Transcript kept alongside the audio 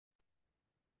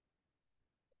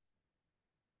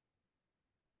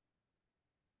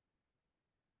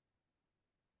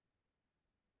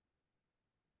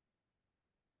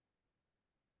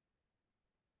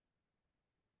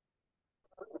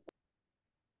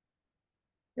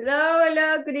Hello,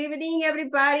 hello, good evening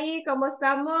everybody. ¿Cómo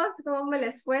estamos? ¿Cómo me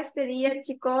les fue este día,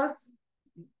 chicos?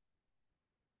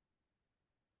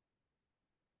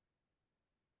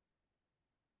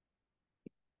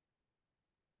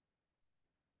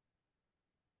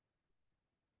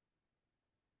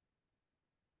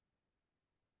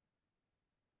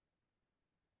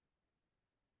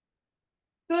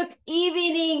 Good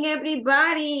evening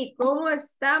everybody. ¿Cómo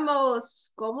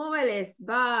estamos? ¿Cómo me les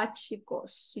va,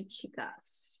 chicos y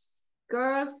chicas?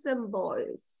 Girls and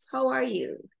boys, how are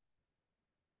you?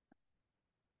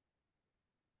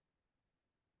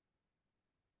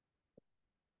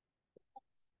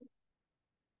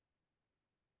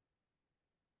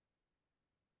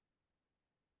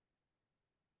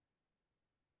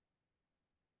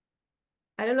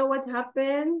 I don't know what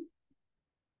happened.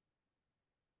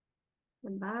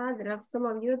 But there are some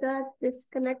of you that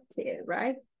disconnected,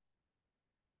 right?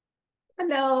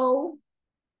 Hello.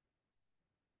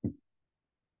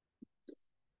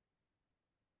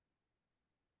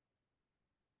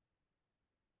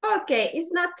 Okay,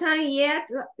 it's not time yet,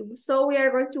 so we are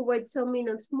going to wait some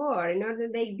minutes more in order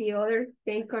to make the other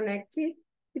thing connected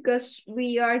because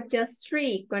we are just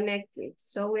 3 connected.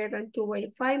 So we are going to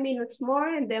wait 5 minutes more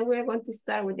and then we're going to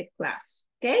start with the class,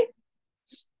 okay?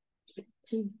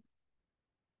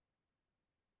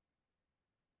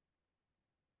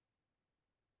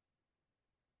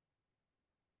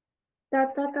 For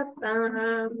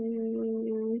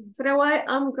a while,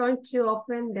 I'm going to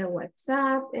open the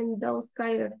WhatsApp and those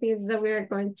kind of things that we're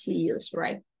going to use,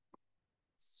 right?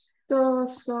 So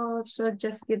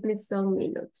just give me some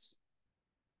minutes.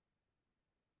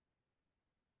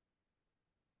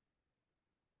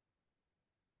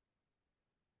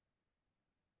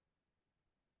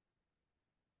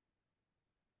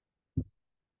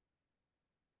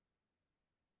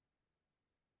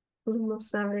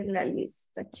 Vamos a ver la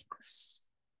lista, chicos.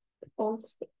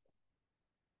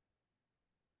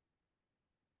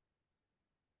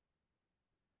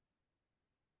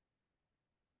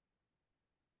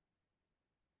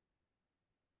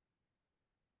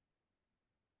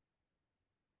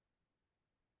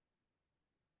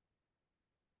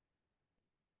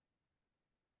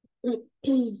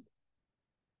 11.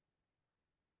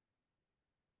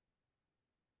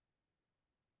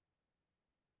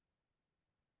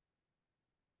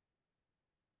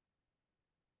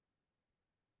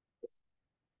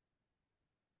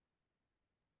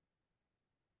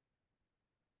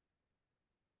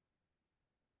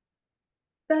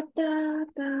 Ta, ta,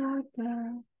 ta,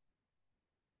 ta.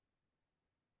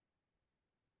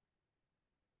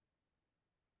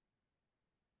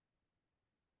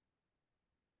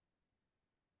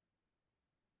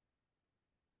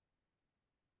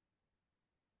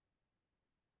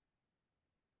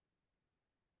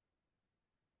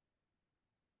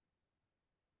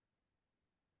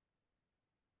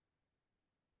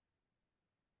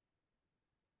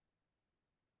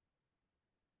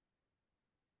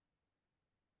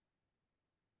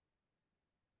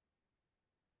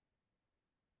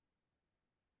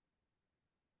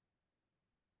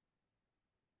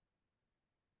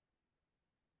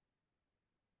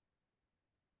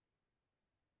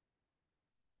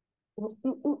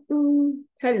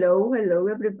 Hello, hello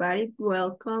everybody,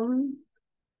 welcome.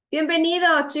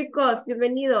 Bienvenidos, chicos,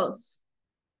 bienvenidos.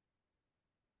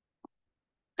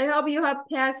 I hope you have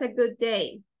passed a good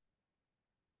day.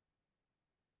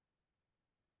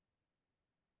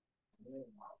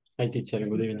 Hi, teacher.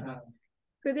 Good evening.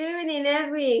 Good evening,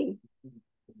 Edwin.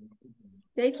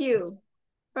 Thank you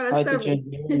for Hi, teacher. answering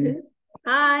Good me. evening.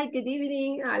 Hi, good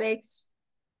evening, Alex.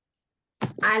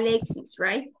 Alexis,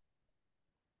 right?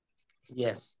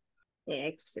 Yes.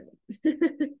 Excellent.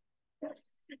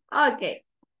 Ok.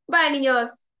 Bueno,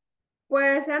 niños,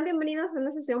 pues sean bienvenidos a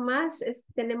una sesión más.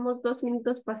 Tenemos 2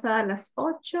 minutos pasadas las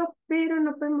 8, pero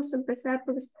no podemos empezar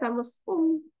porque estamos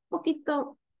un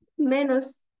poquito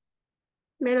menos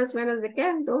de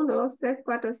qué. 1, 2, 3,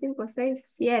 4, 5, 6,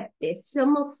 7.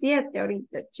 Somos 7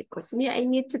 ahorita, chicos. Yeah, I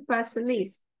need to pass the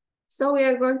list. So we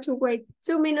are going to wait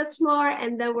 2 minutes more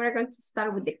and then we're going to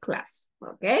start with the class,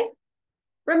 okay?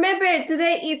 Remember,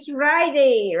 today is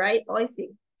Friday, right? Oh, I see.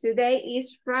 Today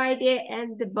is Friday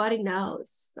and the body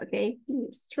knows, okay?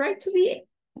 Please try to be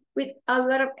with a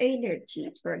lot of energy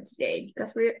for today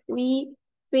because we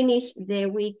finished the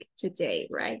week today,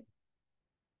 right?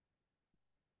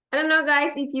 I don't know,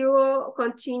 guys, if you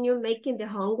continue making the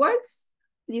homeworks.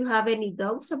 Do you have any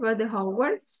doubts about the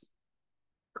homeworks?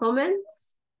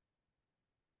 Comments?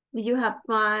 Did you have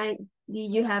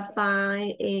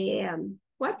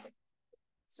what?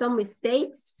 Some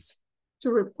mistakes to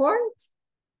report?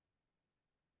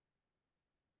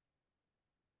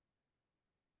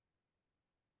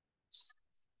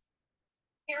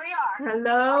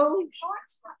 Hello.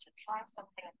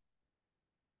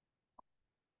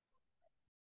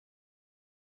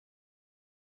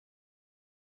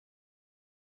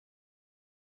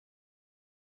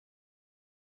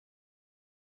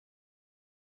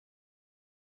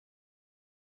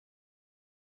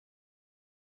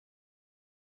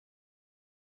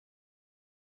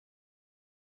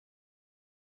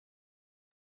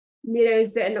 Mire,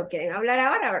 ustedes no quieren hablar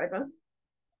ahora, ¿verdad?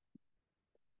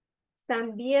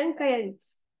 Están bien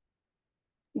calladitos.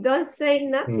 Don't say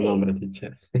No, hombre, nothing.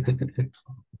 teacher.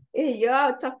 Y yo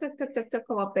talk, talk, talk, talk, talk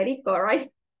como perico, right?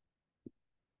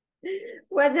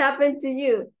 What happened to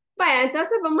you? Vaya,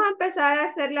 entonces vamos a empezar a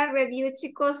hacer la review,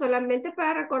 chicos, solamente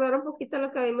para recordar un poquito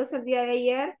lo que vimos el día de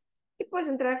ayer y pues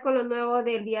entrar con lo nuevo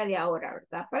del día de ahora,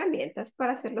 ¿verdad? Para mientras,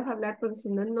 para hacerlos hablar, porque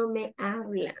si no, no me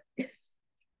hablan.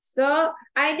 So,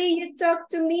 I need you to talk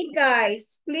to me,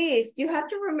 guys. Please, you have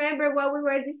to remember what we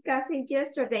were discussing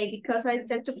yesterday because I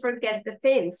tend to forget the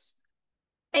things.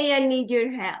 And I need your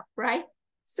help, right?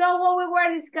 So, what we were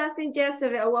discussing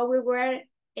yesterday, or what we were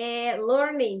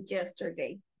learning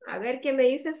yesterday. A ver, ¿qué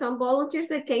me dice? Some volunteers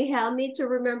that can help me to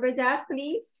remember that,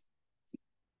 please.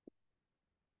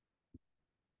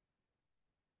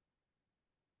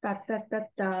 Ta, ta, ta,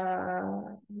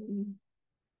 ta.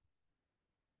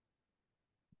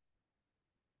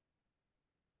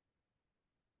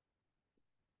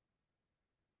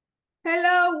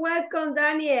 Hello, welcome,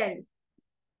 Daniel.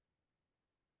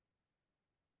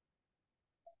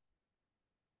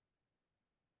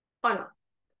 Oh, no.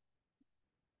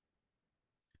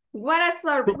 What a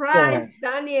Teacher. surprise,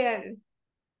 Daniel.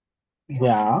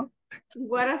 Yeah.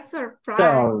 What a surprise.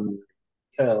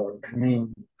 Tell me.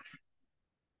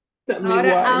 Tell me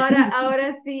why.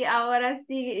 Ahora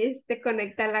sí,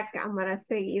 conecta la cámara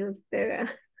seguido usted, ¿verdad?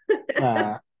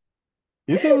 uh,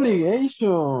 it's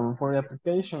obligation for the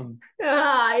application.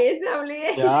 Ay, esa Yeah.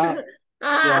 obligation.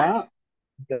 Ah,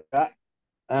 Yeah.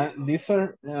 Yeah. These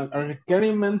are a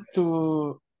requirement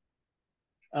to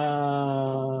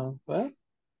what?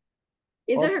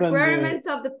 it's a Open the requirement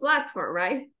of the platform,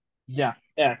 right? yeah.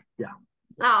 Yes. Yeah.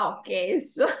 Ah, okay,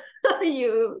 so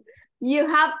you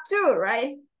have to,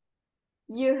 right?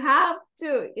 You have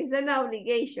to. It's an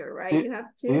obligation, right? It, You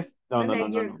have to this no connect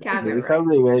no your no. There is camera.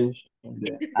 obligation.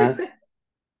 Yeah.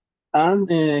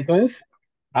 ¿Cómo es?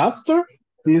 After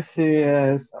this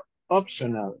is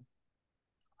optional.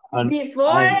 And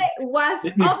Before I it was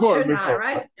optional, before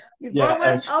right? Before yeah it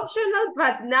was optional,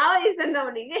 but now it's an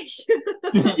obligation.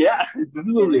 yeah it's an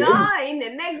No, obligation. in the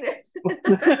negative.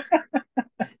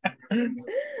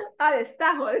 Ah,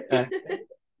 está jodido. Uh,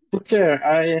 Teacher,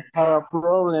 I have a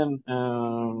problem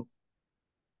on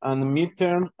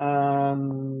midterm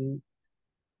and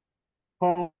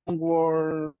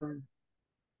homework.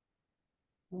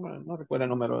 No recuerdo el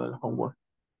número del homework,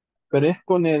 pero es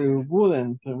con el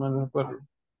wooden, que no recuerdo.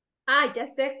 Ah, ya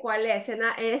sé cuál es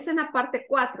en la parte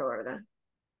 4, ¿verdad?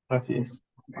 Así es.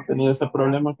 He tenido ese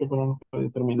problema que no puedo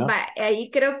determinar. Va,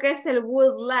 ahí creo que es el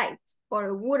would like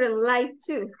or wouldn't like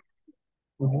to.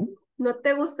 Ujú. No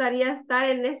te gustaría estar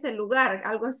en ese lugar,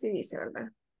 algo así dice,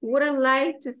 ¿verdad? Wouldn't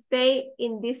like to stay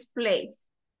in this place.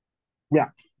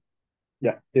 Ya,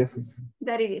 ya, eso es.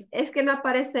 That it is. Es que no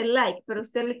aparece like, pero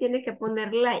usted le tiene que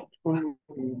poner like.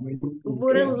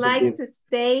 Wouldn't like to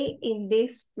stay in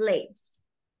this place.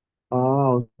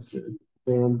 Oh,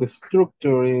 the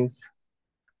structure is.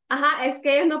 Ajá, es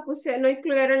que ellos no pusieron, no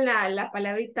incluyeron la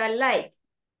palabrita like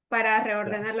para Yeah.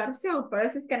 reordenar la oración, por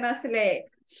eso es que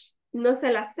no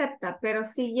se la acepta, pero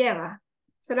sí lleva.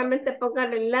 Solamente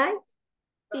póngale like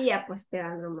y ya pues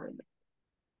queda normal.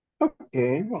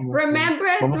 Okay, Remember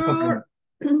vamos a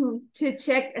to to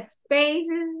check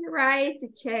spaces, right? To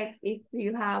check if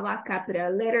you have a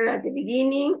capital letter at the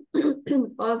beginning,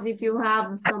 also if you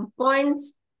have some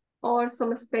points or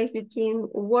some space between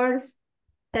words.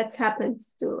 That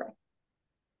happens too, right?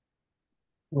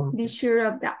 Be sure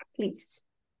of that, please.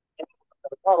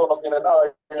 No tiene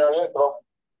nada ahí adentro.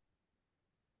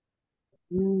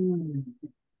 Mm.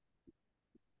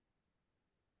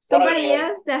 Somebody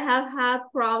else that have had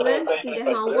problems in the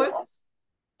homeworks.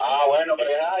 Ah, bueno, pero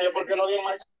ya, yo porque no vi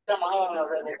más llamadas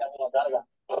de mi carga.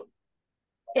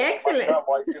 Excellent.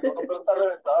 Marcamos, ahí que nosotros está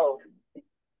reventado.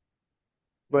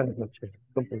 Buenas noches,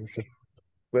 compañero.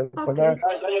 Hola,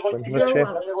 Okay, ya llegó el you're noches. Ya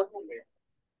welcome. llegó el tumbe.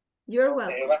 You're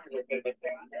welcome.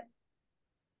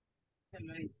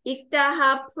 Ikta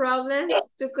have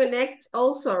problems to connect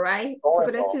also, right? To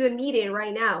connect to the meeting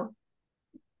right now.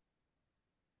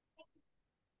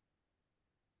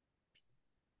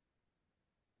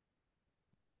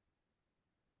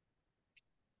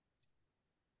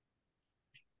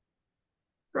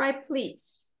 Try,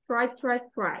 please. Try.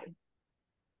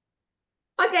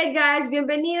 Okay, guys,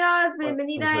 bienvenidos.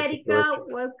 Bienvenida, Erika.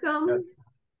 Welcome.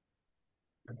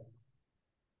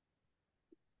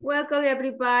 Welcome,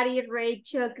 everybody.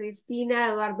 Rachel,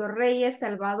 Cristina, Eduardo Reyes,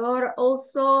 Salvador.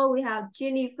 Also, we have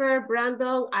Jennifer,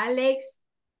 Brandon, Alex,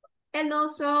 and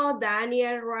also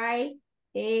Daniel, right?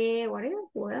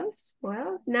 Who else?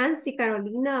 Well, Nancy,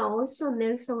 Carolina, also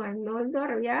Nelson,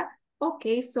 Arnoldo, yeah.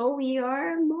 Okay, so we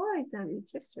are more than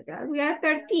just that. We are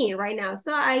 13 right now.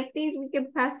 So I think we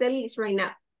can pass the list right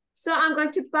now. So I'm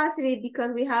going to pass it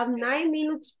because we have 9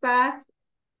 minutes past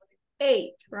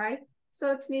 8, right?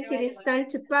 So it means it is time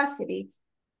to pass it.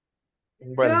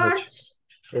 Buenas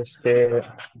noches.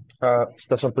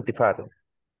 Estos son putifarras.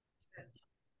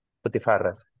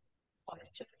 Putifarras.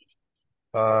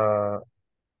 Ah,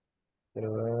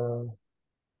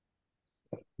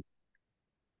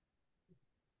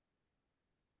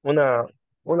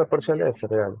 una porción de ese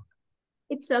regalo.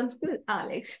 It sounds good,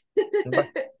 Alex.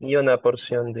 Y una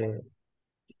porción de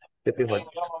frijol.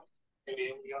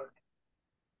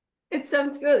 It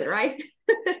sounds good, right?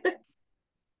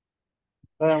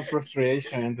 I am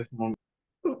frustrated in this moment.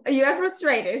 You are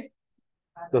frustrated.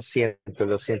 Lo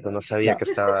siento, no sabía que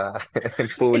estaba en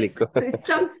público. It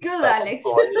sounds good, Alex.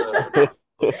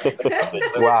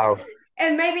 Wow.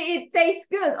 And maybe it tastes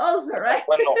good also, right?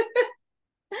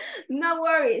 No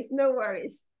worries.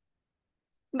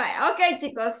 Bye. Okay,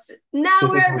 chicos. Now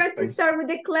we're going to start with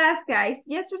the class, guys.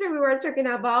 Yesterday we were talking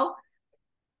about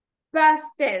past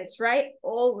tense, right?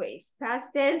 Always.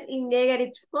 Past tense in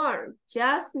negative form.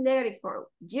 Just negative form.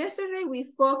 Yesterday we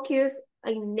focused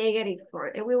on negative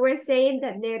form. And we were saying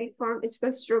that negative form is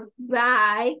constructed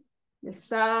by the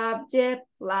subject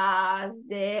plus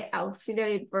the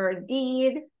auxiliary verb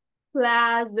did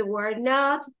plus the word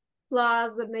not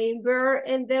plus the main verb.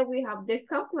 And then we have the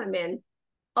complement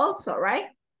also, right?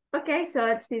 Okay, so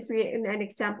it means and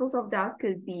examples of that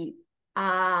could be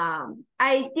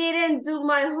I didn't do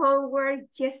my homework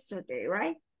yesterday,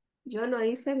 right? Yo no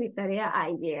hice mi tarea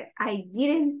ayer. I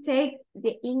didn't take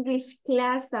the English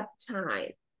class at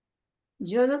time.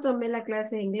 Yo no tomé la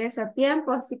clase de inglés a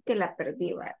tiempo, así que la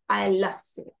perdí, right? I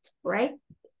lost it, right?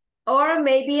 Or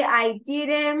maybe I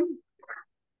didn't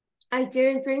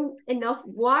drink enough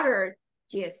water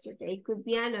yesterday. Could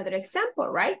be another example,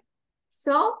 right?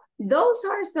 So those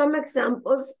are some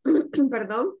examples,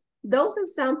 pardon, those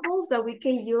examples that we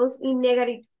can use in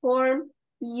negative form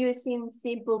using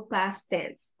simple past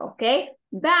tense, okay?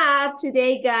 But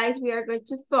today, guys, we are going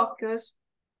to focus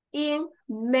in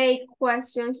make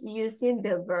questions using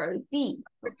the verb be,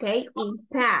 okay? In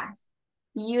past,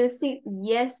 using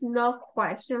yes, no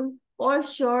question or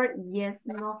short yes,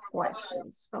 no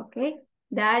questions, okay?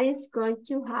 That is going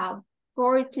to have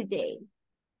for today.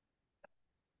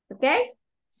 Okay,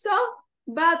 so,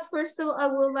 but first of all, I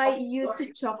would like you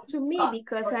to talk to me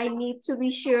because I need to be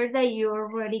sure that you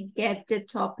already get the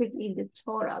topic in the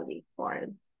totally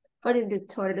form or in the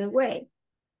total way.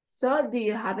 So do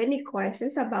you have any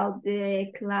questions about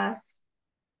the class,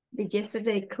 the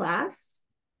yesterday class?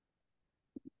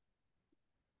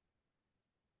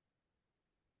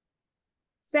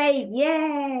 Say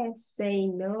yes, say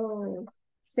no,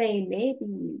 say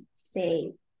maybe,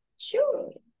 say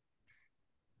sure.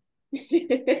 Hello,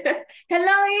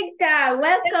 Ita.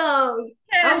 Welcome.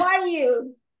 How are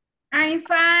you? I'm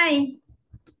fine.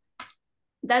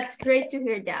 That's great to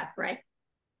hear that, right?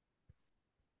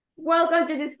 Welcome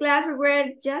to this class. We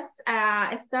were just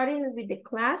starting with the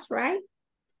class, right?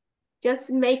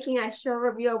 Just making a short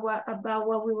review about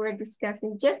what we were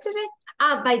discussing yesterday.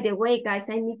 By the way, guys,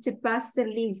 I need to pass the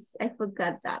list. I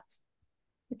forgot that.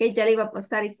 Ok, ya le iba a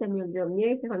pasar y se me olvidó.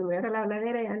 Miren que cuando me agarra la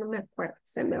habladera ya no me acuerdo.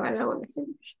 Se me va la onda.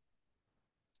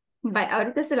 Bye,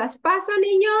 ahorita se las paso,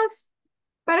 niños,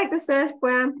 para que ustedes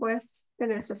puedan, pues,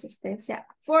 tener su asistencia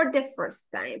for the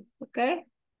first time, okay?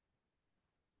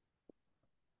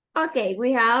 Okay,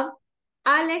 we have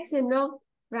Alex Enoch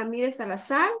Ramírez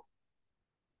Salazar.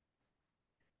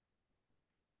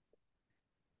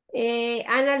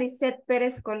 Ana Lisette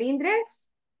Pérez Colindres.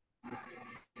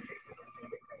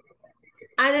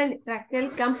 Ana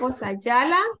Raquel Campos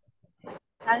Ayala.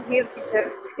 I'm here,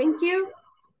 teacher. Thank you.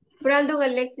 Brandon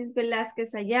Alexis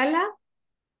Velázquez Ayala.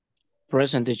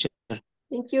 Present, teacher.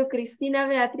 Thank you. Cristina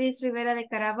Beatriz Rivera de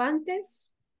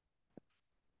Caravantes.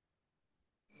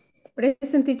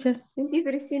 Present, teacher. Thank you,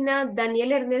 Cristina.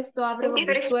 Daniel Ernesto Abrego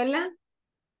Venezuela.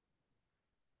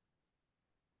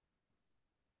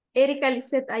 Erika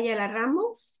Lisette Ayala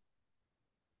Ramos.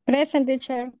 Present,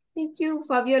 teacher. Thank you.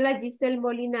 Fabiola Giselle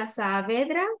Molina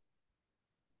Saavedra.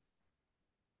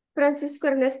 Francisco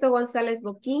Ernesto González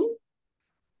Boquín.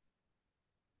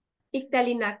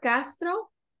 Ictalina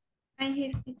Castro. I'm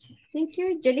here, teacher. Thank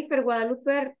you. Jennifer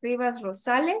Guadalupe Rivas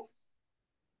Rosales.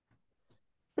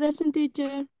 Present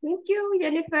teacher. Thank you,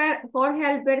 Jennifer. Jorge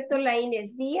Alberto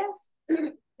Laínez Díaz.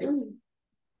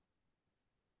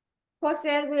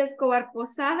 José Edwin Escobar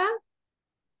Posada.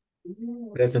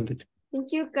 Present teacher.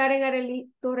 Thank you, Karen Arely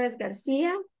Torres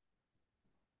García.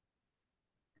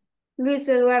 Luis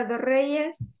Eduardo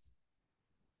Reyes.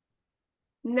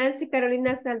 Nancy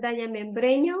Carolina Saldaña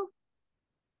Membreño.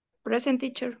 Present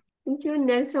teacher. Thank you,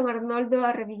 Nelson Arnoldo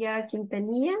Arrevillada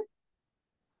Quintanilla.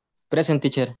 Present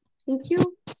teacher. Thank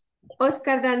you.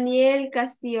 Oscar Daniel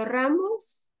Castillo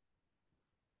Ramos.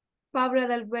 Pablo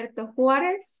Adalberto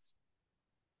Juárez.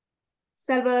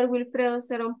 Salvador Wilfredo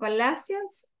Cerón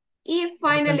Palacios. Y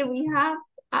finally we have,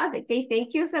 okay,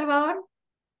 thank you, Salvador.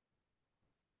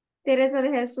 Teresa de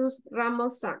Jesús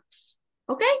Ramos Santos.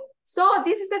 Okay, so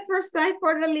this is the first time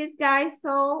for the list, guys.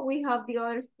 So we have the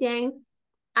other thing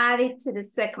added to the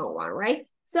second one, right?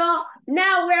 So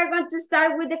now we are going to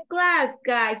start with the class,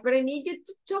 guys, but I need you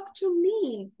to talk to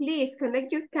me. Please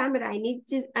connect your camera. I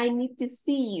need to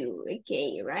see you,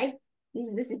 okay, right?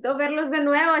 Necesito verlos de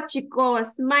nuevo,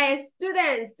 chicos. My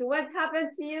students, what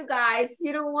happened to you guys?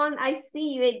 You don't want, I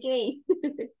see you again.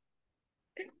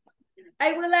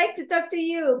 I would like to talk to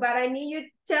you, but I need you to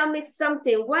tell me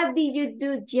something. What did you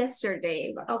do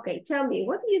yesterday? Okay, tell me,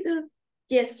 what did you do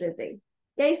yesterday?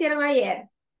 ¿Qué hicieron ayer?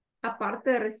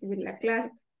 Aparte de recibir la clase.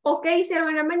 ¿O qué hicieron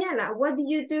en la mañana? What did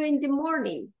you do in the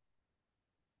morning?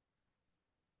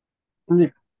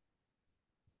 Sleep.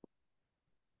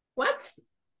 What?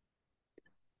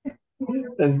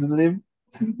 Sleep.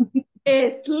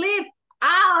 Sleep.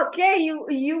 Okay,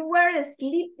 you were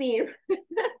sleeping.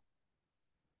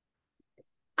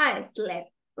 I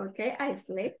slept. Okay, I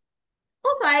slept.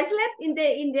 Also, I slept in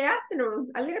the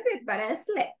afternoon a little bit, but I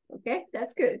slept. Okay,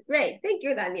 that's good. Great. Thank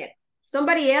you, Daniel.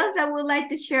 Somebody else that would like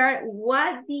to share,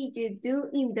 what did you do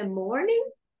in the morning?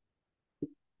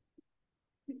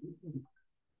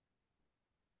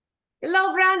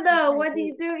 Hello, Brando. What did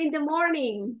you do in the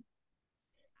morning?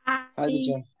 Hi,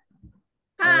 teacher.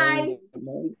 Hi.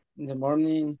 In the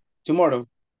morning, tomorrow.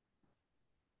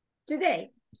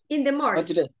 Today, in the morning. Not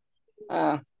today.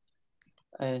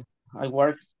 I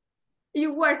work.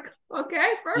 You work.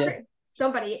 Okay, perfect.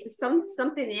 Yeah.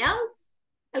 Something else?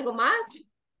 ¿Algo más?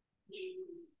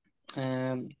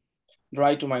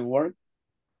 Drive to my work.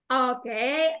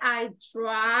 Okay, I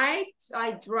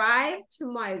drive to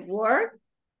my work.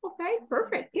 Okay,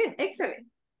 perfect. Good, excellent.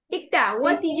 Icta,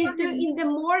 what did you do in the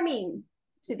morning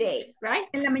today, right?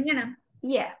 En la mañana.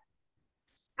 Yeah.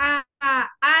 I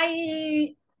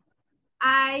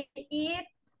eat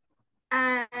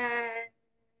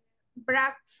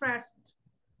breakfast.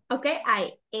 Okay,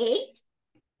 I ate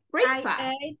breakfast.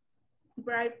 I ate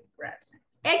breakfast.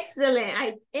 Excellent.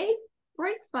 I ate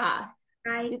breakfast.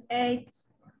 I ate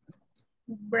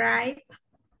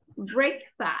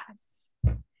breakfast.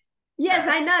 Yes,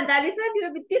 I know that is a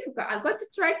little bit difficult. I'm going to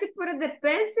try to put the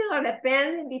pencil or the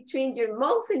pen between your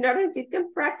mouth in order that you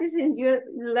can practice and you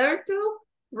learn to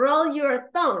roll your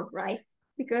tongue, right?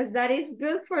 Because that is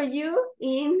good for you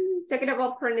in talking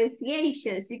about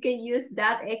pronunciations. You can use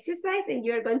that exercise and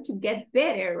you're going to get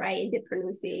better, right, in the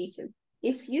pronunciation.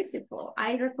 It's useful.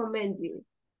 I recommend you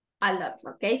a lot,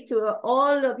 okay? To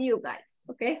all of you guys,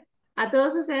 okay? A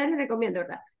todos ustedes les recomiendo,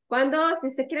 ¿verdad? Si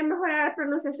usted quiere mejorar la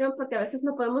pronunciación, porque a veces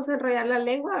no podemos enrollar la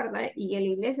lengua, ¿verdad? Y el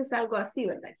inglés es algo así,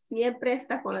 ¿verdad? Siempre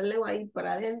está con la lengua ahí por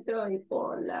adentro y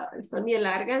por el sonido de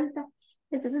la garganta.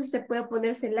 Entonces usted puede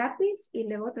ponerse lápiz y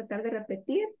luego tratar de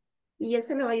repetir y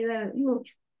eso le va a ayudar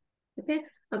mucho. ¿Okay?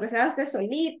 Aunque sea usted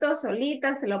solito,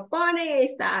 solita, se lo pone y ahí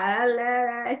está,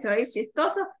 eso es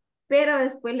chistoso, pero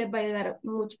después les va a ayudar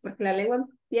mucho porque la lengua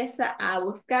empieza a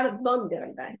buscar dónde,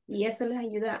 ¿verdad? Y eso les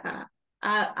ayuda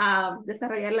a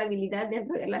desarrollar la habilidad de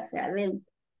enrollarla hacia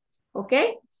adentro.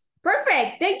 Okay?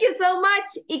 Perfect. Thank you so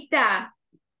much, Icta.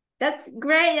 That's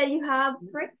great that you have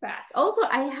breakfast. Also,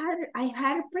 I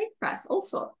had breakfast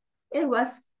also. It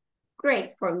was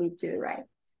great for me too, right?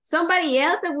 Somebody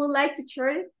else that would like to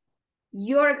share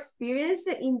your experience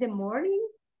in the morning?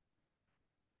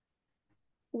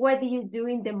 What do you do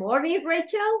in the morning,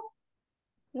 Rachel?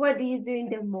 What do you do in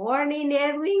the morning,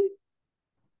 Edwin?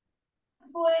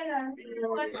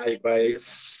 I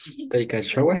take a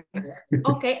shower.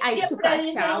 Okay, I took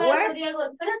a shower.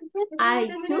 I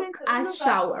took a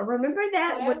shower. Remember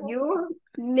that when you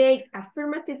make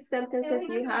affirmative sentences,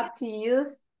 you have to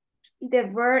use the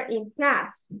verb in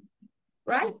past,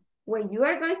 right? When you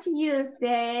are going to use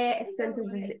the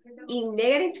sentences in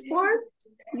negative form,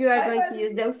 you are going to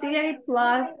use the auxiliary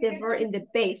plus the verb in the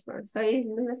base form. So it's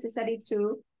not necessary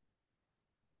to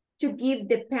to give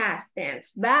the past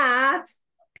tense, but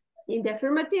in the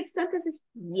affirmative sentences,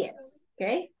 yes,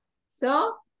 okay?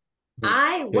 So,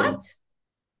 I what?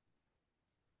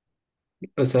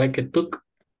 O sea que took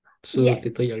Yes.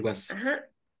 sustituye al was. Ajá.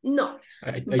 No.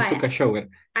 I Vaya. took a shower.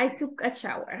 I took a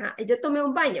shower. Ajá. Yo tomé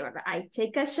un baño, ¿verdad? I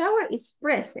take a shower is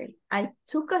present. I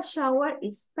took a shower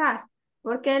is past.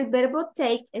 Porque el verbo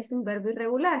take es un verbo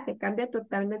irregular que cambia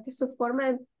totalmente su forma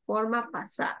en forma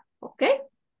pasada. ¿Ok?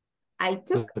 I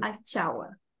took a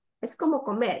shower. Es como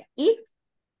comer. Eat,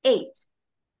 ate.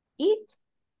 Eat,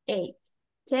 ate.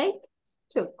 Take,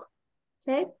 took.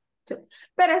 Take, took.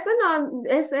 Pero eso no,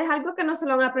 es algo que no se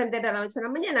lo van a aprender de la noche a la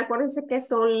mañana. Acuérdense que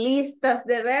son listas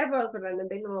de verbos, ¿verdad?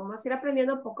 Y lo vamos a ir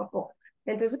aprendiendo poco a poco.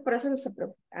 Entonces, por eso no se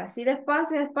preocupen. Así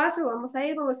despacio, despacio, vamos a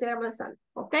ir avanzando.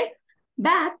 ¿Ok?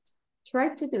 But,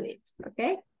 try to do it.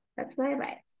 ¿Ok? That's my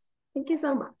advice. Thank you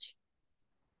so much.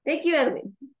 Thank you,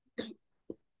 Edwin,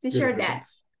 to share that.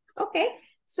 Okay.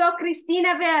 So,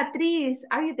 Cristina Beatriz,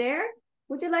 are you there?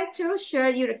 Would you like to share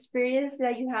your experience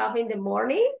that you have in the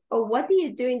morning? Or what do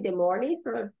you do in the morning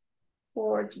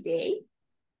for today?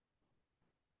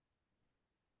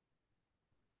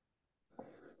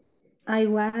 I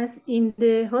was in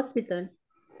the hospital.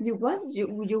 You were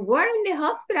in the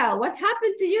hospital. What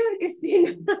happened to you,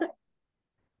 Christina?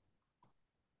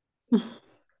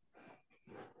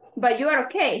 But you are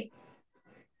okay.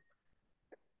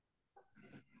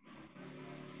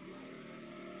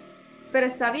 Pero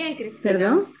está bien, Cristina.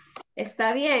 ¿Perdón?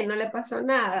 Está bien, no le pasó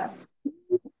nada.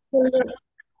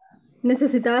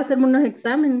 Necesitaba hacerme unos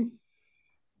exámenes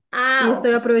Ah, y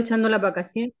estoy okay. aprovechando la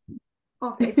vacación.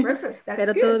 Okay, perfect. That's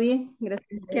Pero good. todo bien,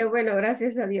 gracias. Qué bueno,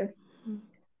 gracias a Dios.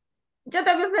 Yo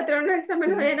también fui a tener unos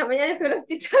exámenes hoy en la mañana y fui al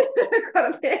hospital y me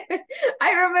acordé.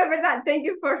 I remember that. Thank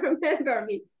you for remembering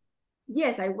me.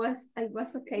 Yes, I was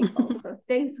okay also.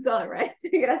 Thanks God, right?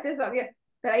 Gracias a Dios.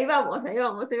 Pero ahí vamos, ahí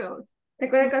vamos, ahí vamos.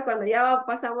 Recuerden que cuando ya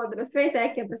pasamos de los 30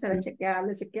 hay que empezar a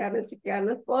chequearnos,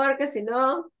 porque si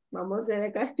no, vamos de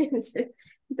decadencia.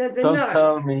 Entonces, Don't no,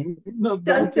 tell me. No,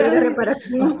 don't De tell me.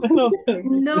 reparación. no tell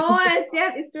me. No es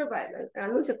cierto, es true,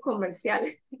 anuncio comercial.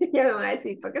 Ya me van a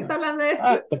decir, ¿por qué está hablando de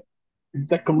eso?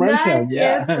 The No commercial, es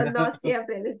yeah. cierto, no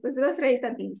siempre. Después de los 30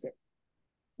 dice,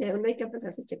 uno hay que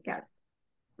empezarse a checar.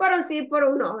 Por un sí, por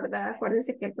un no, ¿verdad?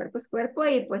 Acuérdense que el cuerpo es cuerpo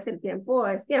y pues el tiempo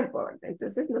es tiempo, ¿verdad?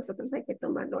 Entonces nosotros hay que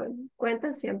tomarlo en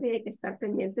cuenta siempre y hay que estar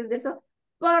pendientes de eso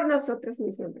por nosotros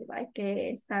mismos, ¿verdad? Hay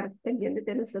que estar pendientes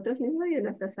de nosotros mismos y de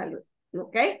nuestra salud,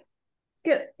 ¿ok?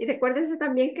 Y recuérdense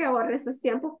también que ahora esos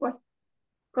tiempos, pues,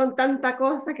 con tanta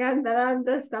cosa que anda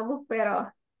dando, estamos,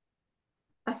 pero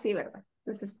así, ¿verdad?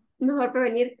 Entonces, mejor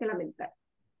prevenir que lamentar,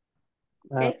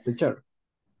 ¿ok? Teacher,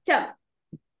 Chao.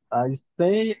 I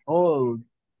stay old.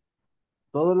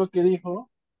 Todo lo que dijo,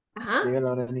 Ajá. dígalo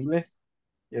ahora en inglés.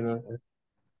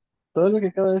 Todo lo que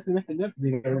acaba de decir en español,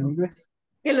 dígalo en inglés.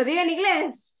 Que lo diga en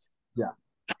inglés. Ya.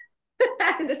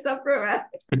 Está prueba.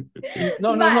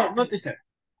 No, teacher.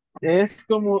 Es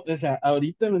como, o sea,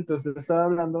 ahorita mientras usted estaba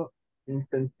hablando,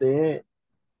 intenté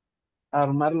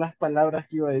armar las palabras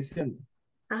que iba diciendo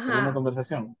en una Ajá.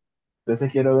 conversación.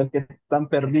 Entonces quiero ver qué tan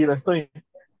perdido estoy.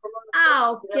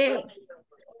 Ah, okay.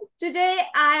 Today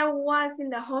I was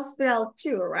in the hospital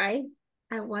too, right?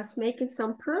 I was making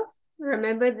some proofs.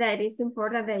 Remember that it's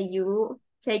important that you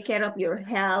take care of your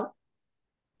health.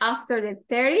 After the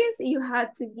 30s, you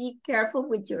have to be careful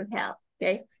with your health,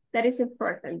 okay? That is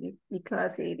important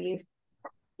because it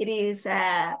is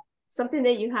something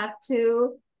that you have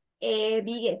to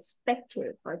be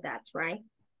expected for that, right?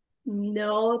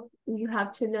 No, you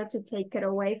have to not to take it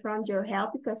away from your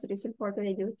health because it is important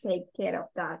that you take care of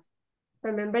that.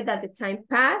 Remember that the time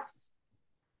pass,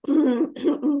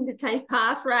 the time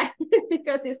pass, right?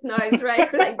 Because it's not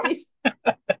right like this.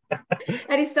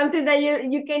 That is something that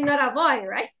you cannot avoid,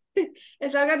 right?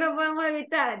 Es algo que no podemos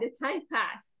evitar. The time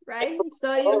pass, right?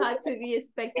 So you have to be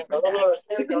expected for that.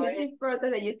 It's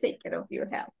important that you take care of your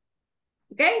health.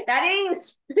 Okay, that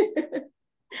is.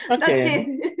 That's Okay.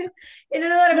 it. In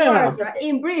another No. words, right?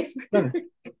 In brief. No.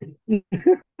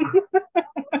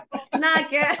 Nada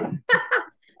que.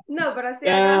 No, pero sí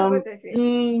acabo de decir.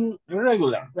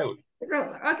 Regular.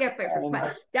 Okay, perfect.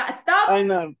 But, yeah, stop. I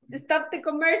know. Stop the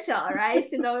commercial, right?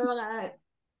 Si no me van a dar.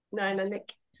 No.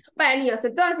 Bueno, niños,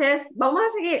 entonces, vamos a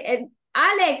seguir.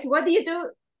 Alex, what do you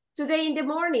do today in the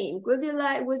morning? Would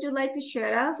you like to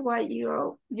share us what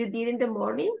you did in the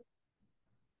morning?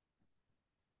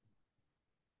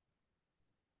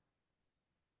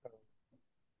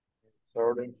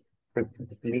 Sorry.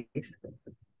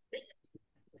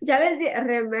 Ya les di,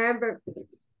 remember,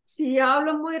 Si yo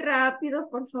hablo muy rápido,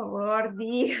 por favor,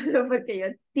 dígalo, porque yo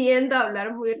tiendo a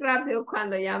hablar muy rápido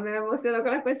cuando ya me emociono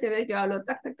con las cuestiones, yo hablo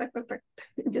tac, tac, tac, tac, tac.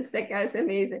 Yo sé que a veces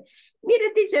me dice,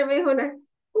 mire, teacher, me dijo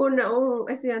un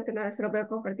estudiante, una vez se lo puedo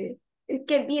compartir. Es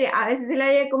que, mire, a veces se le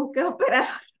oye como que es operador.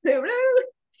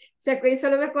 Y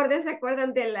solo me acordé, ¿se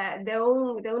acuerdan de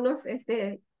unos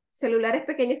celulares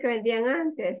pequeños que vendían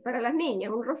antes para las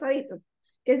niñas, un rosadito?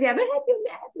 Que decía, me help you, me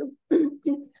help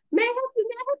you. Me help you,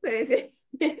 me help you, decía.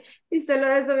 Y solo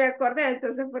de eso me acordé,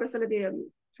 entonces por eso le digo,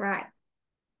 try.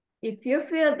 If you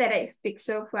feel that I speak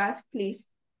so fast, please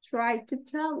try to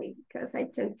tell me, because I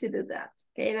tend to do that.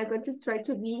 Okay, and I'm going to try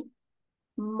to be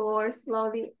more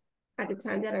slowly at the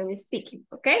time that I'm speaking,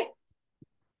 okay?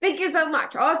 Thank you so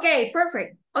much. Okay,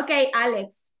 perfect. Okay,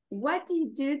 Alex, what do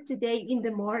you do today in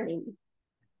the morning?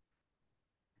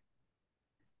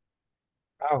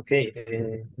 Okay,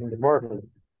 in the morning,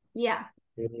 Yeah.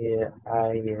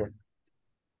 I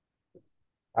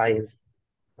I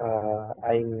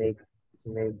I make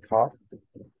coffee.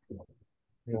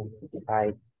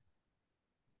 I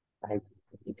I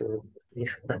do.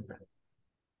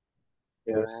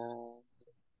 Yes.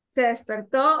 ¿Se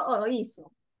despertó o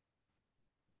hizo?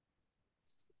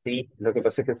 Sí, lo que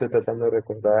pasa es que estoy tratando de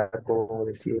recordar cómo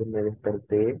decir me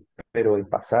desperté, pero en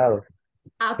pasado.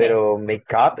 Ah, ok. Pero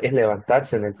make up es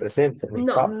levantarse en el presente. Make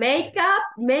No, up.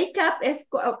 make up es,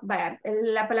 vaya,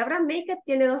 la palabra make up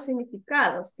tiene dos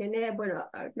significados. Tiene, bueno,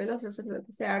 al menos eso es lo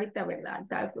que sé ahorita, ¿verdad?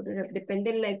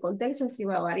 Depende del contexto, sí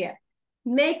va a variar.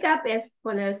 Make up es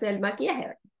ponerse el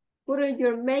maquillaje. Put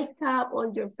your makeup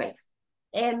on your face.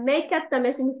 Make up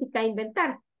también significa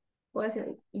inventar. Puede ser,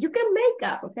 you can make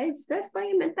up, ¿ok? Ustedes pueden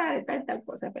inventar tal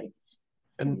cosa. ¿Ok?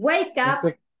 En Wake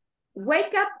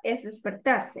este, up es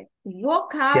despertarse.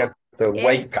 Woke up Cierto,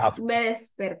 wake es up. me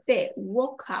desperté.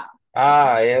 Woke up.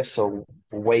 Ah, eso,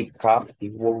 wake up y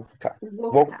woke up. Woke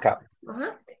up. Woke up.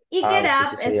 Ajá. Y Ah, get up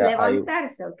entonces es sería I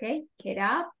levantarse, ¿ok? Get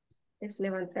up es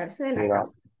levantarse de la get cama.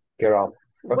 up. Get up.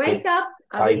 Okay. Wake up,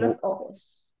 I abrir los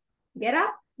ojos. Get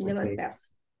up, okay.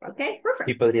 levantarse. ¿Ok? Perfect.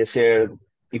 Y podría ser,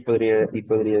 y podría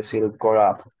decir got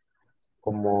up,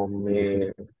 como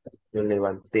me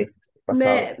levanté,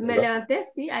 pasado, Me ¿verdad? levanté,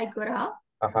 sí, I got up.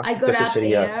 Ajá. I got Entonces up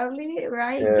sería, early,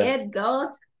 right? eh,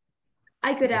 Got.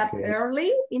 I got up okay,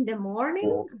 early in the morning.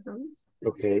 oh,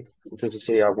 okay. Entonces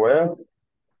sería well,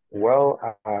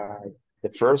 the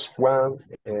first one,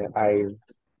 I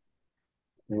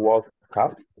woke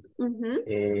up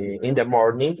in the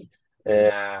morning.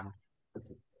 Um,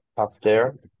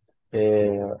 After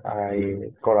I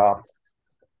got up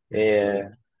uh,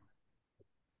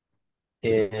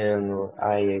 and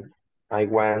I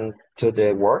went to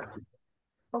the work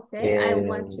Okay, I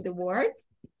went to and the work.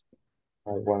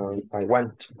 I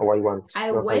went or I want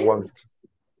I no I went, want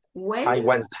I went.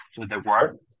 went to the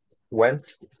work,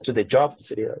 went to the job,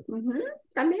 sería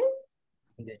También.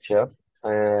 the job,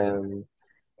 and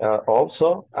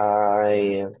also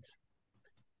I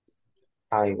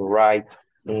write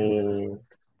in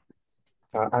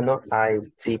no I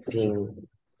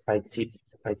tip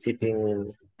I typing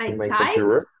I in my typed.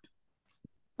 computer.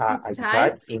 You I type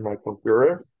type in my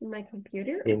computer, in my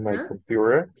computer. in my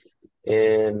computer,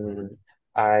 and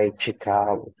I check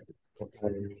out, I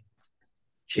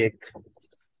check,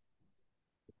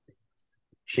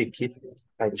 check it,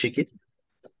 I check it,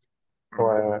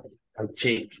 or I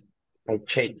check,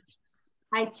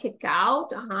 I check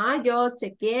out. Ajá, yo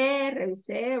chequeé,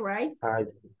 revisé, right? I,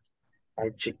 I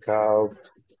check out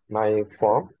my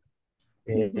phone,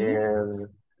 Mhm. and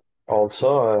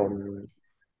also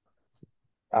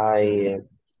I,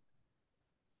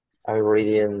 I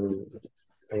reading,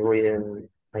 I reading,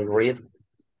 I read,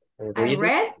 I I read it,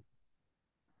 read.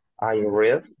 I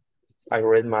read, I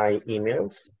read my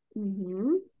emails.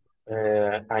 Mhm.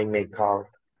 I make a,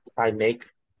 I make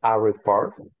a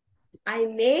report. I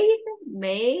made,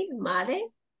 made.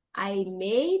 I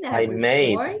made a I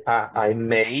made, report. I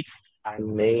made, I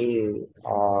made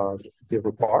the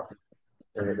report.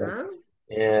 Ajá.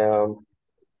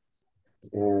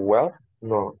 Well,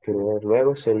 no, que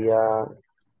luego sería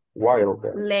while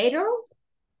then. Later,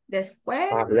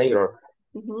 después. Later,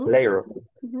 Mhm. later.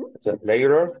 Mhm. So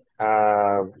later,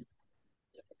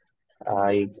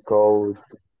 I go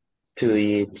to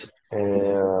eat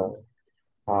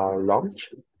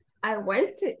lunch. I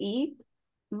went to eat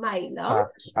my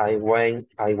lunch. I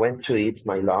went to eat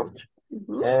my lunch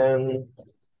Mhm. and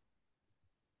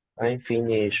I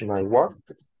finish my work.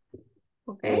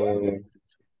 Okay. Uh,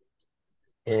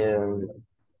 and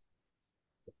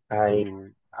I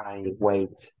I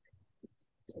wait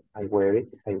I wear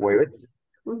it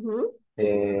Mhm.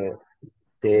 uh,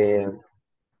 the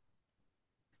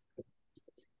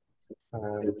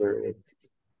I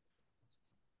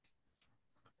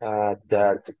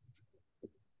that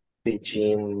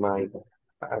begin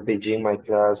my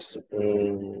class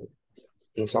in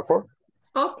software.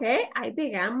 Okay, I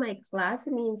began my class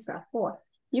in Safor.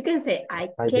 You can say I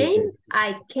begin.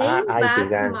 I came I back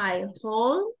began. my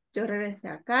home. Yo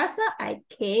regresé a casa. I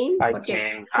came, I porque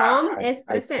came. come es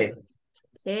I presente.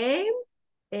 came. Came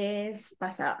es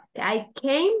pasado. I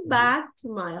came back to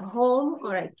my home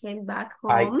or I came back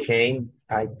home.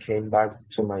 I came back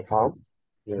to my home.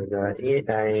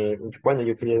 Bueno,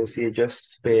 yo quería decir, yo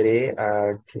esperé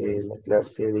a que la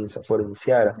clase de Insafor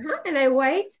iniciara. And I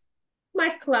wait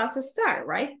my class to start,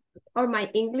 right? Or my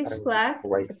English I class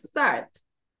wait. start.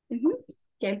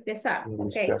 Que empezar.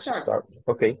 English Okay, class start. start.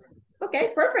 Okay.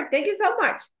 Okay, perfect. Thank you so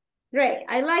much. Great.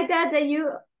 I like that you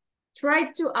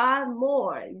try to add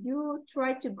more. You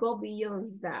try to go beyond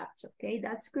that. Okay,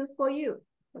 that's good for you.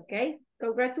 Okay,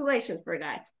 congratulations for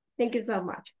that. Thank you so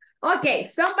much. Okay,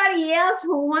 somebody else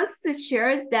who wants to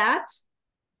share that.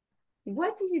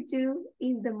 What did you do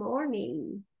in the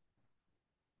morning?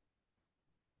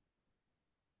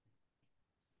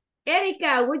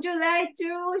 Erica, would you like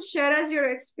to share us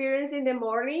your experience in the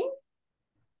morning?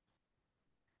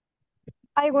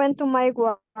 I went to my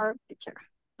work, teacher.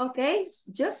 Okay,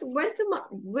 just went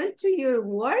to your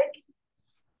work?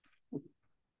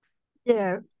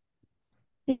 Yeah.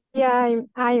 Yeah,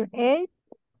 I ate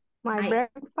my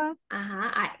breakfast.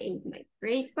 I ate my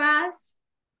breakfast.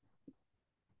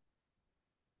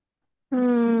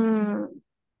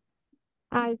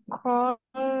 I called,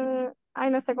 ay,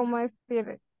 no sé cómo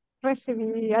decir,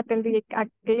 atendí a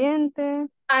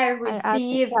clientes. I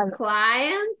received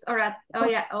clients or I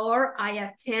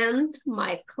attend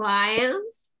my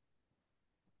clients.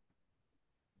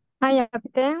 I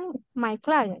attend my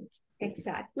clients.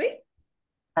 Exactly.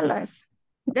 Hello.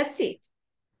 That's it.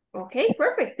 Okay,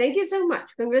 perfect. Thank you so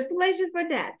much. Congratulations for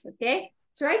that. Okay.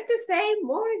 Try to say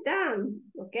more than.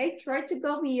 Okay. Try to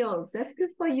go beyond. That's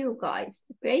good for you guys.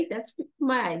 Okay. That's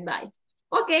my advice.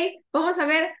 Okay. Vamos a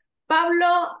ver.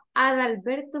 Pablo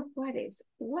Adalberto Juárez.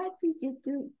 What did you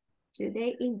do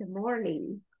today in the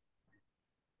morning?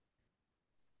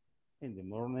 In the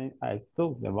morning, I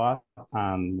took the bus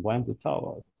and went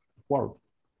to work.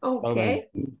 Okay.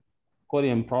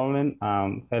 Coding problem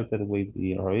and helped with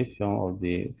the revision of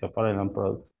the software and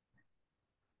products.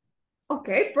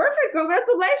 Okay, perfect.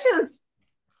 Congratulations.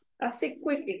 Así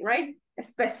quickly, right?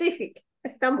 Specific.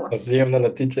 Estamos. Así llama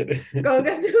la teacher.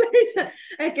 Congratulations.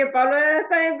 Es que Pablo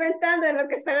está inventando en lo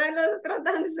que están los otros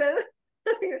dándose.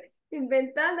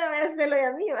 Inventando a ver si lo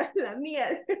la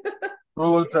mía.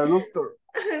 Google Traductor.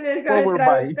 Google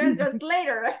Traductor,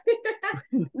 translator.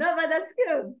 No, but that's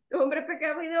good. Hombre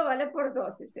precavido vale por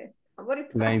dos, dice. Amor y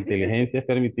La paz. inteligencia es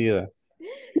permitida.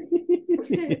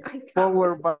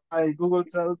 Powered by Google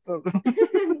Traductor.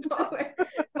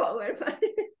 Power by.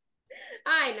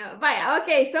 I know. Vaya,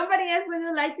 okay. Somebody else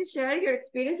would like to share your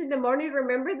experience in the morning.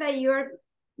 Remember that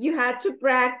you had to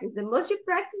practice. The most you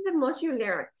practice, the most you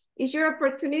learn. It's your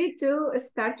opportunity to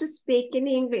start to speak in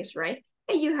English, right?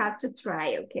 And you have to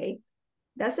try, okay?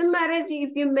 Doesn't matter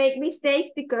if you make mistakes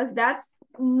because that's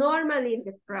normally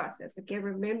the process, okay?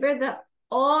 Remember that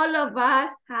all of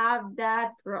us have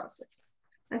that process.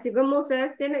 Así como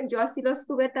ustedes tienen, yo así los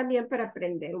tuve también para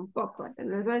aprender un poco.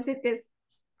 No les voy a decir que es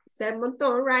un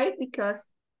montón, right? Because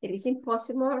it is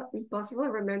impossible.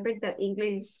 Remember that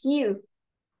English is huge.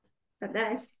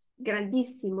 ¿Verdad? Es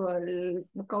grandísimo, el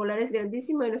vocabulario es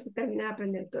grandísimo y no se termina de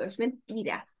aprender todo. Es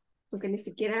mentira, porque ni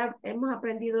siquiera hemos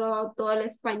aprendido todo el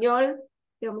español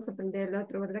y vamos a aprender el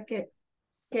otro, ¿verdad? Que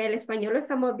el español lo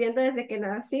estamos viendo desde que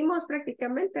nacimos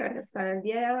prácticamente, ¿verdad? Hasta el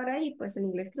día de ahora y pues en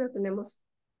inglés que lo tenemos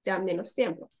ya menos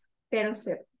tiempo, pero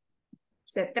se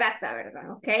trata, ¿verdad?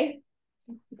 ¿Ok?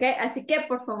 Okay, así que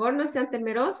por favor no sean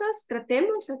temerosos,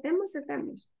 tratemos.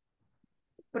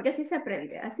 Porque así se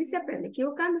aprende,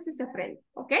 equivocándose se aprende,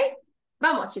 ¿ok?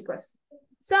 Vamos, chicos.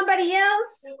 Somebody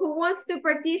else who wants to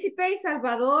participate,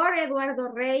 Salvador, Eduardo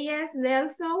Reyes,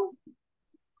 Nelson.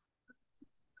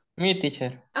 Me,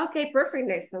 teacher. Okay, perfect,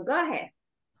 Nelson, go ahead.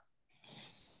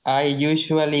 I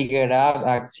usually get up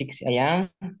at 6 a.m.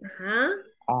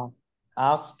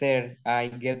 After I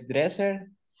get dressed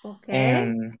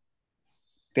and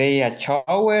take a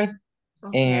shower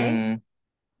and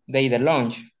take the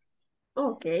lunch.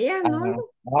 Okay, yeah, no.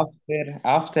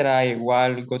 After I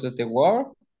will go to the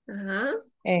work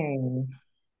and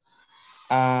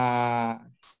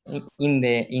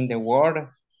in the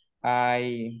work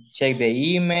I check the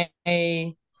email.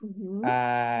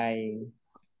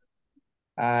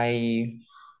 I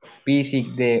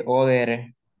visit the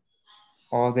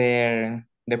other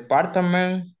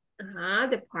department.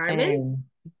 Departments.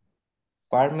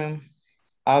 Department.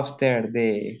 After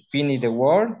the finish the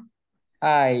work,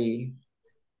 I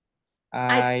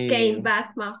came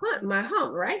back my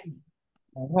home, right?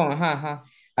 Uh,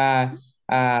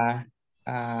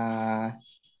 uh,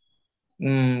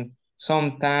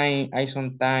 sometime go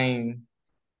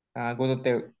to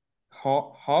the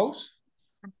house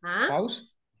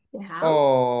The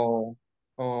house.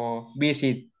 or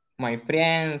visit my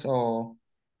friends or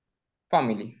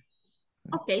family.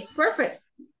 Okay, perfect.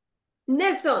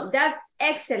 Nelson, that's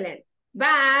excellent.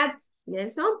 But,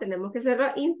 Nelson, tenemos que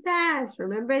hacerlo in past.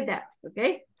 Remember that,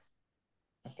 okay?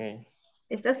 Okay.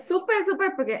 Está súper,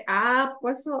 súper porque ha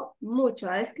puesto mucho,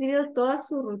 ha descrito toda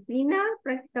su rutina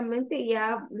prácticamente y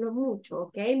habló mucho,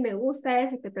 ¿ok? Me gusta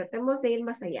eso, que tratemos de ir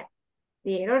más allá.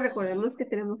 Pero recordemos que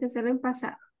tenemos que hacerlo en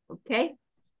pasado, ¿ok?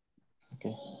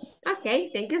 Okay. Ok,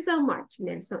 thank you so much,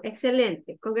 Nelson.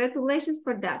 Excelente. Congratulations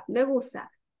for that. Me gusta.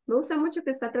 Me gusta mucho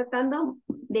que está tratando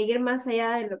de ir más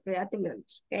allá de lo que ya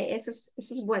tenemos. ¿Okay? Eso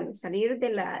es bueno, salir de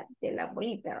la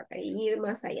bolita, ¿ok? Ir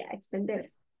más allá,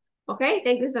 extenderse. Ok,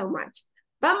 thank you so much.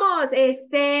 Vamos,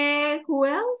 who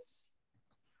else?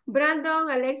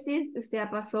 Brandon, Alexis, ¿usted ya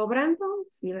pasó, Brandon?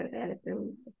 Sí, ¿verdad? Ya le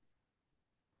pregunto.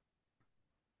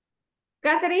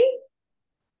 Catherine,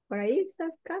 ¿por ahí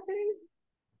estás, Catherine?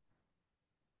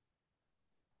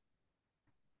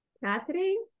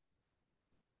 Catherine,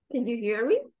 can you hear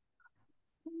me?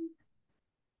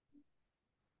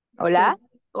 Hola.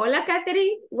 Hola,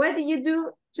 Catherine. What did you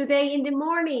do today in the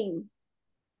morning?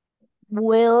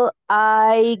 Well,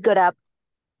 I got up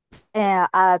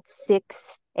at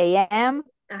 6 a.m.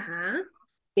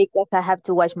 because I have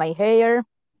to wash my hair.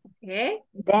 Okay.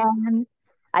 Then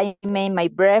I made my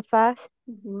breakfast.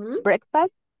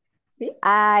 Breakfast. Sí.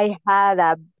 I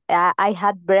had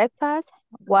breakfast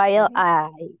while I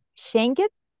changed.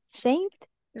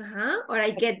 Or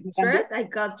I get dressed. I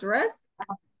got dressed.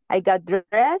 I got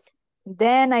dressed.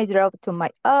 Then I drove to my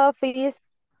office.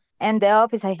 In the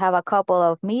office, I have a couple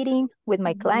of meetings with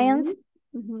my clients.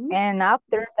 And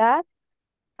after that,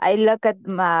 I look at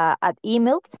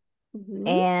emails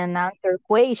and answer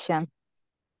questions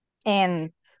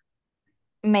and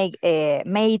made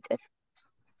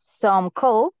some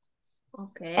call.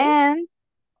 Okay. And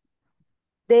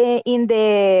in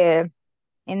the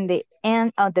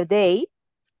end of the day,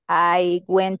 I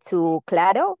went to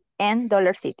Claro and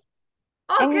Dollar City.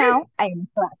 Okay. And now I'm in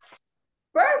class.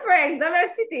 Perfect. Dollar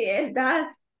City.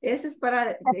 Eso es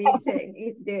para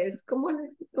 ¿cómo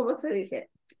se dice?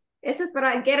 Eso es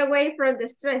para get away from the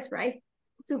stress, right?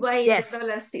 To buy in the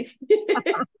Dollar City.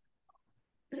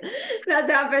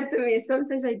 That's happened to me.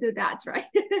 Sometimes I do that, right?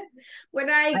 When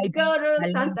I go to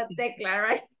Santa Tecla,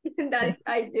 right?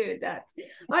 I do that.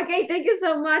 Okay, thank you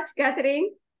so much, Catherine,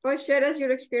 for sharing us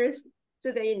your experience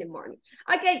today in the morning.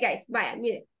 Okay, guys, vaya,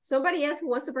 mire, somebody else who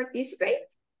wants to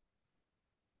participate?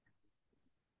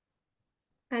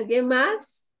 ¿Alguien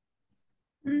más?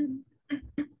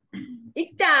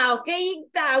 Ita, okay,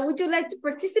 Ita, would you like to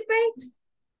participate?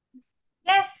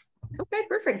 Yes. Okay,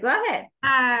 perfect. Go ahead.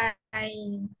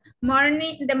 The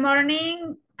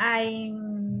morning,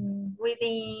 I'm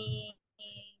reading,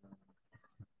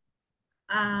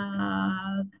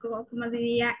 ¿cómo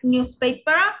diría?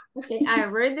 Newspaper. Okay, I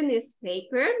read the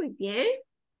newspaper. Muy bien.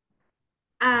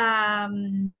 I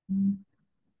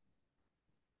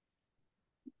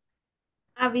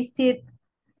visit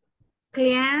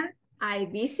clients. I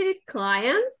visited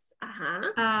clients.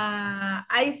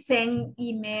 I send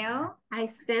email. I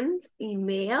sent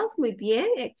emails. Muy bien.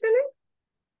 Excellent.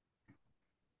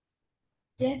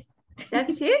 Yes.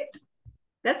 That's it?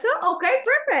 That's all? Okay,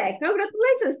 perfect.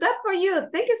 Congratulations. Clap for you.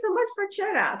 Thank you so much for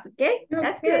sharing us, okay?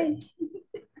 That's good.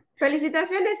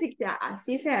 Felicitaciones, Icta.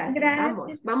 Así se hace.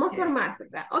 Gracias. Vamos por más,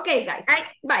 ¿verdad? Okay, guys.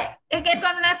 Bye. Es que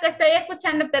con lo que estoy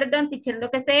escuchando, perdón, teacher,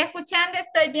 lo que estoy escuchando,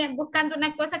 estoy bien buscando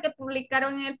una cosa que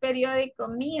publicaron en el periódico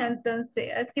mío,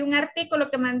 entonces, así un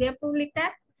artículo que mandé a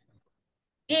publicar.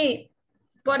 Y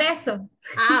por eso.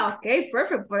 Okay,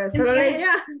 perfect. Por eso lo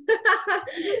leyó.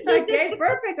 Okay,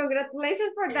 perfect.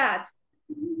 Congratulations for that.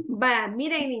 Vaya,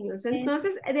 miren, niños,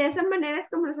 entonces, de esa manera es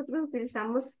como nosotros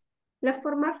utilizamos la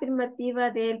forma afirmativa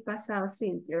del pasado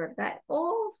simple, ¿verdad?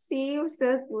 O si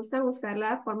ustedes usan usar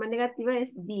la forma negativa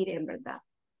es didn't, ¿verdad?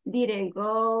 Didn't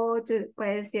go to,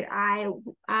 puede decir, I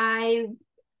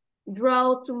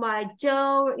drove to my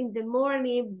job in the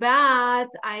morning, but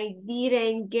I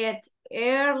didn't get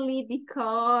early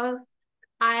because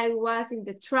I was in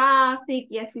the traffic,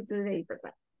 y así today,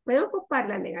 ¿verdad? Pueden ocupar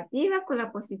la negativa con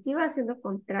la positiva haciendo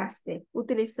contraste,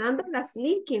 utilizando las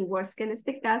linking words, que en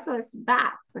este caso es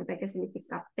but, ¿verdad? Que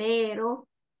significa pero,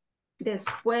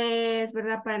 después,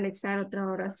 ¿verdad? Para anexar otra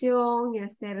oración y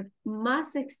hacer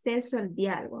más extenso el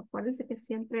diálogo. Acuérdense que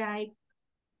siempre hay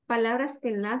palabras que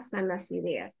enlazan las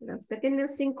ideas, ¿verdad? Usted tiene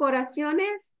 5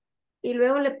 oraciones y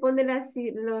luego le pone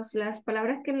las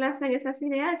palabras que enlazan esas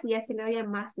ideas y ya se le oye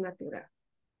más natural.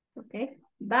 ¿Ok?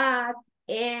 But,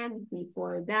 and,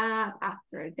 before that,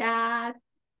 after that,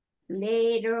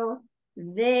 later,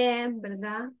 then,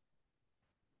 ¿verdad?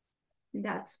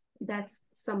 That's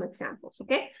some examples,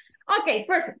 ¿ok? Ok,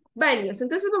 perfect. Válidos.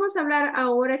 Entonces vamos a hablar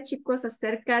ahora, chicos,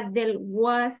 acerca del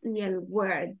was y el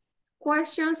were.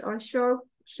 Questions or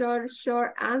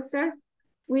short answers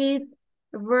with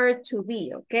verb to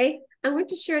be, okay? I'm going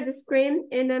to share the screen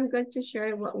and I'm going to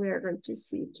share what we are going to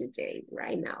see today,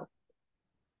 right now.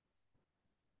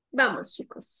 Vamos,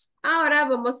 chicos. Ahora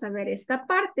vamos a ver esta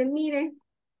parte, miren.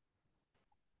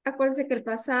 Acuérdense que el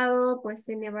pasado, pues,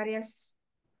 tiene varias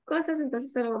cosas,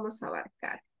 entonces solo vamos a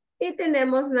abarcar. Y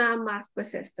tenemos nada más,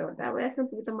 pues, esto, ¿verdad? Voy a hacer un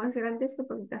poquito más grande esto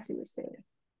porque casi no se ve.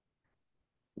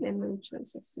 Denme un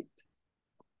chancecito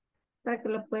para que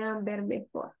lo puedan ver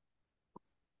mejor.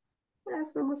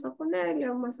 Eso vamos a poner, y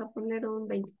vamos a poner un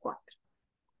 24.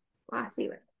 Así,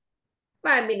 ¿verdad?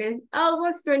 Vale, miren,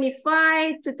 August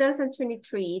 25,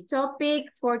 2023.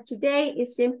 Topic for today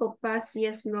is simple past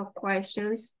yes, no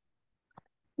questions.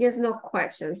 Yes, no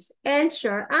questions. And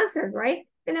short answer, right?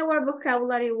 And our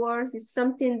vocabulary words is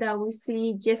something that we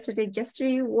see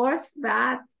yesterday words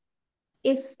that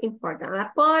is important.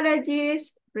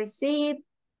 Apologies, receive,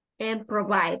 and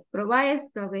provide. Provide es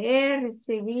proveer,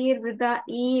 recibir, ¿verdad?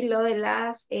 Y lo de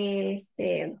las,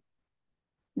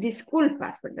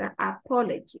 disculpas, ¿verdad?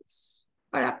 Apologies,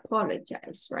 or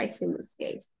apologize, right? In this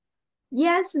case.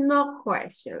 Yes, no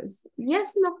questions.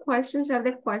 Yes, no questions are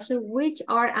the questions which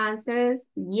are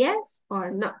answers yes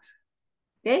or not.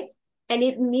 Okay? And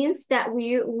it means that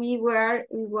we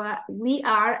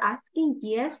are asking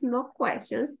yes, no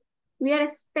questions. We are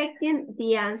expecting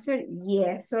the answer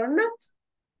yes or not.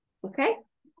 Okay?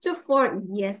 To form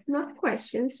yes, no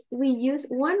questions, we use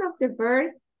one of the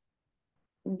verbs,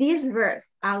 these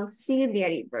verbs,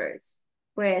 auxiliary verbs.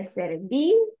 Puede ser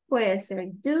be, puede ser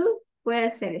do,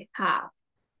 puede ser have.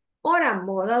 Or a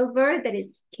modal verb that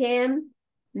is can,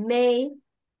 may,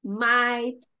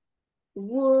 might,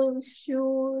 would,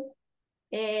 should,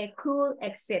 could,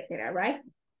 etc., right?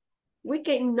 We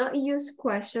cannot use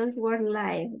questions word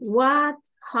like what,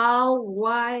 how,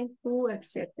 why, who,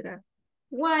 etc.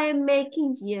 Why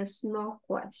making yes, no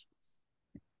questions.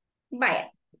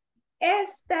 Vaya,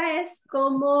 esta es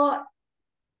como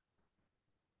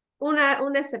una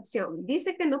excepción.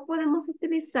 Dice que no podemos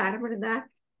utilizar, ¿verdad?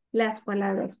 Las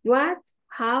palabras what,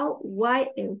 how, why,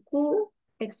 and who,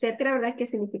 etcétera, ¿verdad? Que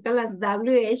significan las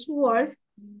WH words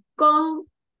con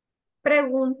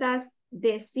preguntas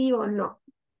de sí o no.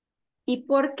 ¿Y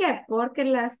por qué? Porque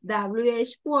las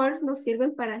WH words nos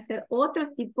sirven para hacer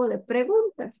otro tipo de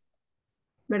preguntas,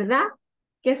 ¿verdad?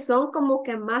 Que son como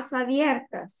que más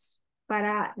abiertas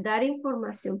para dar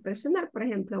información personal. Por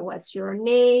ejemplo, what's your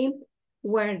name?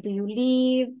 Where do you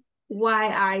live?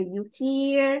 Why are you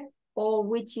here? O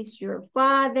which is your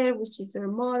father? Which is your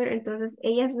mother? Entonces,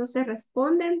 ellas no se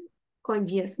responden con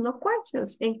yes, no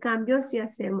questions. En cambio, si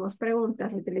hacemos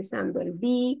preguntas utilizando el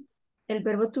be, el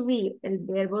verbo to be, el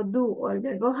verbo do o el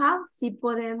verbo have, sí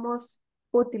podemos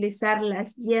utilizar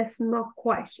las yes, no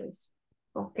questions.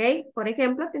 ¿Ok? Por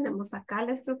ejemplo, tenemos acá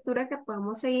la estructura que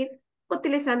podemos seguir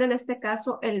utilizando en este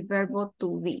caso el verbo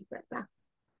to be, ¿verdad?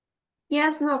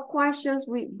 Yes, no questions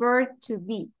with verb to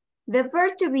be. The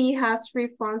verb to be has 3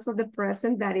 forms of the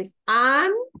present, that is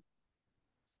am,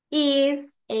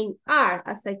 is, and are,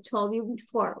 as I told you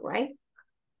before, right?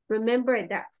 Remember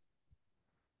that.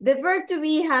 The verb to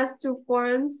be has 2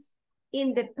 forms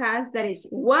in the past, that is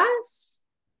was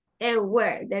and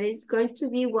were. That is going to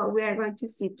be what we are going to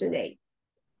see today.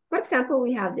 For example,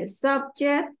 we have the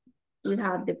subject, we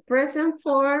have the present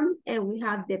form, and we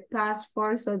have the past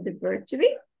forms of the verb to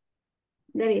be.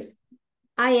 That is,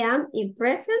 I am in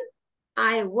present,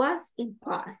 I was in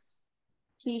past.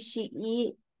 He,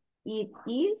 she, it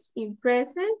is in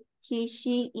present, he,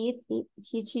 she,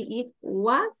 it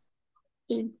was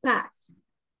in past.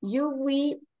 You,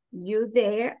 we, you,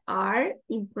 there are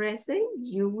in present,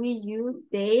 you, we, you,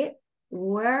 they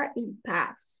were in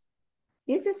past.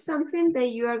 This is something that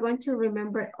you are going to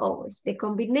remember always. The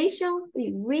combination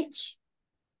with which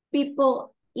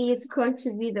people is going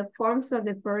to be the forms of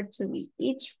the verb to be.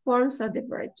 Each forms of the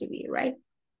verb to be, right?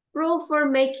 Rule for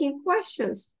making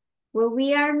questions. When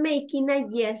we are making a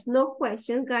yes, no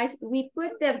question, guys, we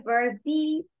put the verb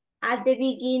be at the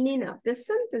beginning of the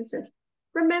sentences.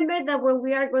 Remember that when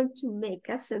we are going to make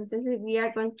a sentence, we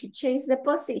are going to change the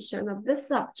position of the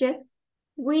subject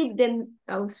with the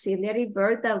auxiliary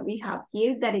verb that we have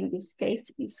here, that in this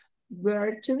case is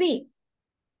were to be.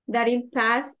 That in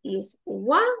past is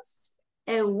was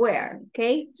and were,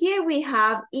 okay? Here we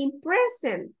have in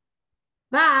present,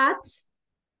 but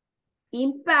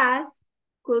in past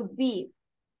could be,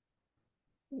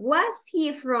 was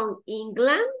he from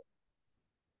England?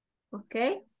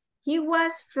 Okay, he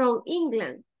was from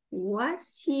England.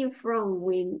 Was he from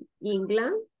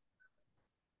England?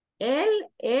 Él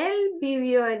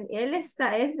vivió él es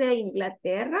de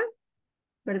Inglaterra,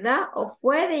 ¿verdad? O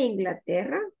fue de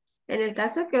Inglaterra. En el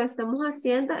caso que lo estamos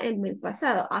haciendo en el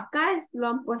pasado. Acá lo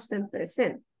han puesto en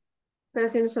presente. Pero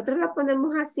si nosotros lo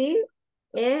ponemos así,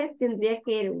 tendría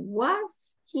que ir,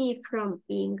 was he from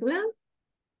England?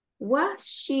 Was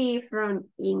she from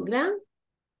England?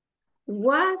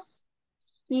 Was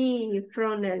he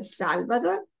from El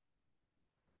Salvador?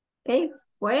 Okay.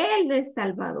 ¿Fue él de El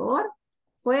Salvador?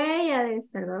 ¿Fue ella de El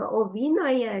Salvador? ¿O vino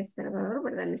ella de El Salvador?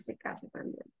 ¿Verdad? En ese caso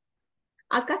también.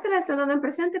 Acá se la están dando en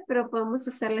presente, pero podemos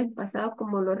hacerla en pasado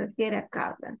como lo refiere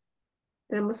acá, ¿verdad?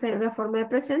 Tenemos la forma de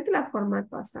presente y la forma de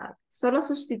pasado. Solo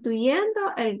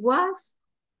sustituyendo el was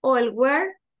o el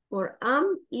were por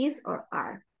am, is, or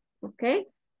are. Okay?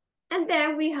 And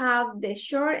then we have the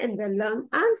short and the long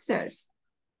answers.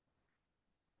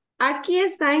 Aquí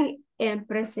están en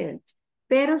presente,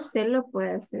 pero usted lo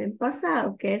puede hacer en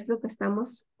pasado, que es lo que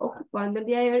estamos ocupando el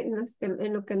día de hoy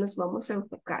en lo que nos vamos a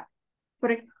enfocar.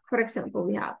 For example,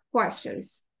 we have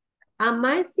questions. Am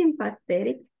I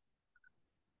sympathetic?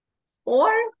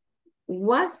 Or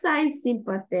was I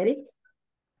sympathetic?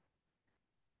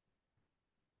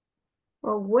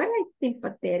 Or were I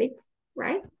sympathetic,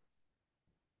 right?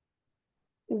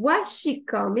 Was she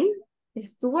coming?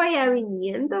 Estuvo ella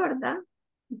viniendo, ¿verdad?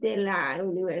 De la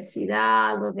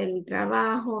universidad o del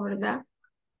trabajo, ¿verdad?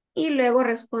 Y luego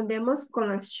respondemos con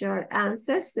los short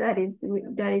answers that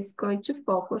is going to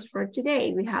focus for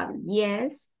today. We have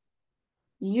yes,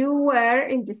 you were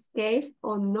in this case,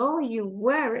 or no, you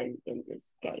weren't in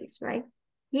this case, right?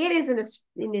 Here is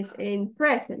in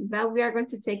present, but we are going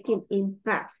to take it in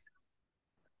past.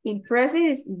 In present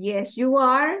is yes, you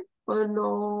are, or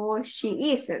no,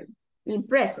 she isn't. In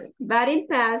present, but in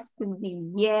past could be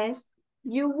yes,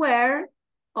 you were,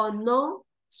 or no,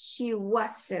 she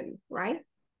wasn't, right?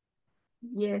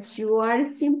 Yes, you are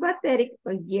sympathetic,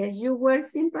 or yes, you were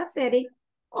sympathetic,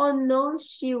 or no,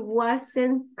 she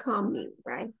wasn't coming,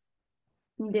 right?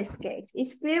 In this case,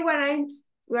 it's clear what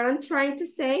I'm trying to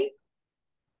say?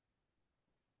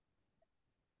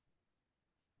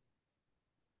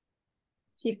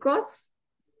 Chicos?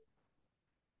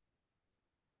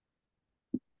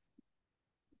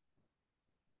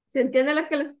 ¿Se entiende lo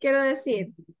que les quiero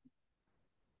decir?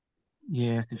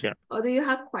 Yes, teacher. Or do you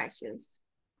have questions?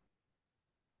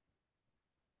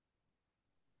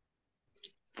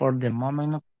 For the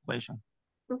moment, no question.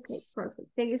 Okay, perfect.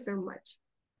 Thank you so much.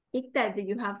 Icta, do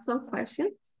you have some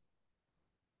questions?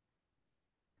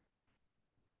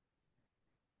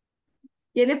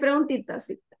 ¿Tiene preguntitas,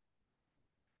 Icta?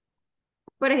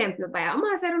 Por ejemplo, vamos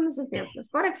a hacer unos ejemplos.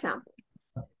 Por ejemplo,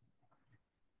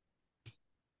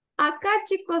 acá,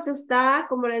 chicos, está,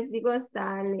 como les digo,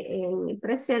 está en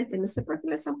presente. No sé por qué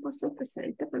les han puesto en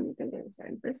presente, pero no tendría que ser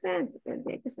en presente.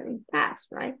 Tendría que ser en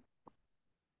past, right?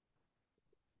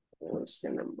 Uy, se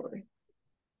me mueve.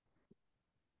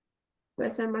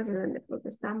 Puede ser más grande porque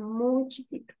está muy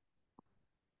chiquito.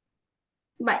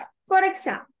 Vaya, por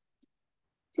ejemplo,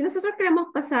 si nosotros queremos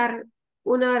pasar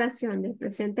una oración del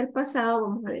presente al pasado,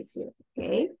 vamos a decir,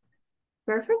 ok,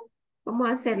 perfecto. Vamos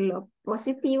a hacerlo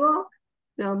positivo,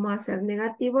 lo vamos a hacer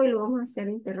negativo y lo vamos a hacer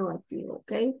interrogativo,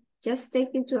 ok. Just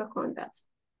take into account that.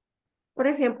 Por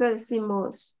ejemplo,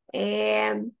 decimos,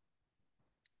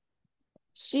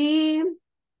 she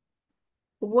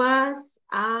was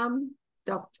a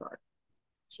doctor.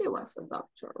 She was a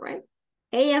doctor, right?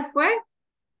 Ella fue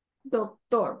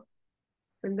doctor,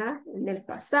 ¿verdad? En el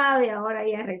pasado y ahora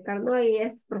ella reencarnó y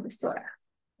es profesora.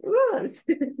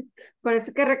 Por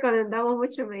eso que recomendamos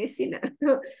mucho medicina.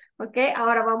 Ok,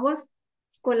 ahora vamos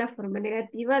con la forma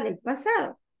negativa del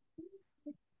pasado.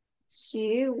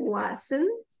 She wasn't.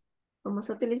 Vamos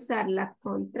a utilizar la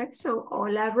contracción o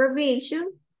la abbreviation.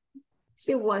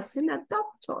 She wasn't a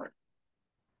doctor.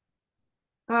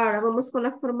 Ahora vamos con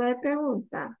la forma de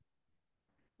pregunta.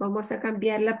 Vamos a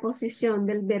cambiar la posición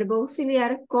del verbo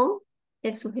auxiliar con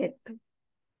el sujeto.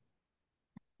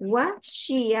 Was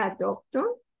she a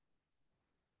doctor?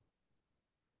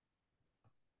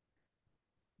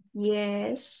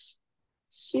 Yes,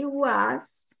 she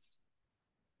was.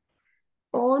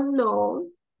 Oh no,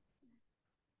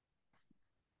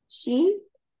 she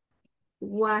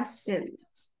wasn't.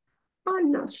 Oh,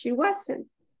 no, she wasn't.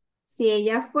 Si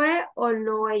ella fue o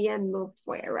no, ella no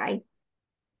fue, right?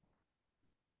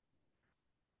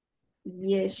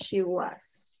 Yes, she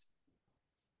was.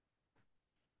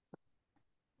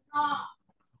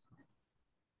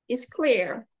 It's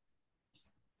clear.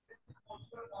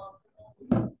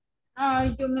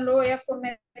 Ay, yo me lo voy a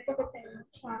comer porque tengo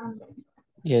mucha hambre.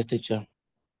 Yes, teacher.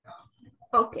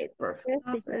 Okay, perfect.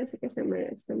 Parece que se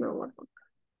me guardó.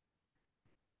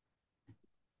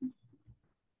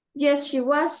 Yes, she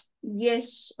was.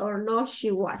 Yes or no, she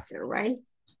wasn't, right?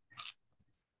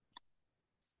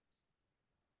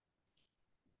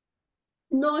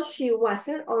 No, she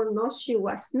wasn't, or no, she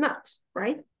was not,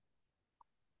 right?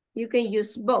 You can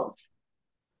use both.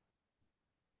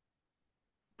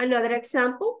 Another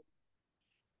example.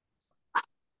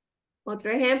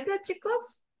 Otro ejemplo,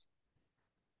 chicos.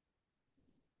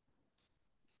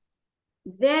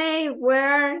 They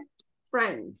were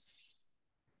friends.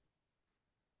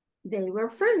 They were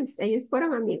friends. Ellos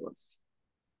fueron amigos.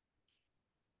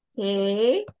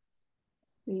 They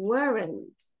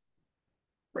weren't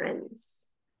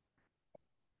friends.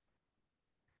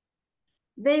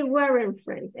 They weren't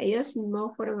friends. Ellos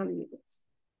no fueron amigos.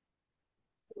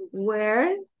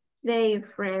 Were they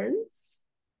friends?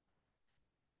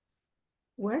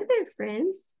 Were they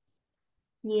friends?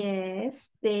 Yes,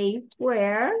 they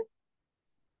were.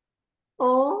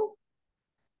 Oh,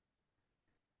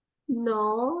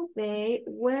 no, they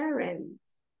weren't.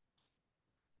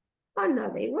 Oh,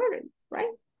 no, they weren't, right?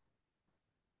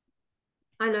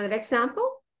 Another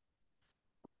example.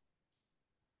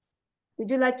 Would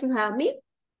you like to help me?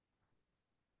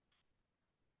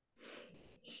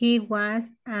 He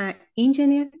was an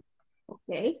engineer.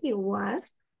 Okay, he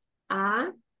was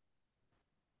an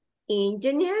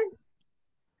engineer.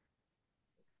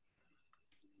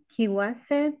 He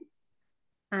wasn't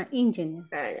an engineer.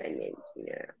 An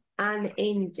engineer. An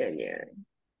engineer.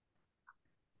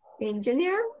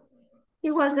 Engineer?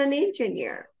 He was an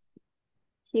engineer.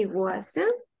 He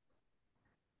wasn't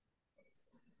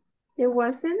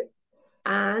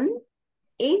an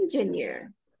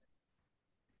engineer.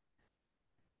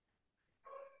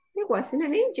 He wasn't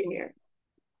an engineer.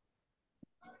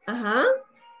 Uh-huh.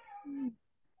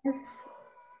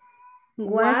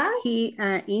 Was he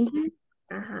an engineer?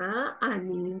 Uh-huh.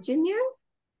 An engineer.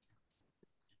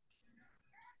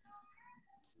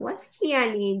 Was he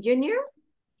an engineer?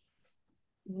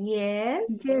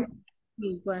 Yes. Yes,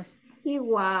 he was. He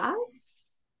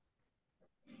was.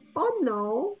 Oh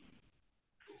no.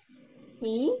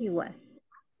 He was.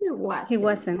 He wasn't. He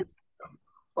wasn't.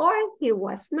 Or he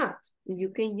was not. You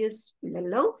can use the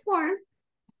long form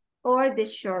or the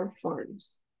short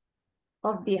forms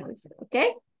of the answer,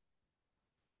 okay?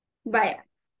 Vaya.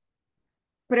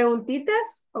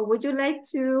 Preguntitas, or would you like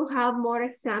to have more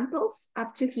examples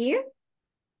up to here?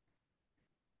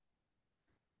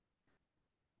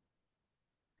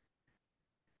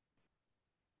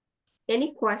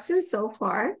 Any questions so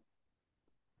far?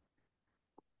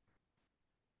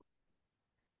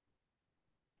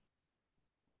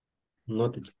 No,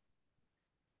 teacher.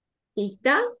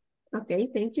 Ita? Okay,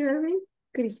 thank you, Evelyn.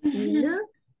 Cristina,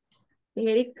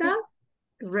 Erika,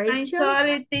 Rachel. I'm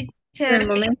sorry, teacher. Un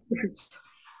momento.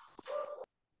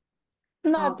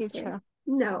 No, Okay. teacher.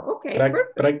 No, okay,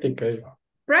 perfect. Práctica.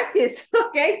 Practice,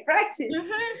 okay, practice.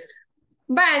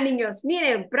 Vaya, niños,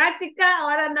 miren, práctica,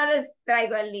 ahora no les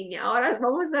traigo en línea. Ahora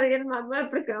vamos a ir el manual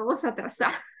porque vamos a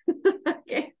atrasar.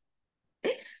 Okay.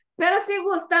 Pero si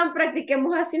gustan,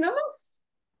 practiquemos así nomás.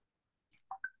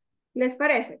 ¿Les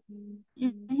parece?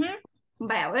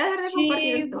 Vaya, voy a dejar de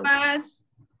compartir entonces.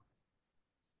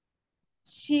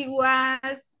 She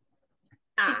was.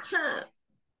 Ajá.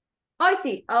 Hoy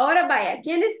sí, ahora vaya.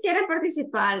 ¿Quiénes quieren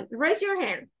participar? Raise your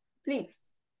hand,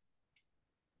 please.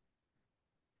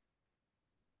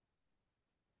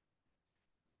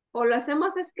 O lo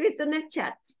hacemos escrito en el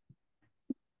chat.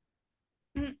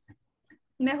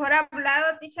 Mejor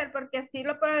hablado, teacher, porque así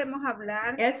lo podemos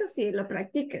hablar. Eso sí, lo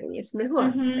practican y es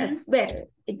mejor. That's better.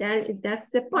 That's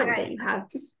the point, that you have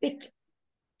to speak.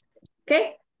 ¿Ok?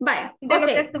 Vaya. De lo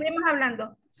okay. que estuvimos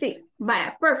hablando. Sí,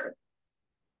 vaya, perfect.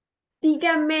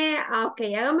 Dígame, ok,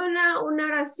 hágame una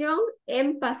oración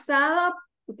en pasado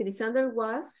utilizando el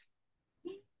was,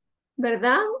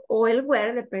 ¿verdad? O el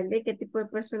were, depende de qué tipo de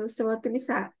persona usted va a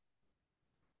utilizar.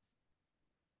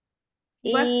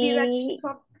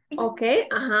 Ok,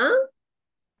 ajá.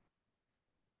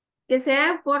 Que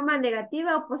sea en forma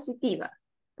negativa o positiva.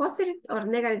 Positive or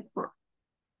negative form.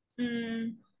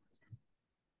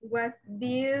 Was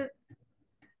did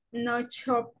no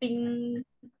shopping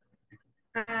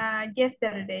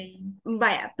Yesterday.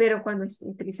 Vaya, pero cuando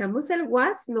utilizamos el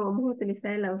was, no vamos a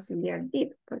utilizar el auxiliar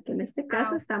did, porque en este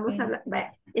caso estamos Ok. hablando,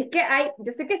 vaya, es que hay,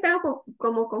 yo sé que estamos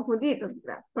como confundidos,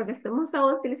 ¿verdad? Porque estamos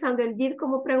ahora utilizando el did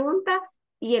como pregunta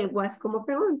y el was como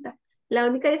pregunta. La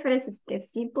única diferencia es que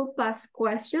simple past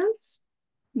questions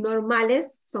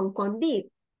normales son con did,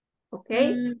 ¿ok?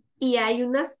 Y hay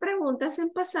unas preguntas en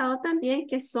pasado también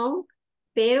que son,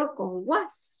 pero con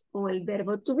was, o el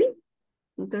verbo to be.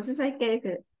 Entonces hay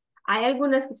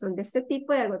algunas que son de este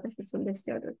tipo y algunas que son de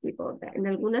este otro tipo, ¿verdad? En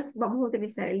algunas vamos a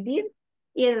utilizar el did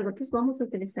y en otras vamos a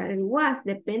utilizar el was.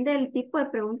 Depende del tipo de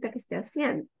pregunta que esté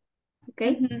haciendo, ¿ok?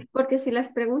 Porque si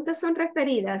las preguntas son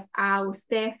referidas a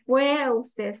usted fue, o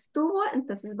usted estuvo,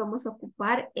 entonces vamos a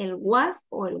ocupar el was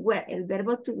o el were, el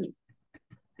verbo to be.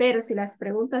 Pero si las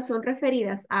preguntas son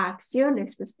referidas a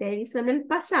acciones que usted hizo en el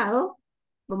pasado,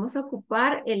 vamos a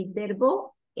ocupar el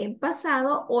verbo en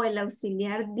pasado o el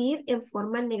auxiliar did en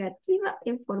forma negativa,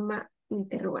 en forma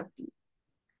interrogativa.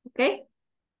 ¿Ok?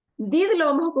 Did lo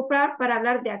vamos a ocupar para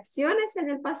hablar de acciones en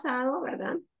el pasado,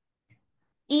 ¿verdad?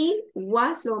 Y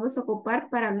was lo vamos a ocupar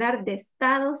para hablar de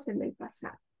estados en el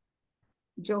pasado.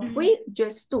 Yo fui, yo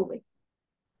estuve.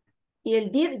 Y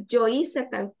el did, yo hice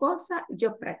tal cosa,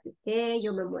 yo practiqué,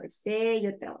 yo memoricé,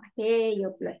 yo trabajé,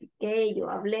 yo platiqué, yo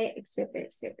hablé, etcétera,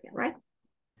 etcétera, right?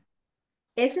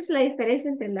 Esa es la diferencia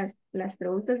entre las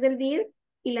preguntas del did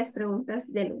y las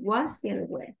preguntas del was y el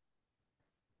were.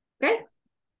 ¿Ok?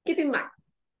 Keep in mind.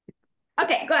 Ok,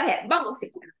 go ahead. Vamos,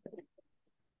 sí.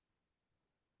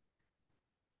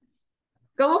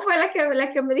 ¿Cómo fue la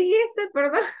que me dijiste?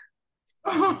 Perdón.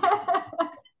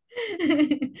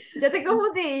 Ya te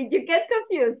confundí. You get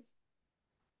confused.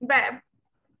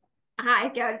 Ajá,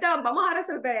 es que ahorita vamos a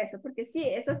resolver eso, porque sí,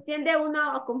 eso tiende a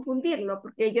uno a confundirlo,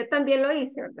 porque yo también lo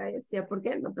hice, ¿verdad? Yo decía, ¿por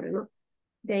qué no? Pero no.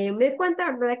 De ahí me di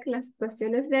cuenta, ¿verdad? Que las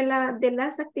cuestiones de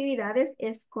las actividades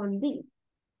es con did.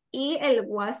 Y el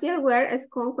was y el were es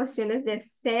con cuestiones de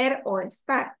ser o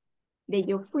estar. De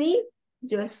yo fui,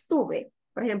 yo estuve.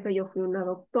 Por ejemplo, yo fui una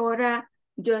doctora,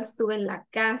 yo estuve en la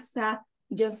casa,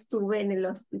 yo estuve en el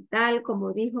hospital,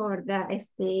 como dijo, ¿verdad?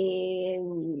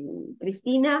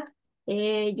 Cristina,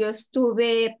 yo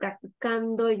estuve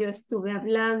practicando, yo estuve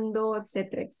hablando,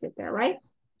 etcétera, etcétera, right?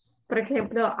 Por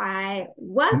ejemplo,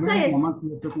 was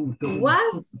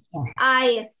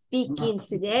I speaking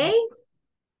today?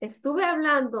 ¿Estuve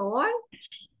hablando hoy?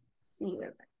 Sí,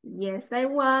 ¿verdad? Yes, I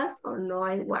was, or no,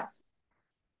 I was.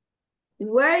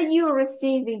 Were you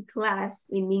receiving class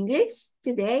in English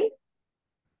today?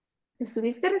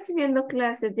 ¿Estuviste recibiendo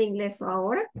clases de inglés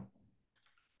ahora?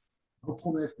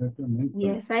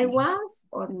 Yes, I was,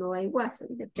 or no, I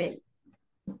wasn't, depende.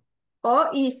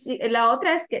 Y la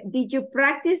otra es que, did you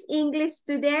practice English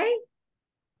today?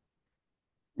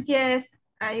 Yes,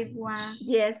 I was.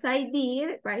 Yes, I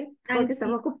did, right? Porque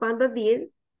estamos ocupando did.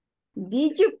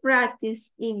 Did you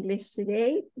practice English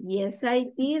today? Yes, I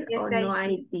did, Yes, or no,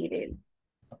 I didn't.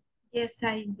 Yes,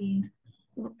 I did.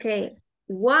 Okay.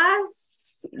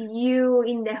 Was you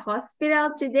in the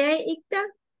hospital today, Ikta?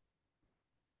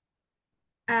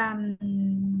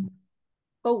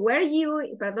 Or were you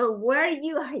in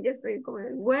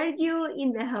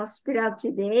the hospital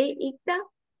today, Ikta?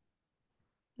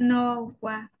 No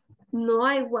was. No,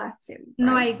 I wasn't.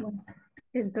 No, right? I was.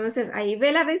 Entonces, ahí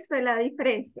ve la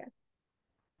diferencia.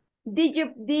 Did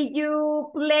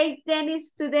you play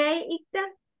tennis today, Ikta?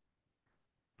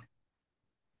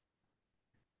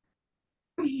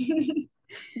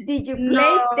 Did you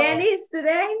play tennis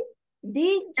today?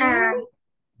 Did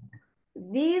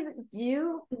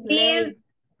you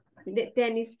play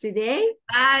tennis today?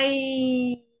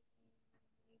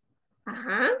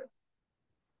 Ajá.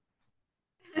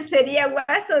 Sería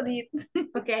was o did.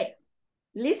 Okay.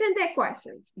 Listen to the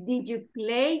questions. Did you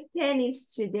play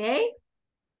tennis today?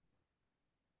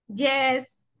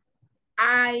 Yes,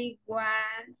 I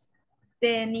was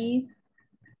tennis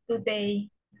today.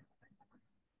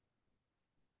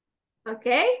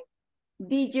 Okay.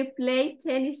 Did you play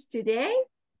tennis today?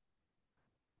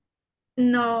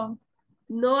 No.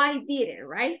 No, I didn't,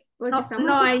 right? Porque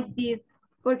No, I did.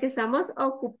 Porque estamos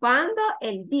ocupando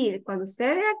el did. Cuando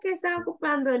usted vea que están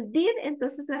ocupando el did,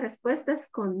 entonces la respuesta es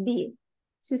con did.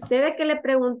 Si usted ve que le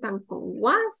preguntan con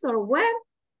was or where,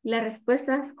 la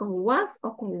respuesta es con was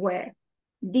o con where.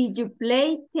 Did you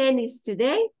play tennis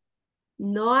today?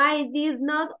 No, I did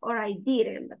not, or I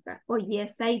didn't, ¿verdad? O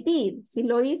yes, I did. ¿Sí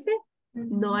lo hice?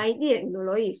 No, I didn't, no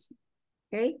lo hice.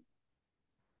 ¿Ok?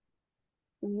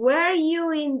 Were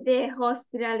you in the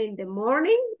hospital in the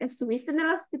morning? ¿Estuviste en el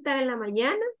hospital en la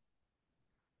mañana?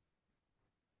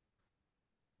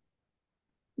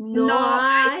 No,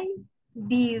 I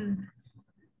did.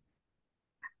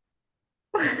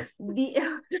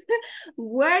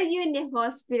 Were you in the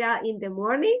hospital in the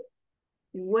morning?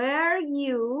 Were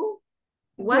you?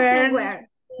 Wasn't where?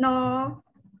 No.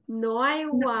 No, I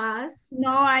was.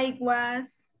 No, I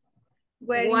was.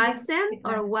 Wasn't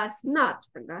or was not,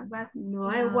 ¿verdad? No,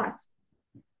 I was.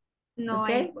 No,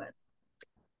 Okay. I was.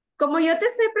 Como yo te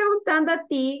estoy preguntando a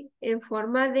ti en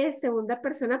forma de segunda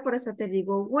persona, por eso te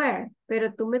digo were,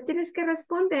 pero tú me tienes que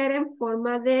responder en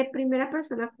forma de primera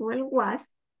persona con el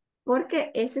was, porque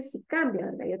ese sí cambia,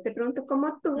 ¿verdad? Yo te pregunto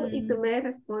como tú y tú me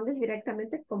respondes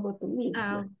directamente como tú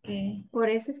misma. Okay. Por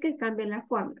eso es que cambia la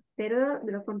forma, pero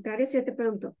de lo contrario, si yo te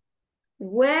pregunto,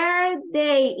 were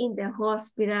they in the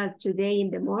hospital today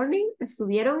in the morning?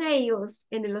 ¿Estuvieron ellos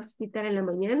en el hospital en la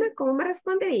mañana? ¿Cómo me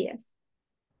responderías?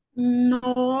 No,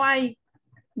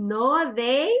 No,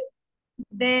 they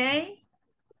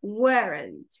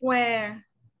weren't. were.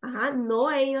 Ajá,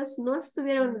 no, ellos no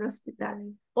estuvieron en el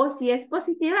hospital. O si es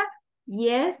positiva,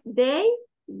 yes, they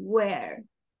were.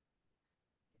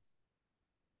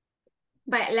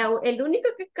 Vale, el único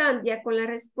que cambia con la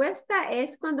respuesta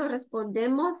es cuando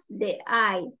respondemos de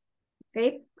I.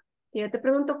 ¿Ok? Yo te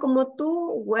pregunto como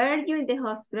tú, were you in the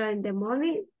hospital in the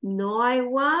morning? No, I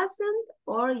wasn't.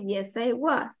 Or yes, I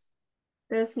was.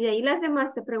 Pero si ahí las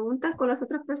demás te preguntan con las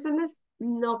otras personas,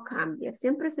 no cambia.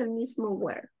 Siempre es el mismo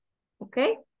where. ¿Ok?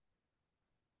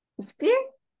 ¿Es clear?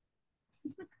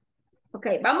 Ok,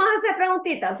 vamos a hacer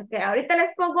preguntitas. Ok, ahorita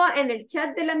les pongo en el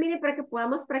chat de la mini para que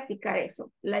podamos practicar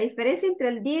eso. La diferencia entre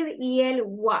el did y el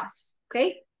was. Ok.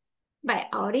 Vale,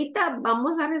 ahorita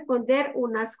vamos a responder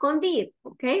unas con did.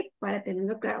 Ok, para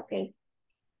tenerlo claro. Ok.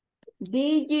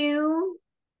 Did you...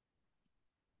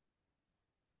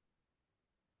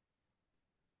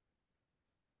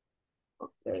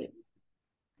 Ok.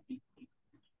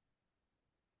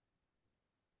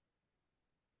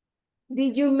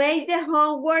 Did you make the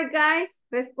homework, guys?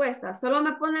 Respuesta. Solo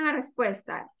me ponen la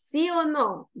respuesta. ¿Sí o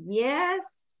no?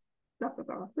 Yes. Bla, bla,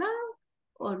 bla, bla.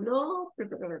 O no. Bla,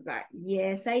 bla, bla, bla.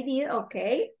 Yes, I did.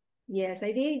 Okay. Yes,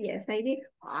 I did. Yes, I did.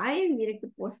 Ay, mire qué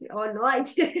posible. Oh, no, I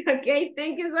did. Okay.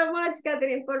 Thank you so much,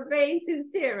 Catherine, for being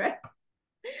sincere.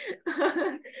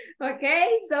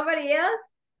 Okay. Somebody else?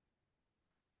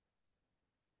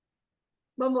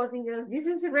 Vamos, niños. This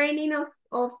is raining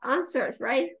of answers,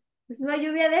 right? Es una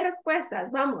lluvia de respuestas.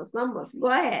 Vamos, vamos. Go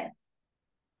ahead.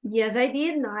 Yes, I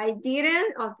did. No, I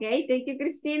didn't. Okay, thank you,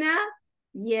 Christina.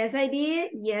 Yes, I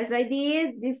did. Yes, I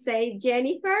did. This say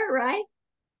Jennifer, right?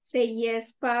 Say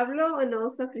yes, Pablo. And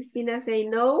also Christina say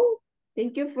no.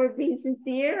 Thank you for being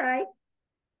sincere, right?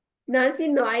 Nancy,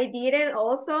 no, I didn't.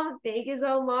 Also, thank you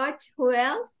so much. Who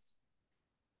else?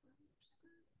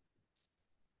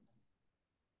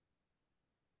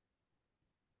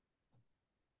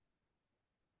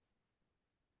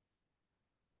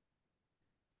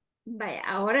 Vaya,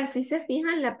 ahora si se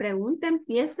fijan, la pregunta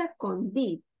empieza con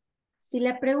did. Si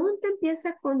la pregunta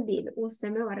empieza con did,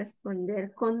 usted me va a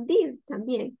responder con did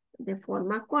también, de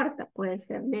forma corta. Puede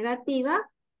ser negativa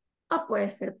o puede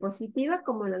ser positiva,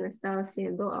 como lo han estado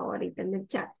haciendo ahorita en el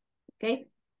chat. ¿Ok?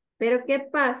 Pero ¿qué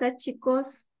pasa,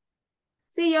 chicos?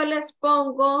 Si yo les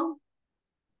pongo...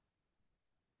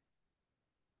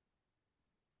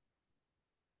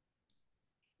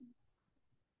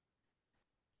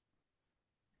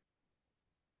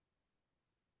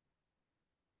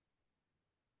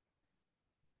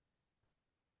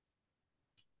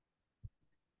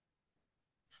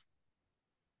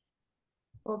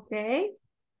 Okay.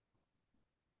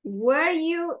 Were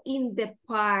you in the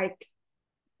park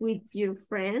with your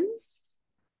friends?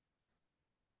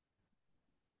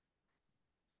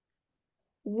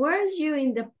 Were you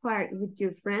in the park with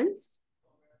your friends?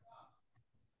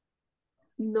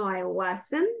 No, I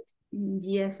wasn't.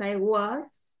 Yes, I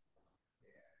was.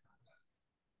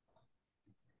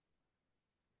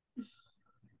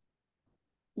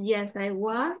 Yes, I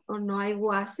was o no, I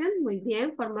wasn't. Muy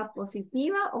bien, forma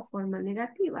positiva o forma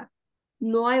negativa.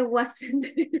 No, I wasn't.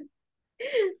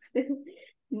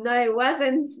 No, I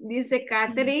wasn't, dice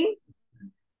Catherine.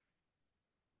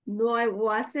 No, I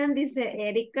wasn't, dice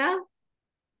Erika.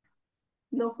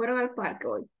 No fueron al parque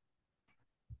hoy.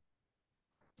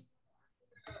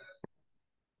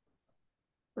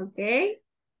 Ok.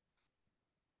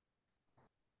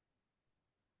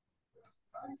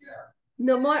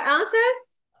 No more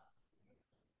answers?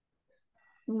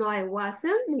 No, I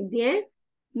wasn't. Muy bien.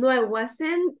 No, I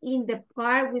wasn't in the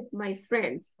park with my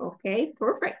friends. Okay,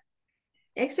 perfect.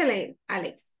 Excellent,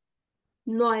 Alex.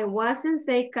 No, I wasn't,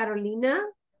 say Carolina.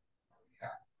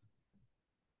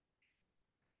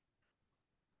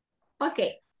 Ok,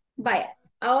 vaya.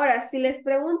 Ahora, si les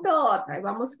pregunto otra,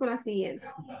 vamos con la siguiente.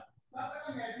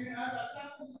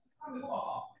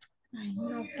 Ay,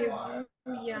 no, qué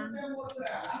bulla.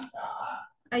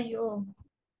 Ay, yo.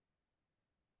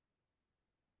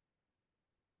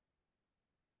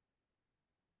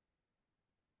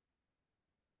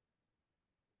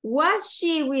 Was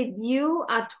she with you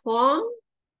at home?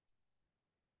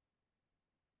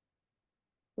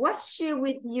 Was she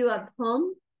with you at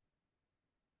home?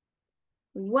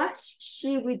 Was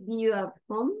she with you at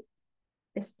home?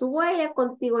 ¿Estuvo ella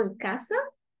contigo en casa?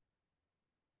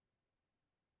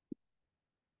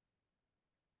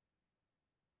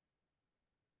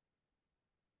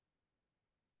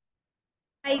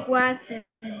 I wasn't.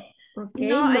 Okay,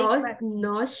 No, I no, wasn't.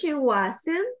 no, she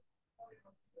wasn't.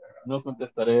 No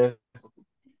contestaré.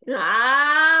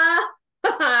 Ah,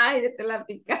 ay, te la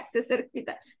picaste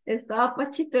cerquita. Estaba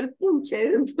Pachito el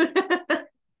punche.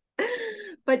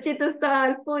 Pachito estaba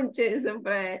el punche,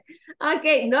 siempre.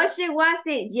 Okay, no, she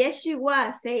wasn't. Yes, she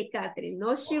was. Say, Catherine.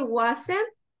 No, she wasn't.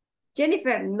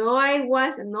 Jennifer, no, I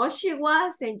was. No, she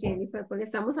wasn't, Jennifer, porque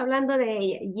estamos hablando de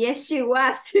ella. Yes, she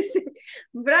was.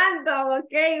 Brandon,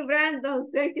 okay,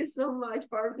 Brandon, thank you so much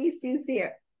for being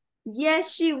sincere.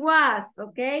 Yes, she was,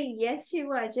 okay? Yes, she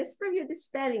was. Just review the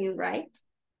spelling, right?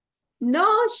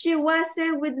 No, she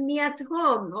wasn't with me at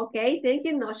home. Okay, thank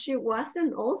you. No, she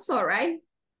wasn't also, right?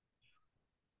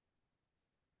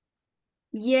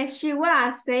 Yes, she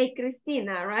was, say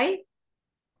Christina, right?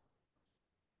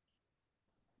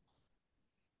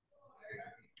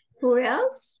 Who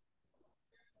else?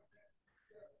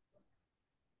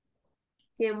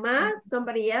 ¿Quién más?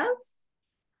 Somebody else?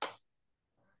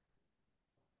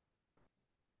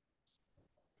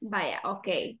 Vaya,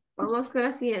 ok. Vamos con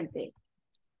la siguiente.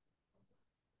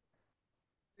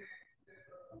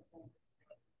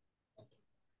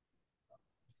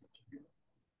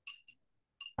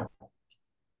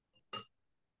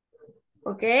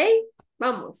 Ok,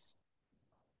 vamos.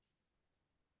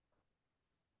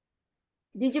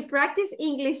 Did you practice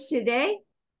English today?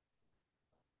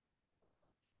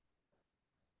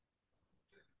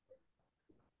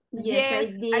 Yes,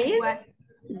 I did. was.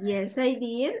 Yes, I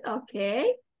did.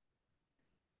 Okay.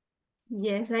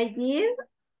 Yes, I did.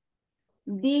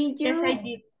 Did you? Yes, I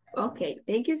did. Okay,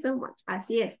 thank you so much.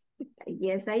 Así es.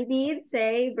 Yes, I did.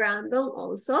 Say Brandon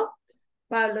also.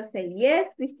 Pablo say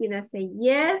yes. Cristina say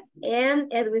yes. And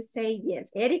Edwin say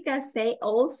yes. Erika say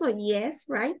also yes,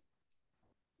 right?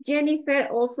 Jennifer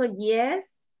also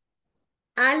yes.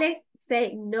 Alex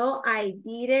say no, I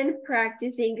didn't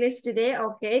practice English today.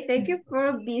 Okay, thank you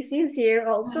for being sincere.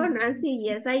 Also, Nancy,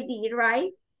 yes, I did,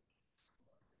 right?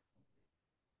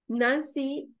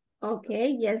 Nancy,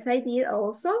 okay, yes, I did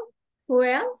also. Who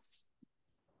else?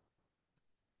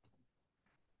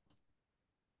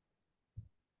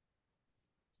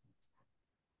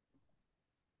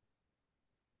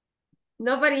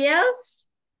 Nobody else?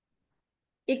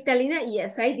 Ictalina,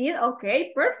 yes, I did.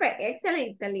 Okay, perfect.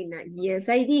 Excellent, Ictalina. Yes,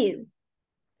 I did.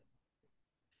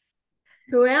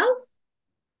 Who else?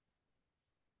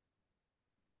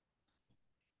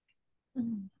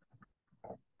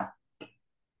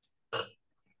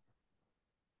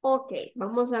 Ok,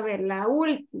 vamos a ver la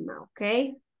última,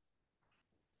 ok.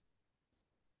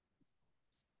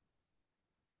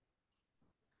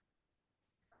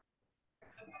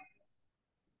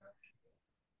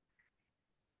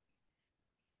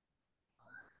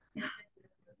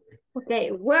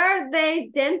 Okay, were they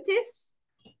dentists?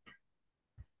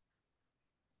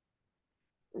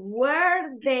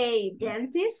 Were they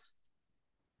dentists?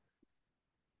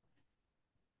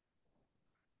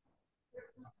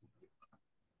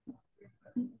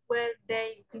 Were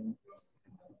they?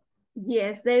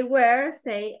 Yes, they were,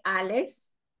 say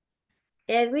Alex.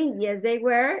 Edwin, yes, they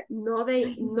were. No,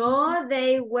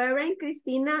 they weren't,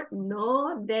 Christina.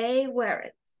 No, they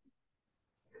weren't.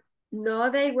 No,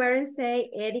 they weren't, say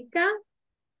Erika.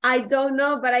 I don't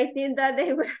know, but I think that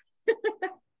they were.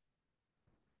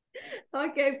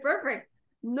 Okay, perfect.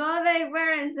 No, they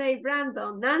weren't, say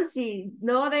Brandon. Nancy,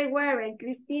 no, they weren't.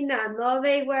 Christina, no,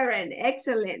 they weren't.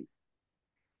 Excellent.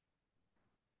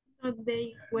 No,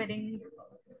 they weren't.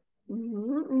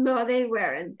 No, they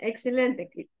weren't. Excelente,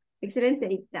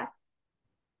 excelente, Ita.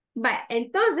 Vaya,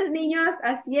 entonces, niños,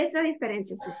 así es la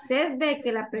diferencia. Si usted ve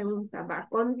que la pregunta va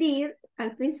con did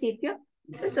al principio,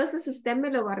 entonces usted me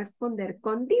lo va a responder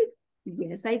con did.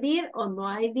 Yes, I did, o no,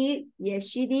 I did. Yes,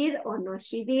 she did, o no,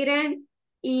 she didn't.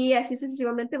 Y así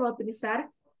sucesivamente va a utilizar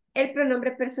el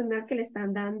pronombre personal que le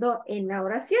están dando en la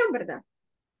oración, ¿verdad?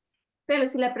 Pero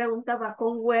si la pregunta va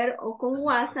con where o con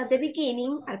was at the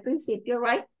beginning, al principio,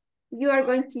 right? You are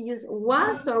going to use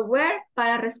was or where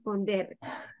para responder,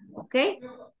 ¿ok?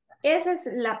 Esa es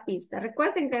la pista.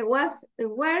 Recuerden que was y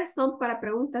where son para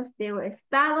preguntas de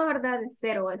estado, ¿verdad? De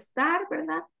ser o estar,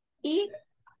 ¿verdad? Y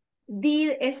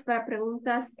did es para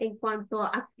preguntas en cuanto a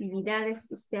actividades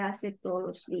que usted hace todos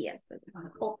los días,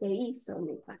 ¿verdad? O que hizo en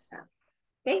el pasado.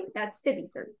 Okay, that's the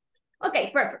difference.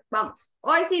 Okay, perfect. Vamos.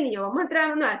 Hoy sí, niño, vamos a entrar a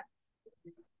manual.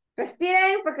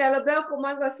 Respiren porque lo veo como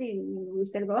algo así.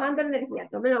 Se va bajando la energía.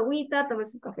 Tomen agüita, tomen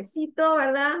su cafecito,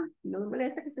 ¿verdad? No me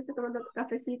molesta que usted esté tomando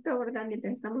cafecito, ¿verdad?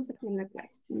 Mientras estamos aquí en la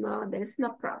clase. No, there's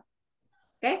no problem.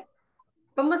 ¿Ok?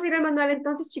 Vamos a ir al manual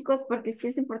entonces, chicos, porque sí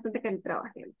es importante que lo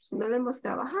trabajemos. No lo hemos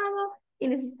trabajado y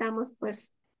necesitamos,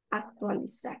 pues,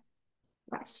 actualizar.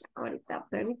 Vaya, ahorita,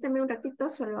 permítame un ratito,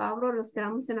 solo abro, nos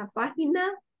quedamos en la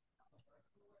página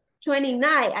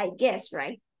 29, I guess,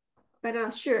 right? But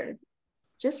I'm sure.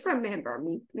 Just remember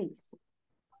me, please.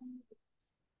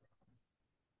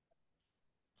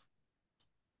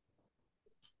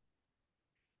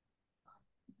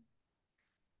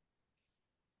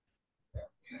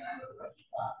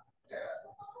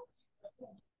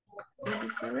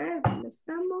 Vamos a ver, ¿dónde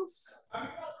estamos?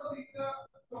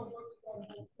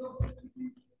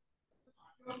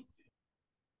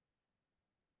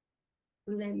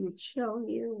 Let me show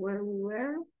you where we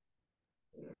were.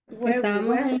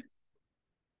 Estábamos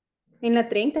en la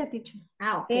 30, teacher.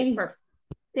 Ah, okay, perfect.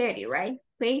 30, right?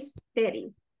 Page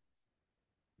 30.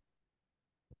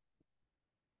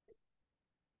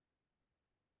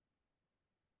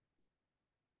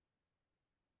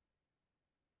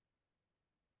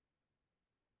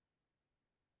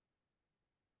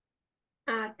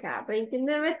 Acá,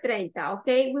 29:30.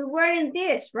 Okay, we were in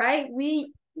this, right?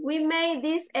 We made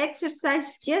this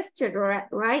exercise yesterday,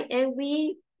 right? And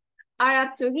we are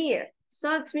up to here.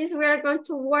 So it means we are going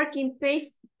to work in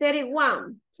page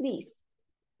 31, please.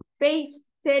 Page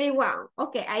 31.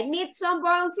 Okay, I need some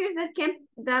volunteers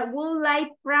that will like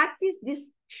practice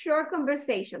this short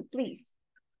conversation, please.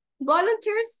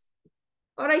 Volunteers,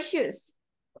 or I choose?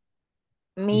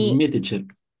 Me, teacher.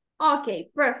 Okay,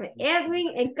 perfect.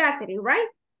 Edwin and Catherine, right?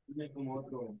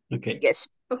 Okay. Yes.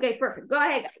 Okay, perfect. Go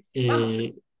ahead, guys.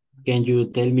 Vamos. Can you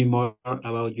tell me more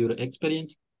about your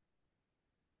experience?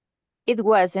 It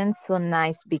wasn't so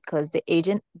nice because the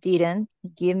agent didn't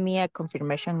give me a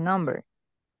confirmation number.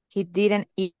 He didn't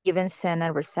even send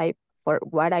a receipt for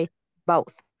what I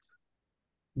bought.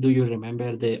 Do you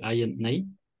remember the agent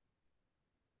name?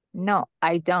 No,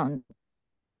 I don't.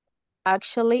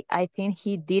 Actually, I think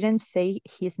he didn't say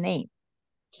his name.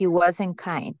 He wasn't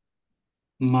kind.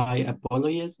 My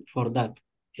apologies for that.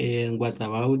 And what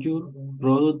about your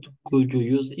product? Could you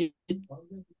use it?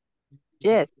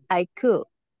 Yes, I could.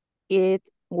 It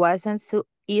wasn't so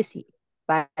easy,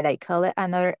 but I called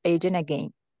another agent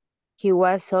again. He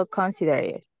was so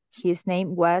considerate. His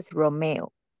name was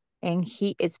Romeo, and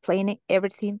he explained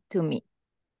everything to me.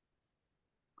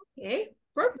 Okay,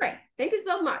 perfect. Thank you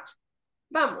so much.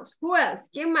 Vamos, who else?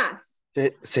 ¿Quién más?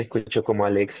 Se escuchó como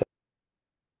Alexa.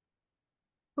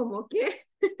 ¿Cómo qué?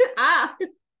 Ah.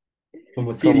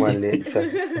 Como Siri. Como Alexa.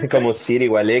 Como Siri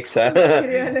o Alexa. Siri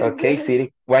o Alexa. Ok,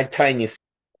 Siri. What time is?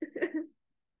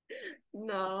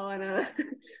 No, no.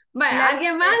 Vaya,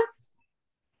 ¿alguien más?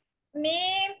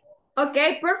 Me.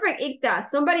 Okay, perfect, Icta.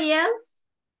 Somebody else?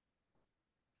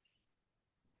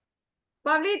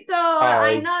 Pablito,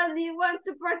 I know you want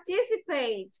to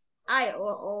participate.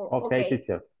 Okay,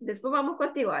 teacher. Después vamos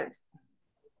contigo, Alex.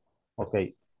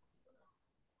 Okay.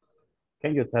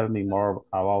 Can you tell me more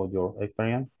about your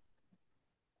experience?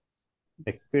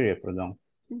 Perdón.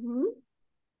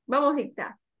 Vamos,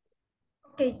 Icta.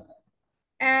 Okay.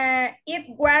 It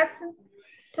was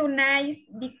so nice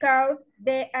because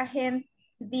the agent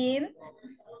didn't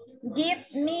give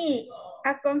me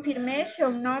a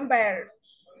confirmation number.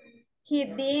 He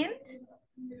didn't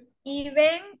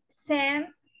even send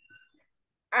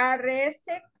a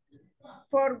receipt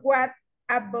for what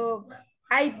I bought.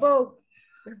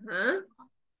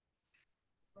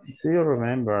 Do you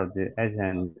remember the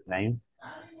agent name?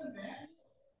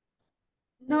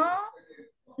 No,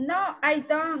 I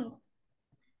don't.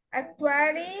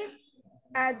 Actually,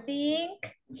 I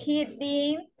think he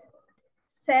didn't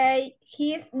say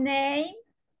his name.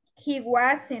 He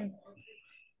wasn't.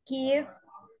 Kid.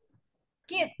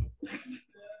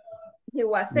 He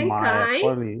wasn't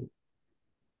kind.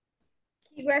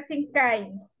 He wasn't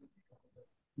kind.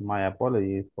 My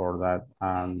apologies for that.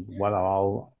 And what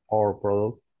about our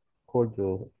product? Could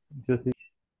you use it?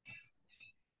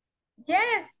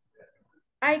 Yes,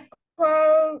 I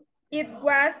called. It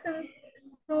wasn't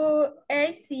so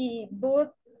easy,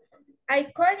 but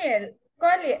I called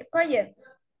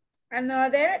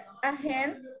another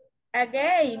agent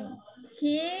again.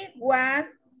 He was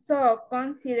so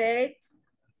considerate.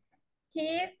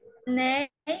 His name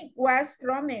was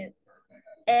Romeo,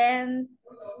 and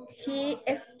he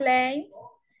explained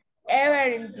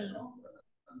ever be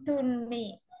to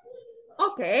me.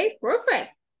 Ok,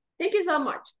 perfect. Thank you so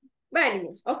much. Bueno,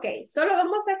 niños, ok. Solo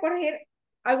vamos a corregir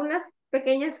algunas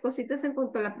pequeñas cositas en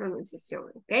cuanto a la pronunciación,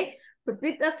 ok.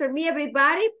 Repeat after me,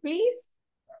 everybody, please.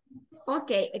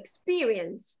 Ok,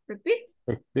 experience. Repeat.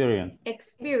 Experience.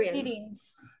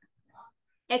 Experience.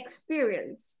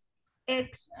 Experience.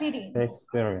 Experience.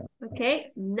 Experience.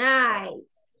 Okay,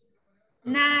 nice.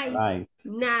 Nice.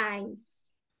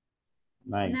 Nice.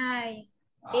 Nice.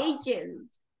 Nice.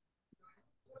 Agent.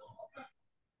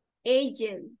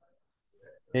 Agent.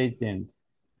 Agent.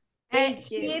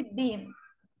 Didn't.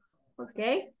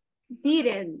 Okay.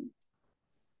 Didn't.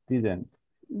 Didn't.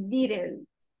 Didn't.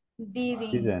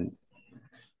 Didn't.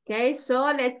 Okay,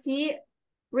 so let's see.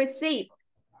 Receive.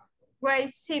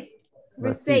 Receive.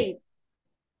 Receive.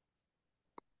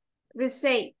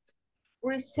 Receive.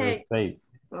 Receive. Receive.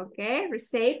 Okay,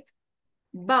 received.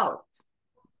 Bought.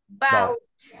 Bout.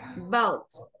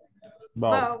 Bought.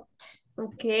 Bout.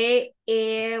 Okay,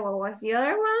 what was the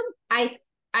other one? I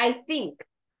think.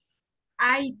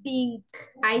 I think.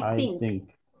 I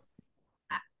think.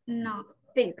 No.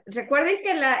 Think. Recuerden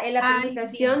que la I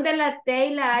pronunciación de la T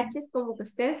y la H es como que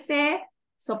usted esté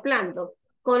soplando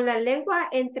con la lengua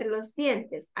entre los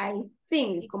dientes. I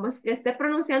think, como es que esté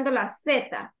pronunciando la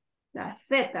Z,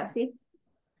 ¿sí?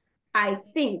 I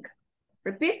think.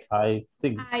 Repeat. I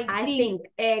think. I think.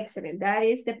 Excellent. That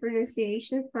is the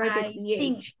pronunciation for the I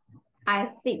think. TH. I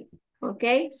think.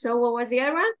 Okay, so what was the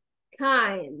other one?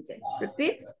 Kind.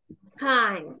 Repeat.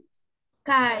 Kind.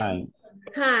 Kind.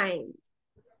 Kind.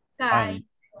 Kind.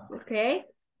 Okay,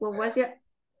 what was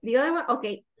the other one?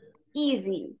 Okay,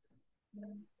 easy.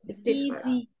 It's this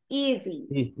one. Easy.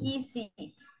 Easy.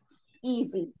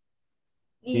 Easy.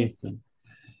 Easy.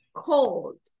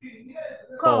 Cold.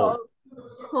 Cold.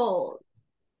 Cold.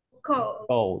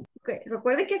 Cold. Okay.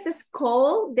 Recuerden que este es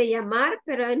cold de llamar,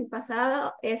 pero en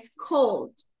pasado es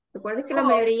cold. Recuerden que la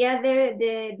mayoría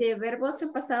de verbos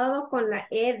en pasado con la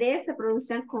ED se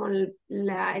pronuncian con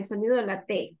el sonido de la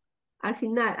T al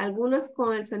final. Algunos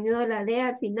con el sonido de la D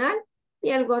al final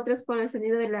y otros con el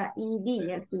sonido de la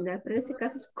ID al final. Pero en este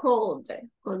caso es cold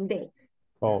con D.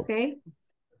 Cold. Okay.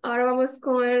 Ahora vamos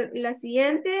con la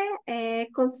siguiente.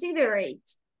 Considerate.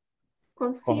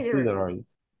 Considerate.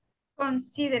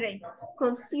 Considerate.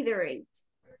 Considerate.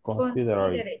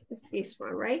 Considerate. It's this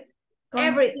one, right?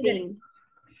 Considerate.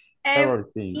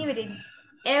 Everything. Everything.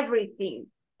 Everything.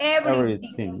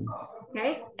 Everything.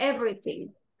 Okay,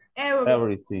 everything.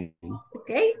 Everything.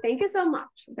 Okay, thank you so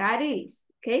much. That is,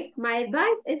 okay. My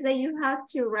advice is that you have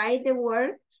to write the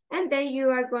word and then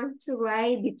you are going to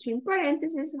write between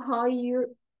parentheses how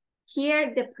you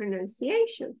hear the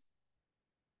pronunciations.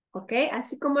 Ok,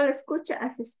 así como lo escucha,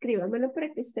 así escríbamelo para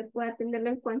que usted pueda tenerlo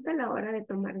en cuenta a la hora de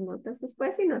tomar notas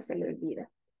después y no se le olvida.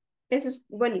 Eso es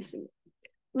buenísimo.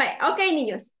 Bye. Okay,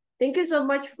 niños. Thank you so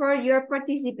much for your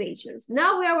participations.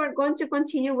 Now we are going to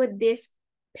continue with this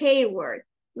pay word.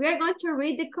 We are going to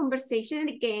read the conversation in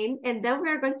the game, and then we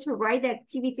are going to write the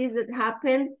activities that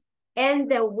happened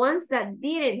and the ones that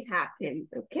didn't happen,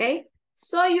 okay?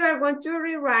 So you are going to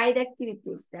rewrite the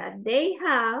activities that they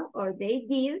have or they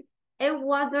did, and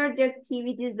what are the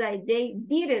activities that they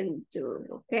didn't do,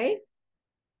 okay?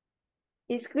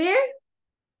 Is clear?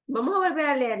 Vamos a volver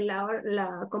a leer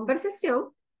la conversación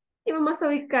y vamos a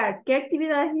ubicar qué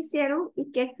actividades hicieron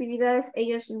y qué actividades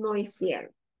ellos no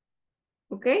hicieron.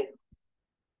 ¿Ok?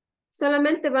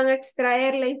 Solamente van a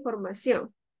extraer la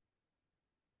información.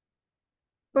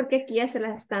 Porque aquí ya se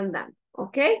las están dando.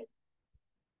 ¿Ok?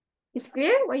 Is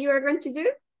clear what you are going to do?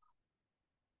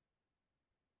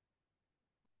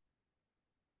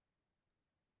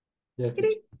 Yes,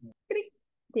 Click, click.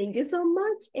 Thank you so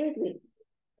much, Edwin.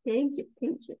 Thank you,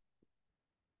 thank you.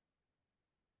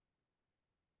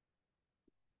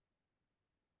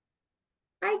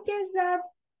 I guess that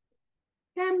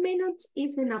 10 minutes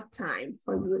is enough time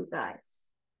for you guys.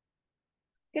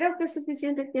 Creo que es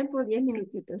suficiente tiempo, 10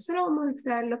 minutitos. Solo vamos a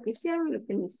extraer lo que hicieron y lo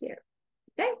que no hicieron.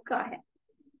 Okay, go ahead.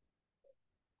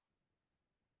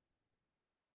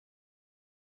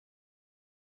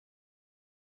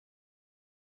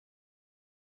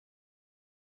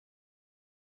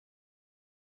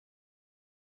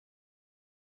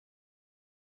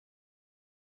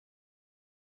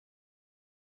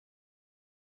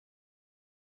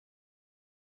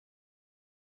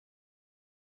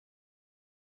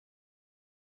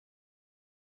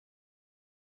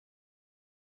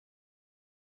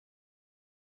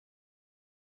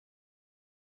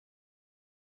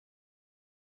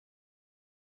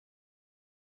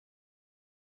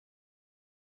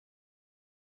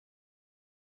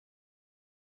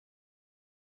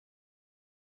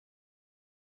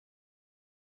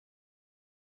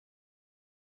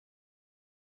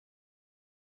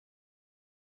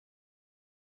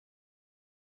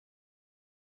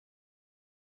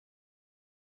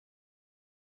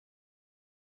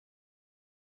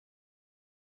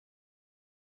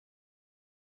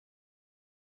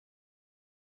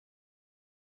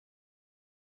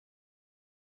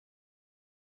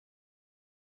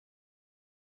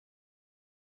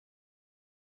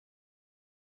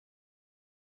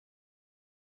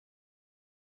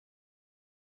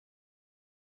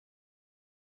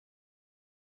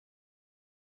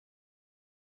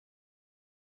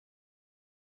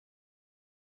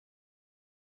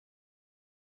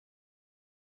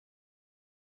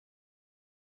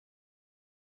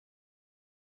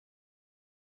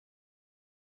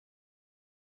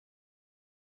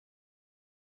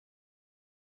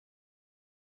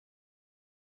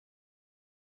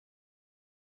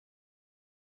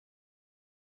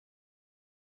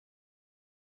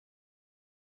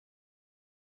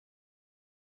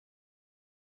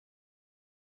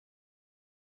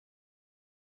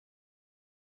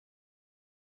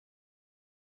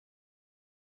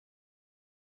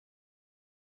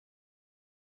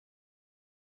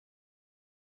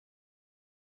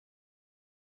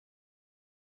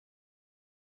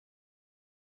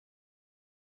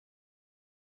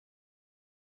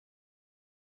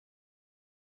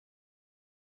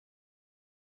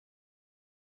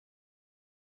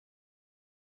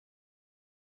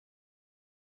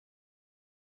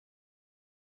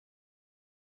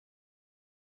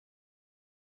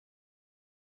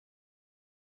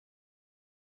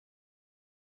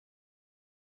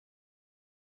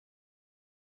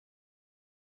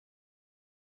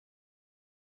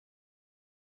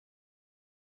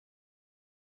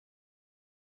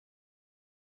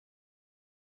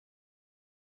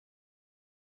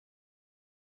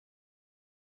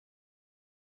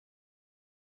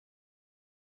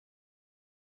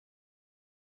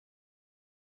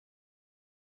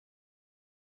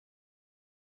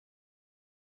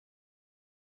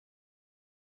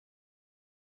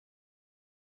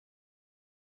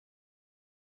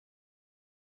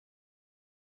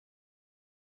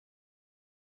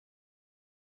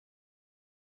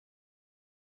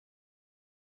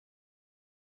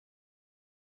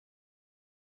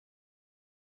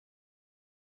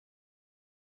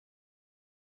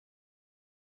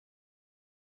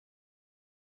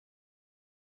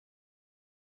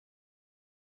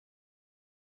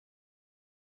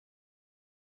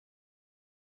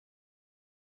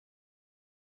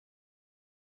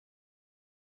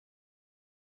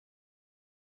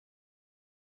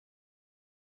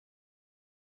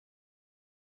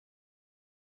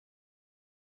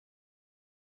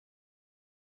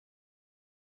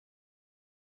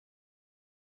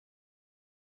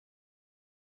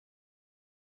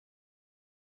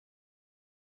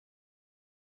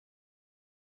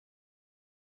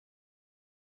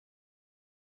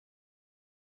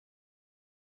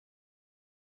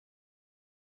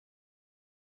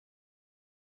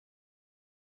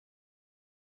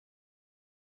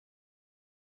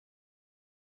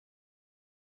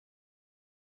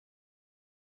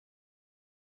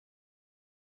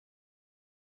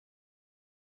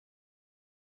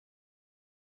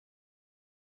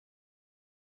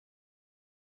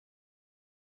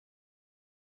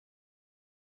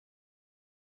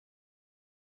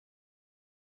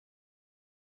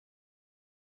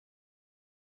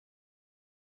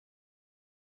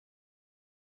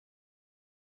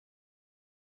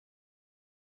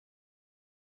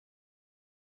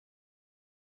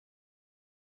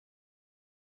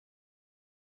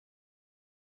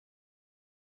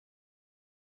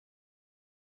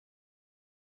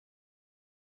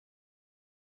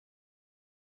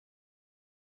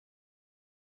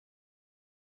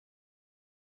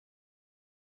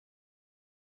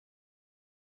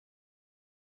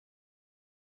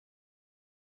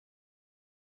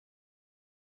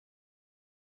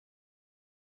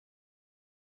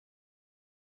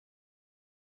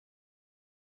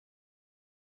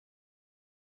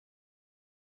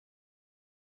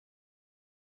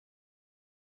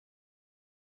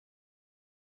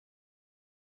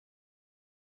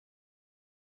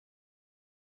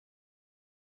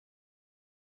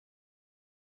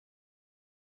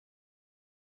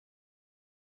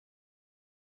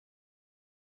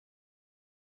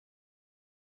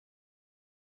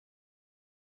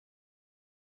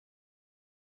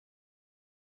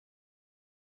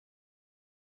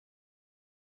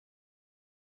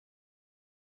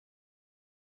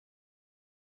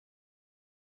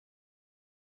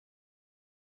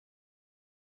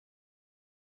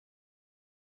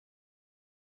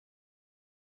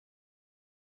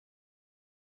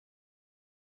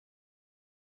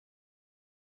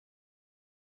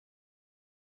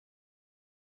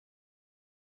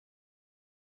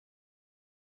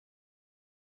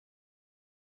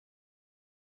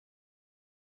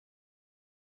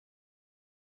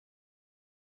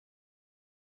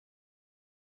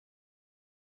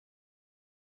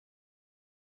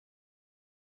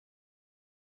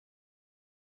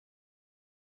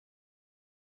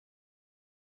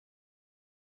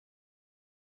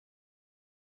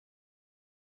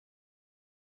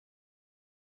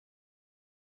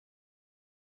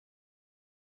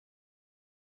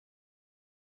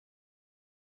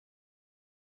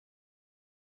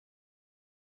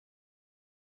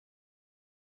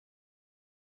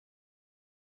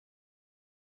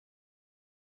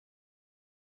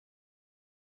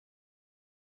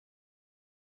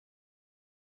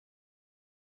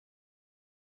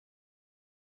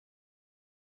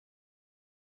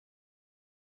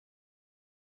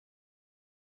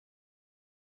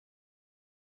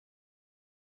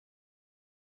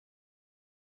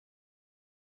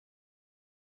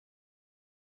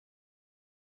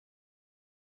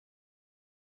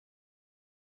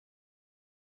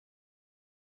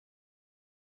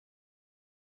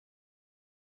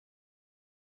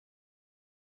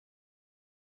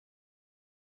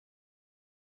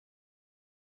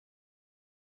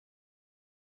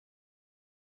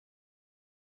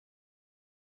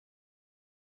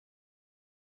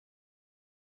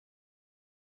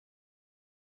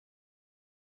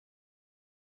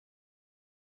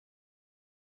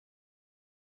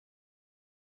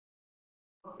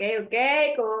 Ok,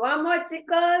 ¿cómo vamos,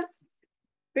 chicos?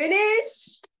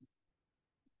 Finish.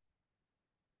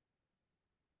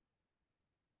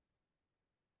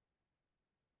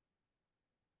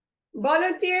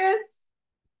 Volunteers.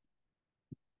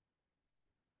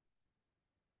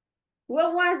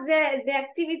 What was the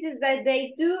activities that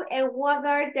they do and what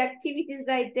are the activities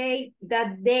that they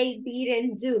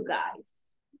didn't do,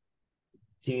 guys?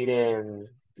 Didn't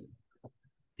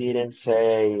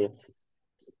say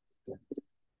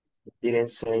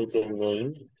the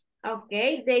name.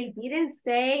 Okay, they didn't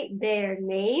say their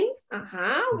names.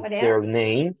 What else? Their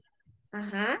name.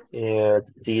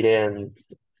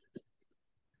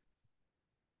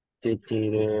 They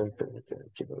didn't,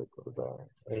 quiero recordar.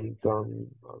 I don't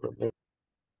remember.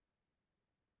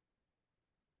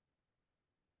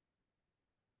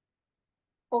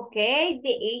 Okay,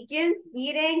 the agents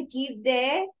didn't give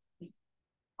the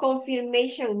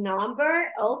confirmation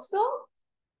number also.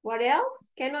 What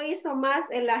else? ¿Qué no hizo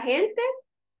más el agente?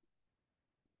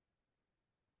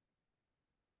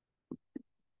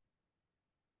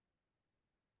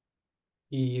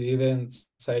 He didn't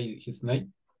say his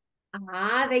name.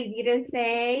 They didn't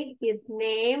say his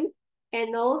name.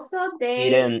 And also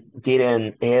they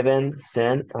didn't even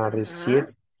send a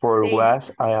receipt for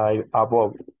what I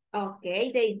above.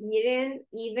 Okay, they didn't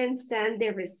even send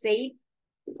the receipt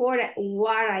for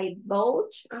what I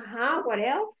bought. What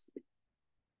else?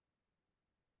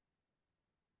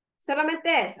 Solamente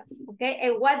esas, okay?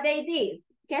 And what they did.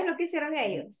 ¿Qué es lo que hicieron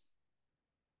ellos?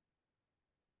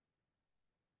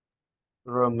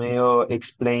 Romeo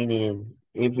explaining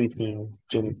everything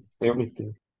to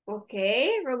everything.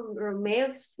 Okay, Romeo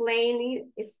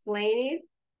explaining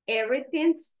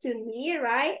everything to me,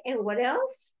 right? And what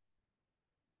else?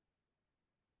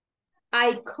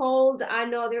 I called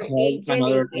another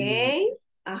agent again.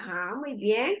 Muy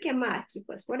bien. ¿Qué más,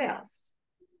 chicos? What else?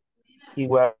 He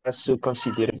was to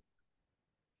consider.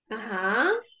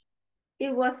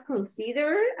 It was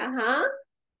considered.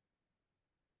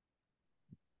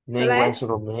 Name was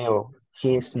Romeo.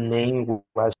 His name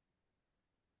was.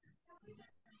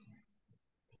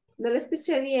 No lo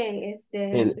escuché bien.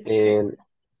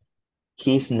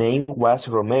 His name was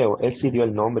Romeo. Él sí dio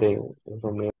el nombre,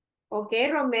 Romeo.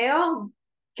 Okay, Romeo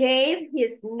gave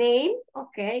his name.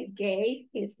 Okay, gave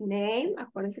his name.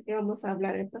 Acuérdense que vamos a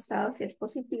hablar en pasado si es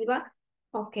positiva.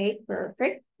 Okay,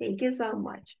 perfect. Thank you so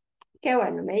much. Qué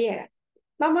bueno, me llega.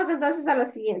 Vamos entonces a lo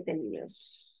siguiente,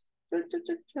 niños.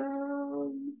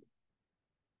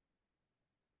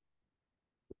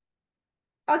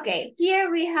 Okay, here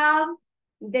we have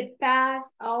the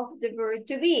past of the verb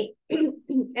to be.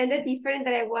 And the difference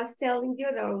that I was telling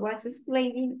you, that I was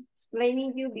explaining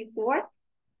you before,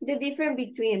 the difference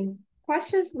between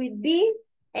questions with be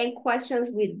and questions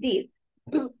with did.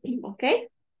 Okay?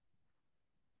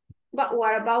 But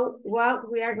what about what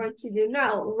we are going to do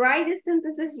now? Write the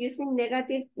sentences using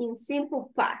negative in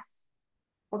simple past.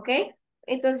 Okay?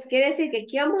 Entonces quiere decir que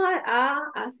aquí vamos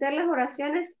a hacer las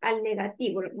oraciones al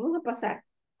negativo. Vamos a pasar.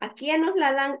 Aquí ya nos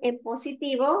la dan en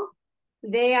positivo.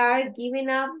 They are giving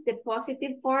up the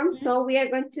positive form. So we are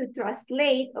going to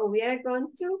translate or we are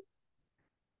going to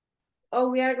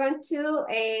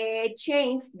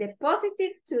change the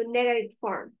positive to negative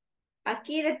form.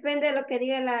 Aquí depende de lo que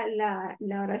diga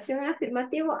la oración en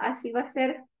afirmativo, así va a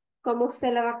ser como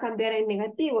usted la va a cambiar en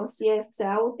negativo. Si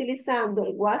está utilizando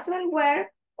el was o el were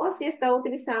o si está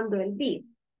utilizando el did.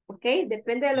 ¿Ok?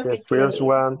 Depende de lo que quiera.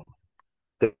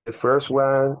 The first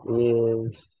one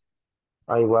is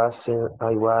I was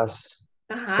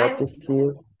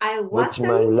satisfied with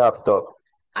my laptop.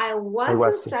 I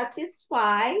wasn't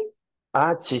satisfied.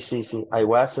 Sí. I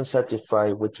wasn't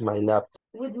satisfied with my laptop.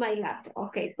 With my laptop.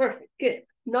 Okay, perfect. Good.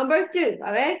 Number 2.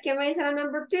 A ver, ¿qué me dice la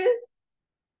number 2?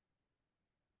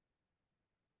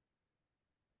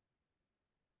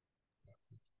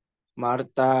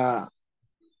 Marta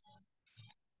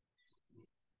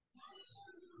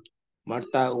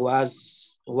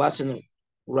wasn't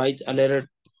write a letter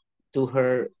to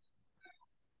her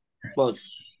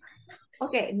boss.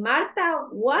 Okay, Marta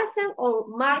wasn't or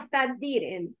Marta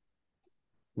didn't?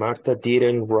 Marta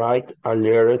didn't write a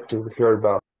letter to her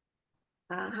boss.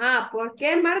 ¿Por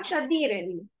qué Marta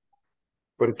didn't?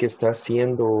 Porque está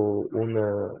haciendo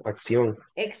una acción.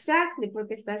 Exacto,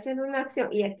 porque está haciendo una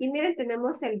acción. Y aquí miren,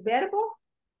 tenemos el verbo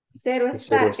cero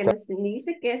estar, que nos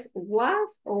dice que es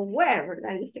was o were,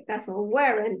 ¿verdad? En este caso,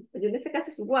 weren't, en este caso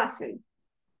es wasn't.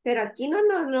 Pero aquí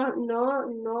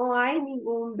no hay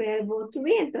ningún verbo to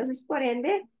be, entonces por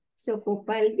ende se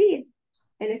ocupa el did.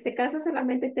 En este caso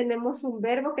solamente tenemos un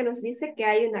verbo que nos dice que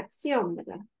hay una acción,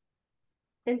 ¿verdad?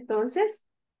 Entonces,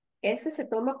 este se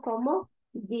toma como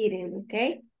didn't,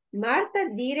 ¿ok? Martha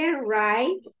didn't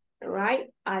write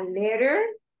a letter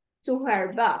to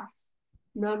her boss.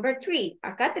 Number 3.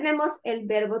 Acá tenemos el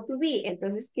verbo to be.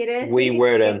 Entonces quiere We decir que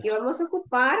weren't. aquí vamos a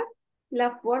ocupar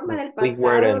la forma del We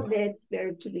pasado weren't. de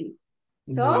verbo to be.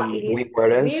 So it We is,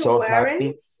 weren't we so weren't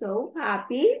happy. so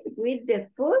happy with the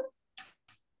food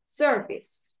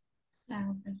service.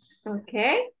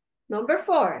 Okay. Number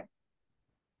 4.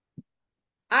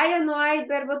 ¿Hay o no hay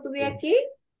verbo to be aquí?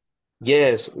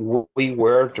 Yes, we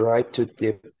were drive to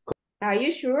the. Are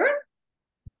you sure?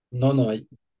 No, no hay.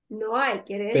 No hay,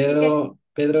 quiere decir que...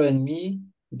 Pedro and me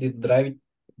did drive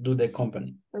to the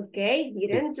company. Okay,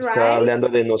 didn't Está drive hablando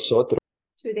de nosotros.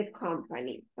 to the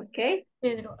company, okay?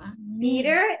 Pedro,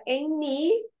 Peter and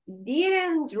me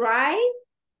didn't drive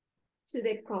to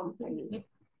the company.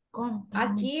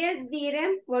 Aquí es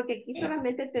didn't porque aquí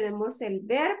solamente tenemos el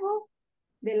verbo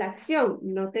de la acción.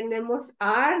 No tenemos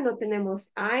are, no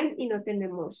tenemos I'm y no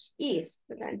tenemos is,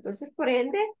 ¿verdad? Entonces, por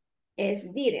ende,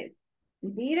 es didn't.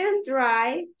 Didn't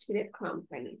drive to the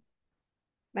company.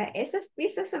 ¿Va? Esas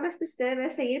pistas son las que usted debe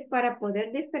seguir para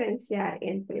poder diferenciar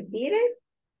entre didn't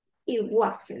y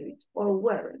wasn't or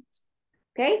weren't.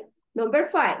 Okay? Number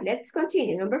 5. Let's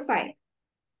continue. Number 5.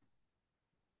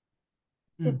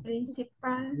 The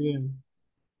principal.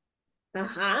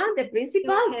 The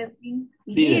principal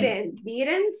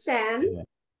didn't send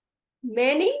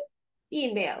many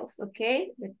emails,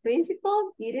 okay? The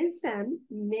principal didn't send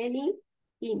many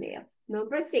emails.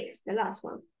 Number 6, the last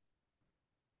one.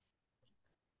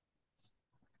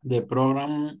 The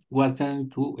program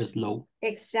wasn't too slow.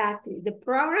 Exactly. The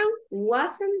program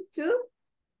wasn't too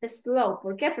slow.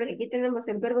 ¿Por qué? Porque aquí tenemos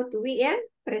el verbo to be en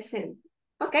presente.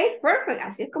 Ok, perfect.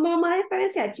 Así es como vamos a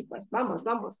diferenciar, chicos. Vamos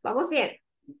bien.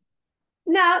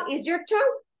 Now it's your turn.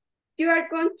 You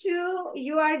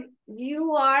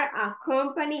are a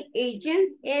company agent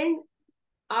and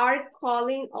are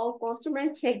calling all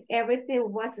customers, check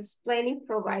everything was explaining,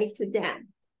 provide to them.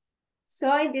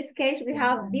 So in this case, we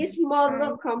have this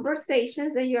model of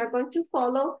conversations that you are going to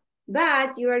follow,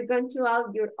 but you are going to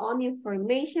add your own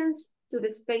information to the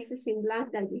spaces in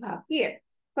blank that you have here.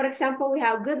 For example, we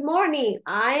have good morning,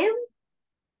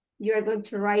 you are going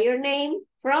to write your name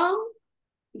from,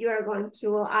 you are going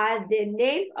to add the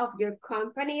name of your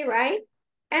company, right?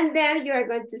 And then you are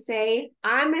going to say,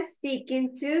 I'm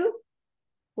speaking to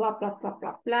blah, blah, blah,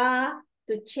 blah, blah,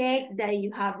 to check that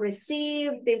you have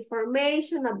received the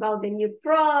information about the new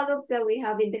products that we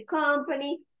have in the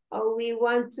company, or we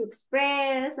want to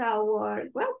express our,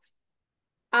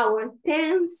 our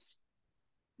thanks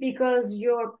because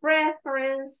your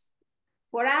preference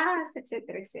for us,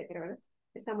 etcétera, etcétera.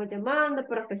 Estamos llamando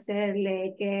para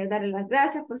ofrecerle, darle las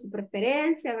gracias por su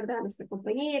preferencia, ¿verdad? A nuestra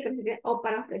compañía, o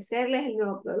para ofrecerles el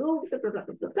nuevo producto, bla, bla,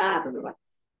 bla, bla, bla, bla, bla,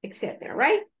 etcétera,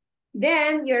 right?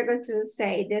 Then you're going to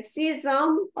say the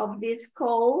season of this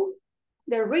call,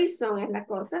 the reason es la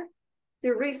cosa.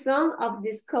 The reason of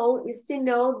this call is to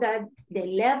know that the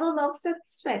level of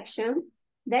satisfaction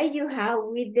that you have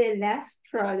with the last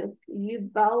product you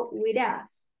bought with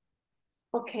us.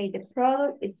 Okay, the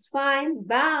product is fine,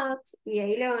 but, y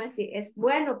ahí le van a decir, es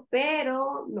bueno,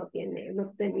 pero no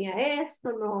tenía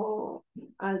esto,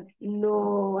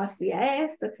 no hacía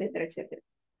esto, etcétera, etcétera.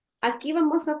 Aquí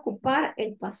vamos a ocupar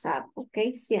el pasado,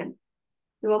 ok, siempre.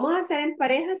 Lo vamos a hacer en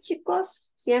parejas,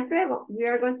 chicos, siempre. We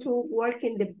are going to work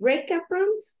in the breakout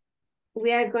rooms.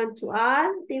 We are going to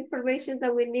add the information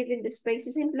that we need in the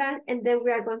spaces in blank, and then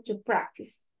we are going to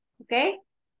practice, okay?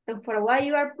 And for while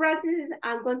you are practicing,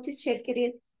 I'm going to check it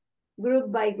in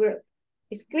group by group.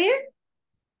 Is clear?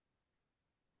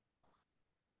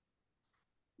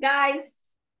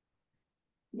 Guys,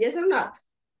 yes or not?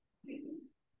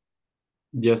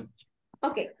 Yes.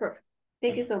 Okay, perfect.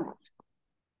 Thank you so much.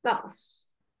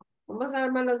 Vamos a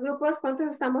armar los grupos. ¿Cuántos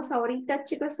estamos ahorita,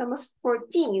 chicos? Estamos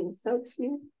 14. So it's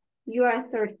me. You are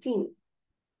 13.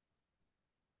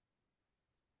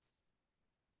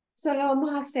 Solo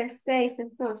vamos a hacer 6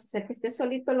 entonces. El que esté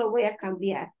solito lo voy a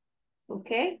cambiar. ¿Ok?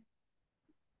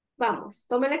 Vamos.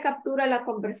 Tomen la captura de la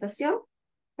conversación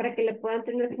para que le puedan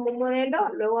tener como modelo.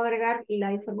 Luego agregar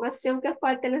la información que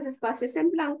falta en los espacios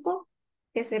en blanco,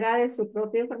 que será de su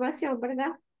propia información,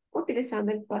 ¿verdad?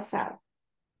 Utilizando el pasado.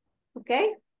 ¿Ok?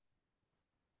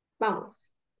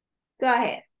 Vamos. Go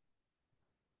ahead.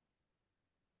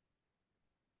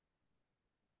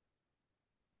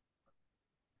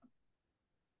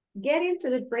 Get into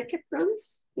the breakout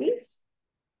rooms, please.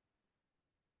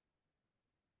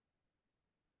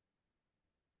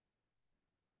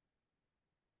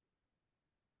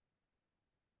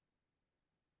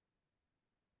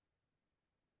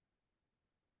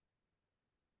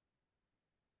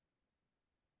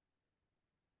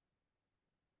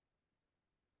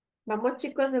 Vamos,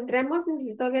 chicos, entremos.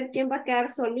 Necesito ver quién va a quedar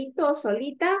solito o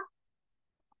solita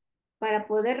para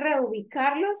poder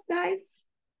reubicarlos, guys.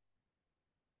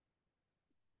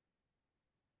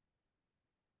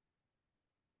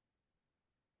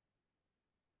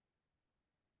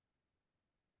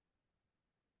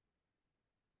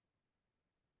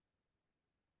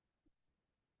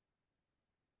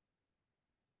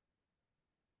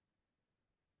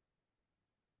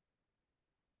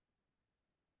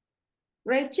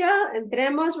 Rachel,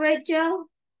 entremos, Rachel.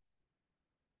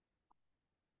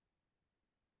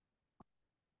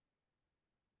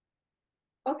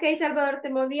 Ok, Salvador, te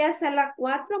moví a sala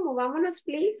 4. Movámonos,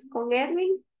 please, con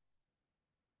Edwin.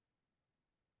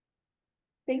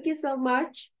 Thank you so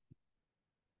much.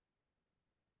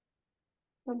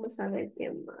 Vamos a ver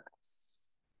quién más.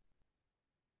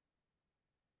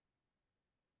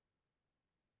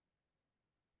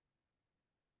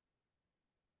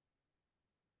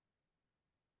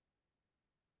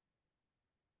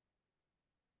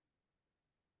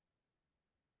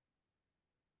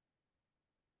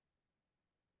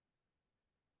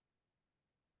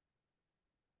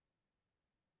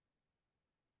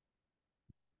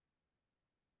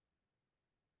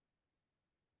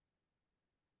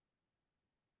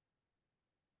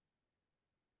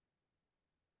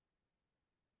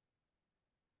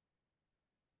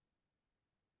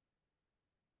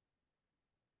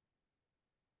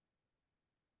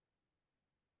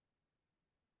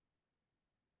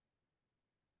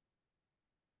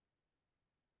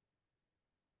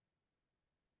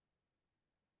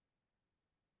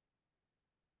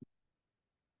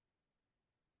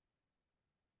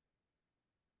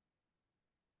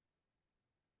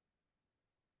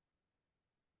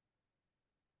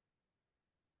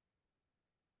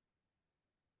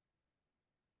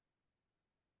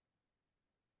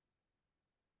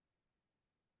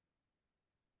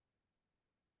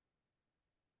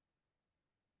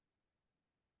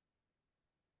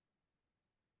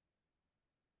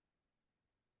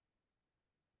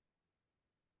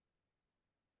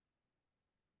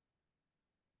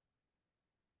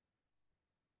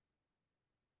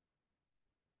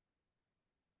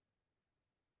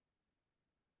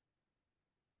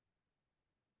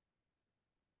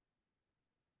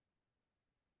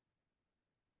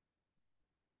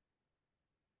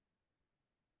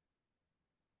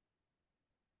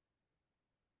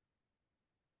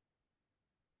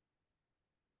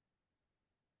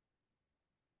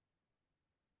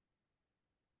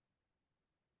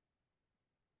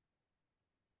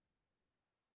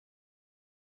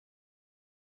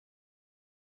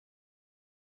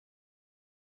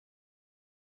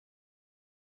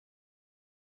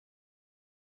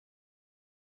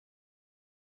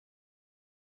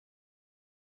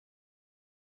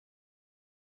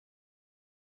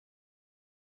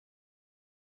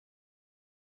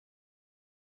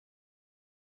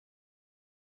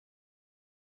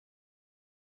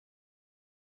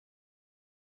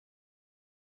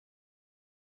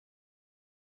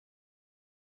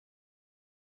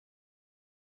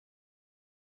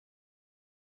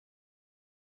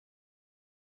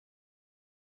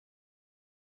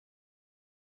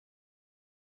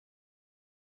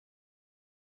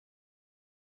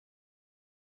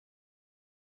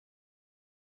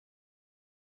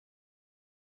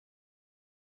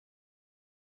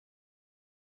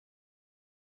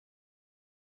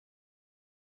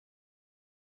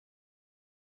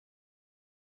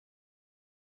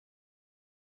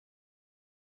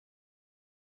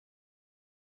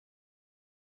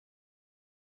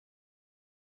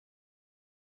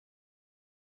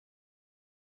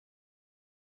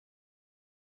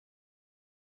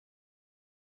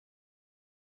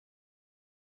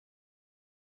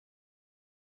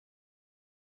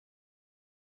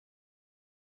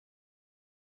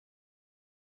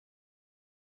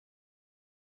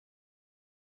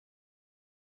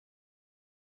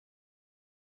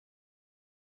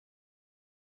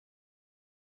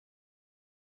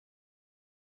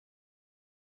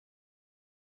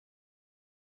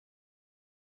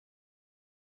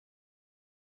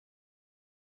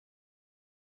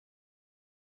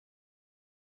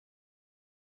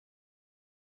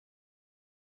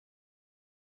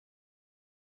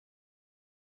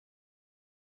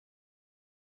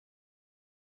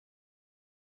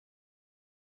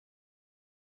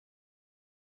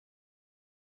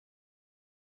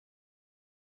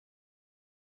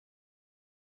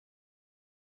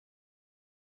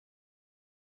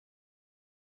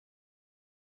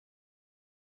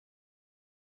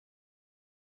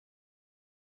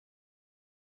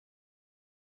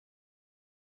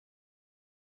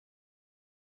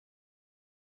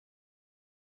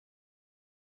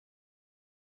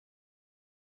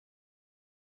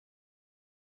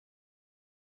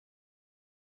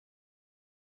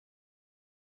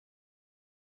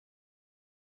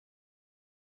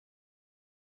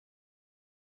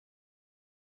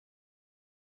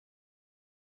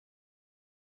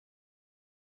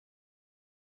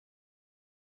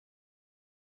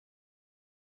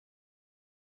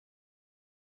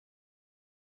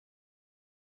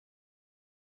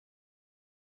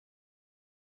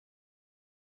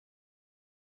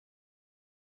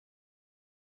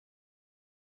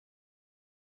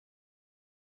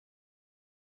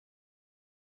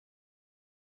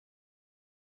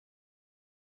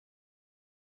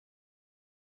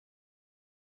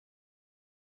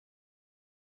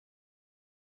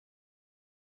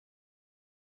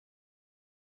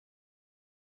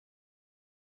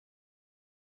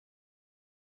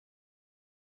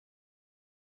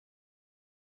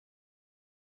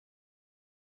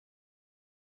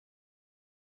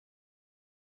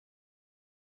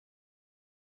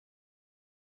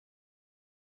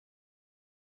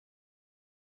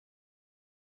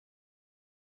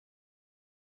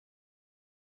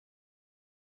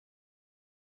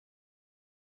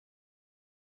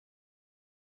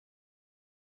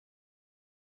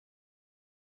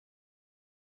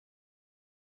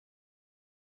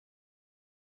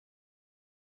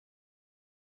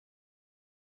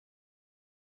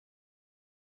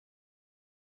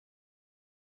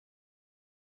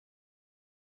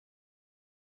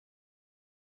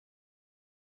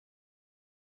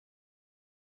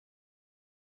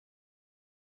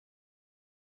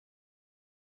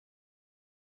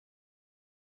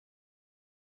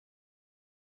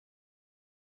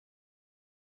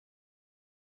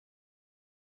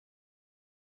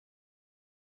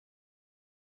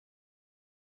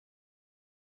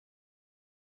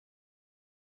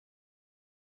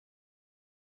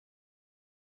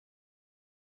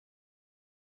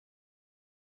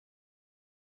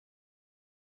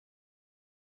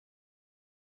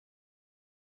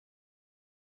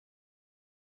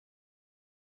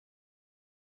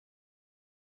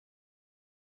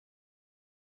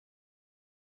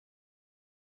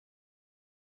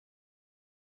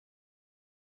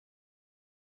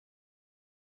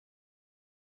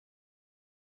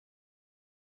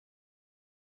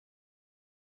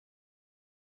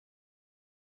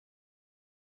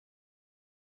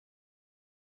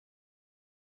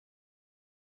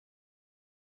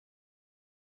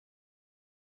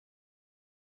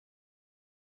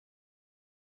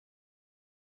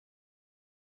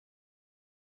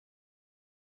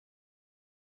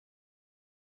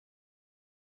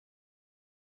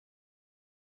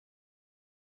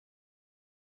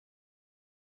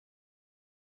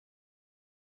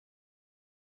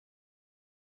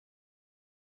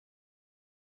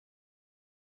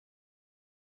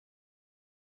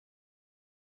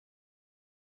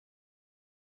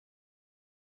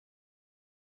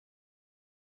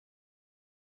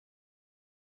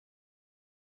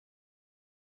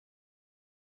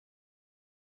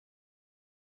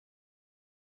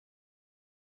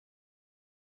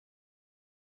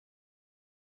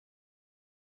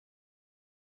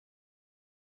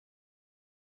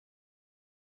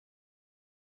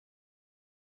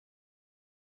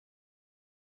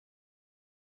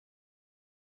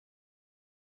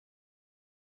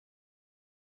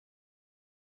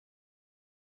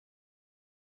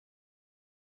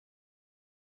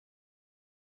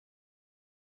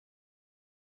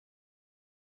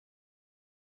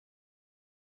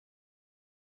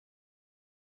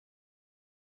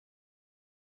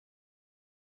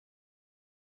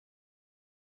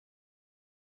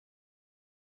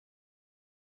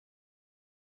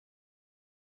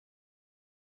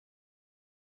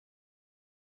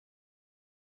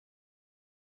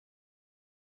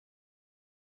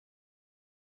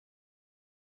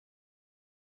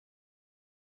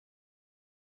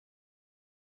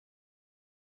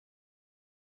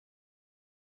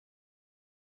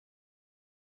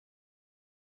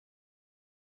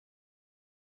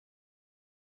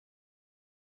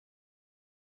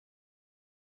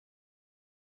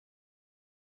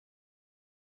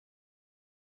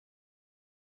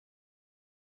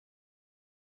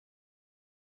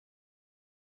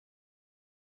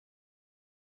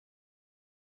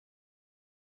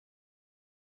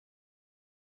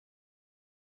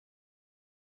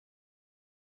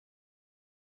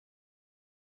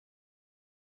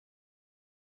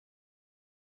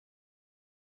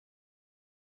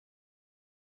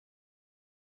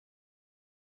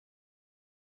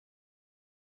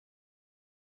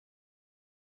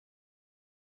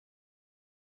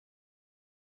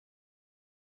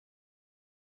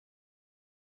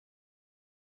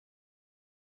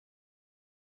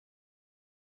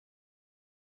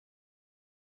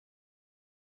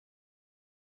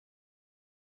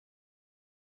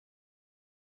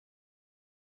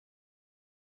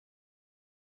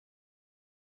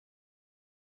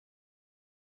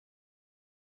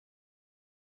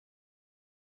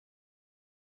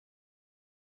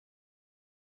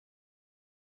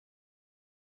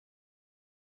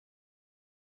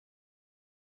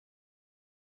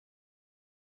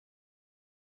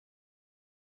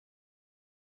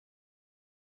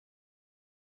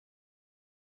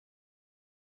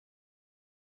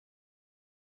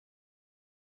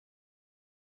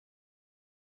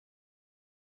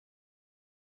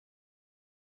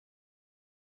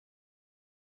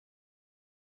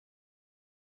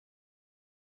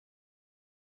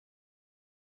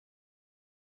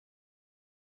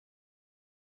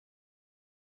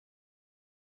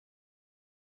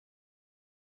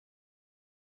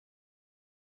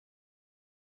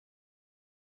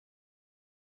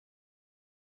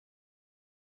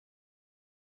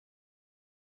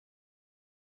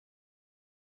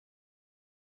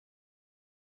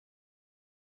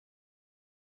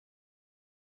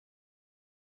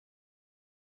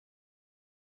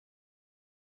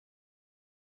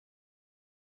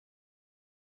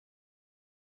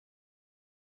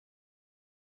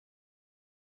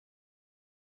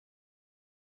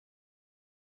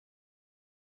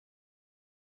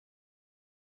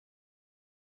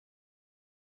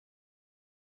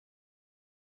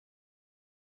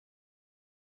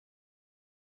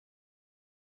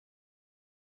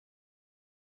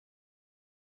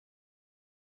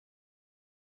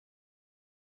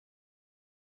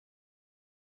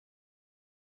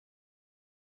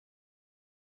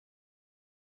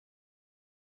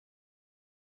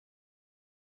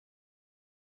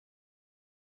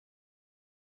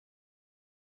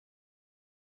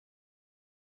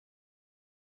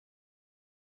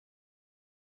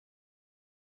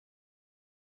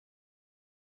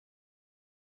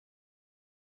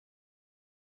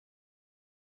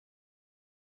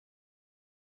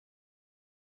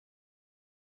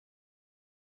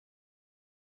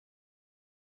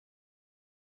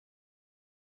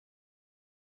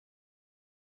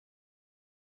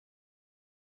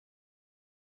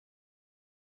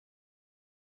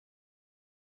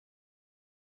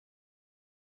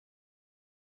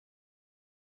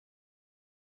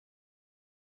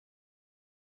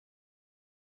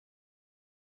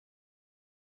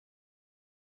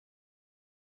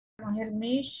 El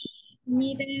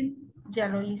miren, ya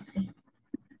lo hice.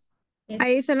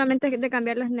 Ahí solamente hay de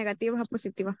cambiar las negativas a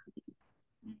positivas.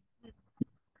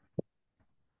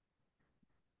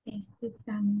 Este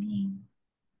también.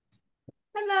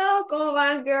 Hello, ¿cómo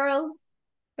van, girls?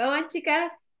 ¿Cómo van,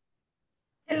 chicas?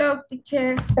 Hello,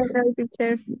 teacher. Hello,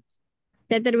 teacher.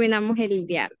 Ya terminamos el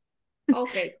día. Ok,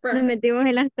 Nos perfect. metimos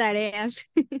en las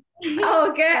tareas.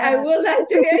 Okay, I would like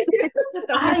to hear you.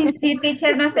 Ay, sí,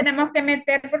 teacher, nos tenemos que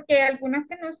meter porque hay algunas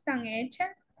que no están hechas.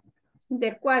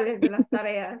 ¿De cuáles de las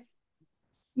tareas?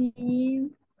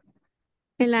 Sí.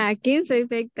 En la 15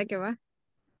 dice que va.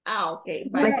 Ah, ok,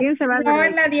 La vale. 15 va, No, ¿verdad?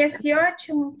 en la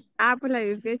 18. Ah, pues la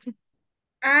 18.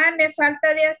 Ah, me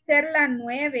falta de hacer la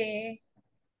 9.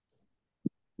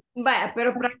 Vaya,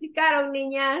 pero practicaron,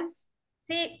 niñas.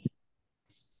 Sí,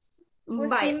 Vaya.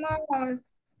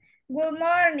 pusimos, good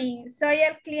morning, soy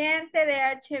el cliente de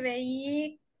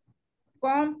HBI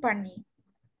Company.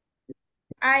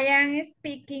 I am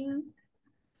speaking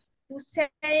to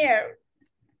Sarah.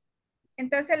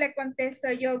 Entonces le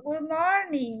contesto yo, good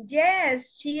morning,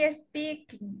 yes, she is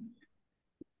speaking.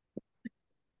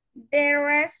 The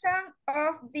reason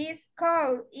of this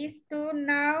call is to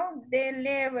know the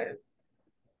level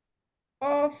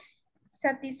of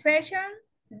satisfaction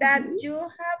that you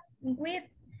have with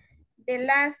the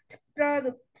last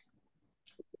product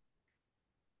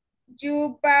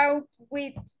you bought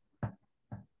with.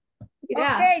 Okay, the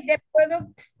Gracias.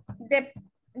 product, the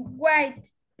white.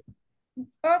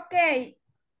 Okay,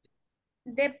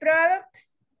 the product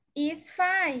is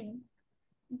fine,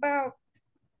 but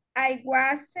I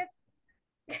wasn't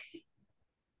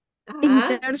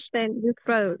Ajá. Understand this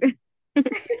product.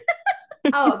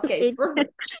 Ah, ok,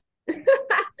 perfect.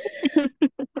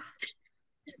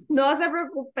 No se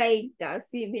preocupe, Ita.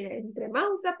 Sí, mire, entre más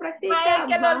se Vaya practica,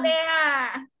 que lo más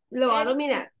lea. lo va a Erika.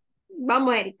 dominar.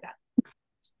 Vamos, Erika.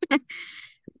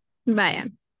 Vaya.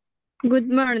 Good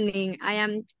morning. I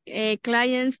am a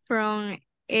client from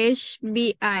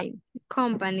HBI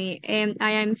Company and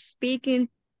I am speaking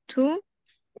to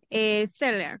a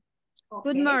seller.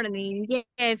 Good Okay. morning.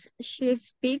 Yes, she's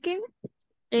speaking.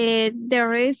 The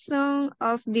reason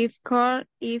of this call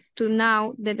is to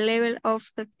know the level of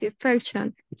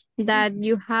satisfaction that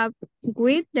you have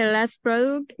with the last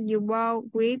product you bought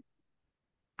with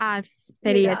us,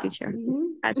 With sería us. teacher.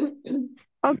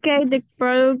 Okay, the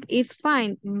product is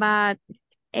fine, but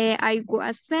I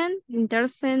wasn't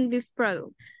interested in this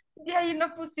product. De ahí no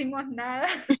pusimos nada.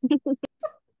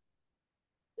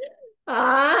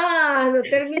 Ah, no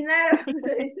terminaron.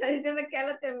 Está diciendo que ya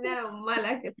lo terminaron.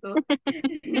 Mala que tú.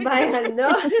 Vaya,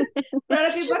 no. Pero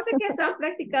lo que importa es que están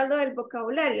practicando el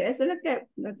vocabulario. Eso es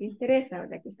lo que interesa,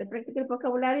 ¿verdad? Que usted practique el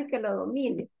vocabulario y que lo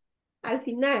domine. Al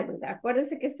final, ¿verdad?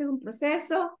 Acuérdense que este es un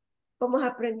proceso. Vamos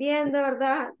aprendiendo,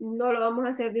 ¿verdad? No lo vamos a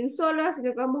hacer de un solo,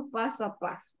 sino que vamos paso a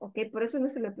paso, ¿ok? Por eso no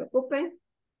se me preocupen.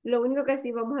 Lo único que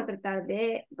sí vamos a tratar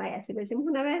de, vaya, si lo hicimos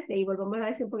una vez, de ahí volvamos a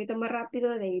decir un poquito más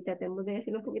rápido, de ahí tratemos de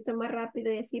decirlo un poquito más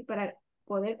rápido y así para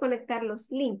poder conectar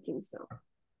los linkings, ¿no?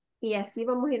 Y así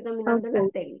vamos a ir dominando la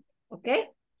Okay, técnica, ¿ok?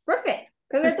 Perfect. okay,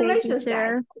 Congratulations,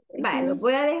 teacher. guys. Vale, los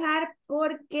voy a dejar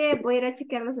porque voy a ir a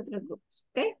chequear los otros grupos,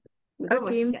 ¿ok? Nos vemos,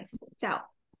 Okay. chicas. Chao.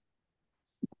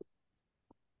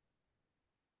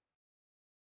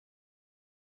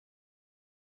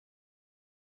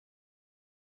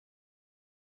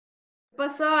 ¿Qué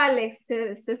pasó, Alex?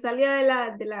 Se salió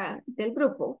del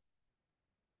grupo.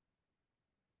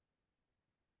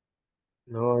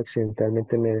 No,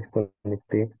 accidentalmente me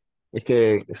desconecté. Es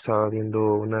que estaba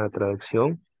viendo una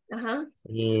traducción Ajá.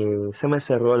 y se me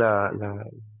cerró la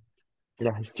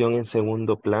gestión en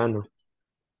segundo plano.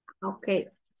 Ok.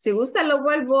 Si gusta, lo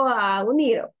vuelvo a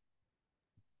unir.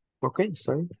 Ok,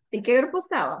 está bien. ¿En qué grupo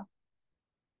estaba?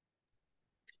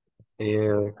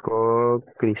 Con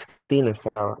Cristina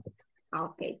estaba. Ah,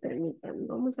 ok, permítanme.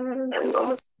 Vamos a ver dónde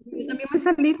está. Yo también me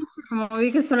salí, como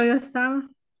vi que solo yo estaba.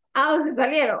 Ah, ¿o se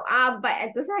salieron? Ah, vaya.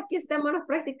 Entonces aquí estamos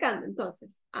practicando,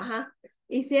 entonces. Ajá.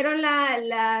 ¿Hicieron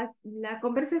la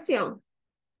conversación?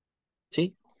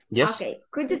 Sí, yes. Okay.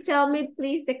 Could you tell me,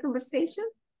 please, the conversation?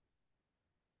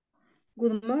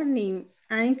 Good morning,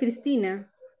 I'm Cristina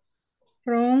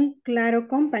from Claro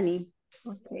Company.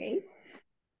 Okay.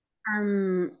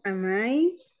 Am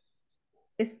I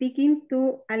speaking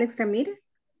to Alex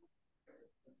Ramirez?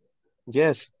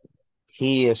 Yes.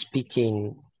 He is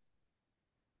speaking.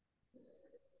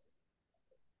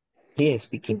 He is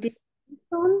speaking.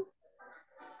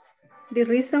 The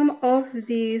reason of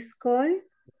this call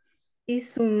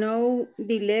is to know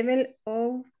the level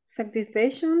of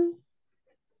satisfaction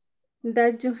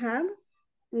that you have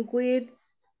with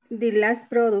the last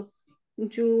product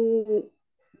you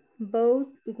both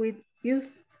with you,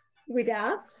 With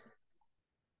us.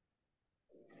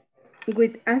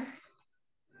 with us.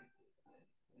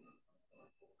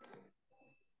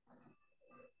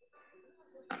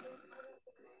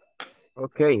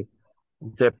 Okay,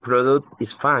 the product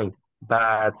is fine,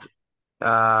 but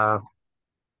uh,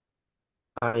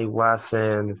 I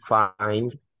wasn't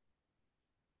find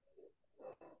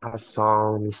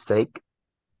some mistake.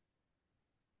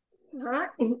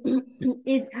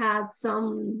 It had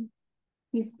some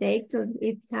mistakes, so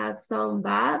it had some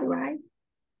bad, right?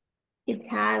 It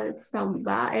had some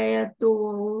bad,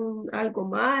 tuvo algo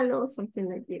malo, something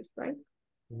like this, right?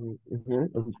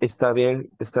 Ujú. Está bien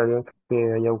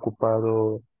que haya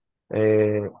ocupado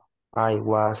I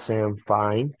wasn't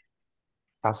fine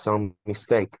as some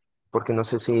mistake, porque no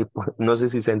sé si, no sé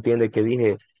si se entiende que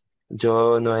dije,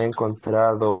 yo no he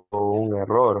encontrado un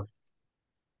error.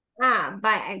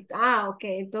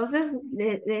 Okay. Entonces,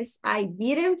 I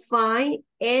didn't find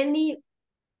any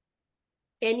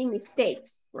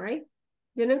mistakes, right?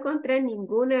 Yo no encontré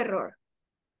ningún error.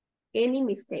 Any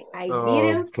mistake. I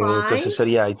didn't Ok, entonces find,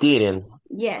 sería I didn't.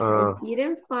 yes, Ah, I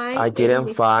didn't find I any didn't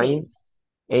mistake. find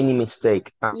any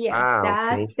mistake. Yes, Ok.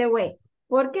 that's the way.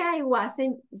 Porque I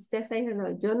wasn't, usted está diciendo,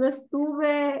 yo no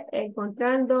estuve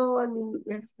encontrando un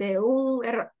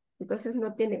error. Entonces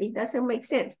no tiene, it doesn't make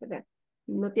sense, ¿verdad?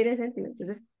 No tiene sentido.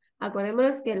 Entonces,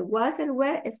 acordémonos que el was, el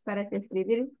were es para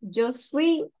describir yo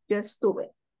fui, yo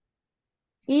estuve.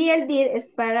 Y el did es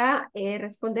para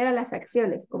responder a las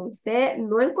acciones. Como usted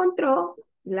no encontró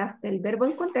el verbo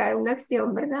encontrar una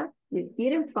acción, ¿verdad? You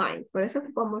didn't find. Por eso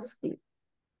ocupamos did.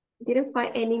 Didn't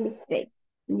find any mistake.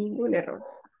 Ningún error.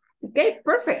 Okay,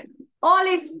 perfect. All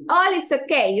it's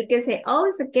okay. You can say all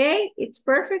is okay. It's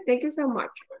perfect. Thank you so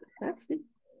much. That's it.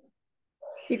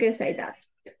 You can say that.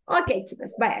 Ok,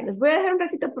 chicos, vaya, los voy a dejar un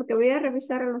ratito porque voy a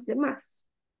revisar a los demás.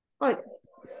 Oigan,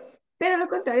 pero lo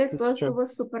contrario, todo Sure. estuvo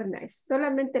super nice.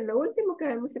 Solamente lo último que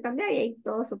debemos de cambiar y ahí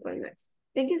todo super nice.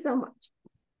 Thank you so much.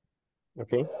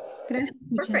 Ok. Gracias,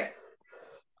 teacher. Perfect.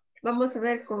 Vamos a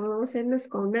ver cómo vamos a hacernos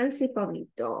con Nancy y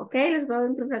Pablito. Ok, les voy a dar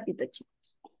un ratito,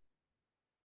 chicos.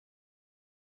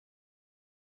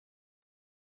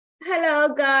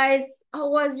 Hello, guys. How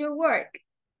was your work?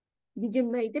 Did you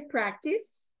make the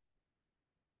practice?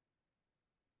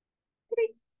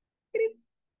 Cric, cric,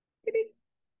 cric,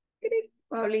 cric.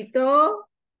 Pablito,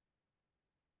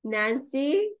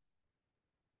 Nancy,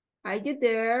 are you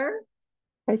there?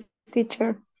 Hi,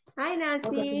 teacher. Hi,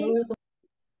 Nancy.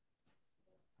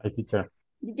 Hi, teacher.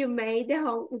 Did you make the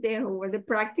homework, the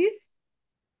practice?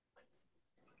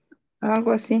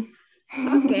 Algo así.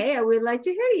 Okay, I would like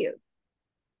to hear you.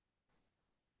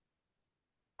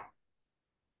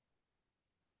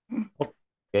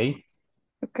 Okay.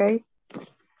 Okay.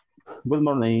 Good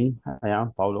morning. I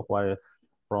am Paulo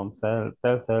Juarez from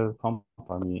Telcel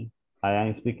Company. I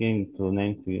am speaking to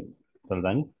Nancy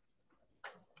Saldaña.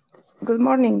 Good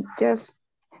morning. Just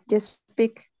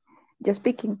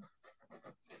speaking.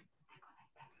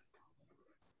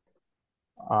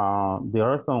 The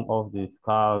reason of this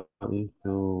call is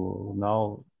to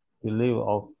know the level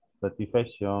of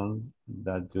satisfaction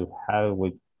that you have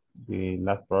with the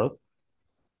last product.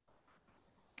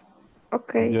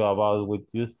 Okay. You about with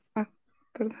use.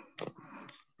 Perdón.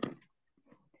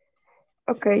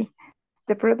 Okay.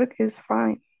 The product is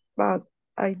fine, but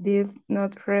I did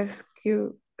not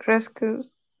rescue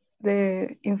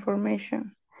the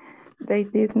information. They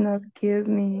did not give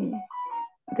me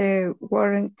the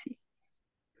warranty.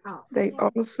 Oh. They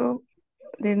also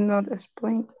did not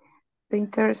explain the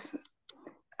interest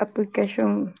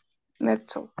application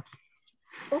method.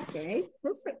 Okay,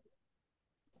 perfect.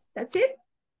 That's it.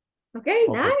 Okay,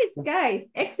 nice, guys.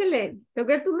 Excellent.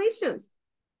 Congratulations.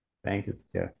 Thank you,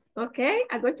 teacher. Okay,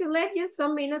 I'm going to let you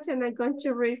some minutes and I'm going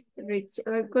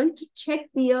to check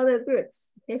the other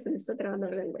groups. Okay, se me está trabando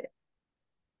la lengua.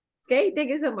 Okay, thank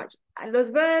you so much. Los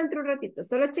veo dentro un ratito.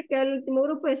 Solo chequeo el último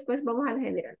grupo y después vamos al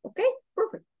general. Okay,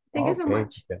 perfect. Thank you so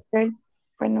much. Okay,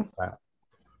 bueno.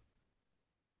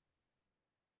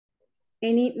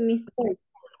 Any mistake?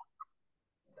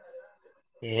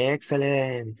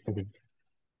 Excelente.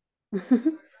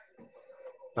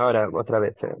 Ahora, otra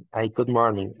vez. Good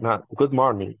morning. No, good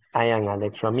morning. I am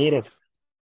Alex Ramirez.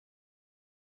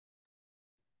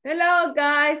 Hello,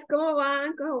 guys. ¿Cómo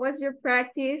van? How was your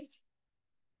practice?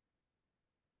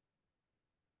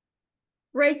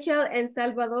 Rachel and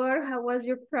Salvador, how was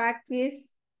your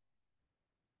practice?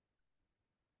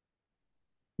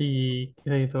 ¿Y qué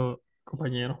se hizo,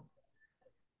 compañero?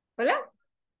 ¿Hola?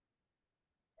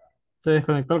 Se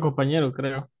desconectó el compañero,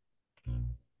 creo.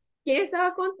 ¿Quién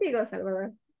estaba contigo,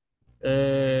 Salvador?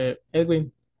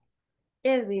 Edwin.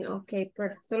 Edwin, ok,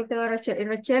 perfecto. Solo quedó Rachel. Y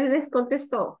Rachel les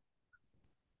contestó.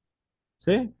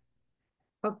 Sí.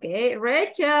 Ok,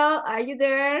 Rachel, are you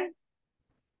there?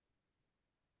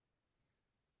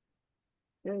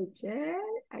 Rachel,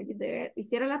 are you there?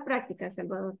 Hicieron la práctica,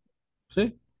 Salvador.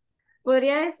 Sí.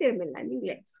 ¿Podría decírmela en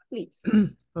inglés, please?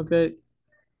 Ok.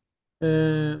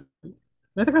 En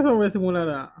este caso voy a simular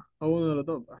a uno de los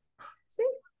dos. ¿Va? Sí.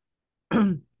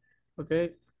 Ok.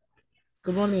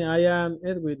 Good morning. I am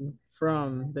Edwin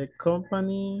from the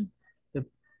company. The,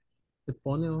 the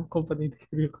Ponyo company.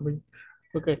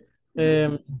 Ok.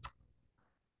 Ujú,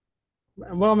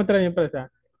 Voy a meter a mi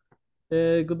empresa.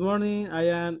 Good morning. I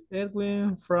am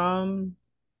Edwin from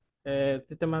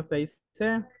Sistema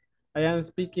 6C. I am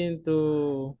speaking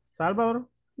to Salvador.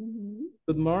 ujú.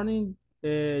 Good morning.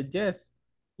 Yes,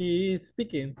 he is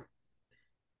speaking.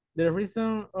 The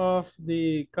reason of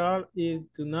the call is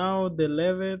to know the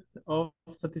level of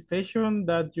satisfaction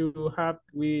that you have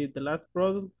with the last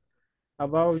product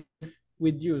about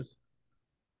with use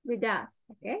With us,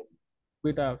 okay?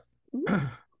 with us. Ujú.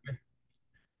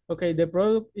 Okay, the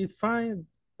product is fine,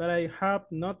 but I have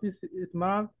noticed a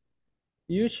small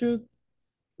issue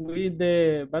with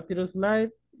the battery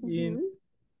life in Ujú.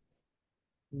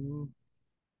 mm,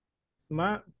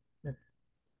 smart.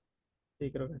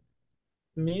 Sí, creo que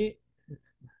mi,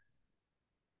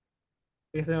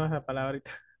 esa es la palabra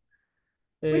ahorita.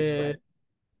 Which Eh, one?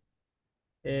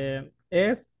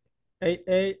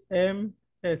 SAAMS.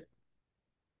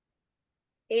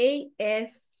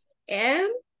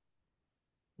 ASM.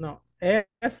 No,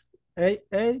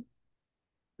 SAA,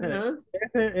 Ajá.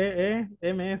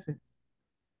 SEEMS.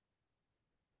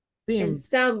 Sim.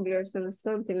 Ensemblers or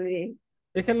something like that.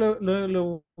 Es que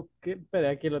lo busqué, espera,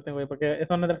 aquí lo tengo, porque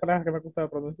son otras palabras que me ha costado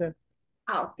pronunciar.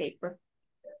 Ah, ok, perfecto.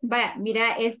 Vaya,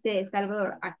 mira este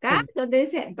Salvador, acá Sí, donde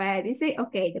dice, vaya, dice,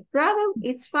 ok, the product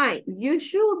is fine. You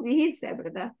should, dice,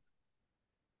 ¿verdad?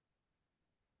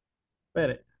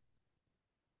 espere.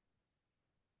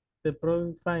 The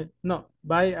product is fine. No,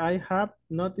 but I have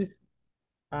noticed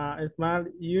a small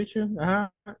issue, eh,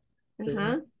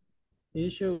 Ajá,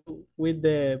 issue with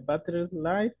the battery's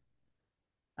life.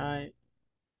 I,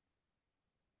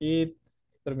 it,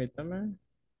 permítame,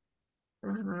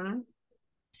 ajá.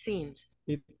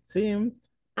 it seems,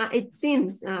 Ah, it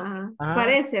seems, ajá. uh,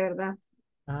 Parece, ¿verdad?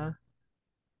 uh,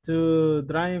 to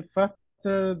drive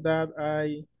faster than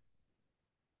I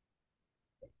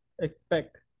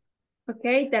expect. Ok,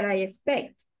 that I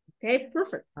expect. Ok,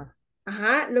 perfect. Ah,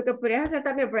 Ajá, lo que podrías hacer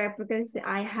también, porque dice,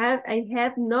 I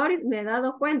have noticed, me he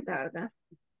dado cuenta, ¿verdad?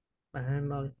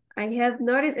 no, I have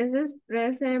noticed, ese es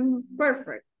present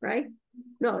perfect, right?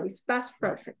 No, it's past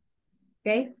perfect,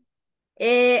 ok?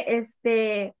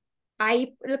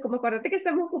 Ahí, como acuérdate que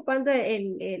estamos ocupando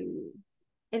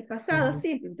el pasado ujú.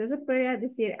 simple, entonces podrías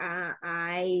decir,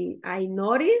 I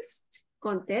noticed,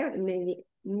 conté,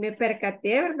 me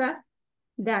percaté, ¿verdad?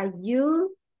 That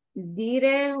you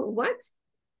didn't, what?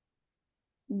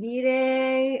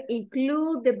 Didn't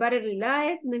include the battery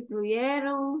life, no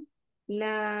incluyeron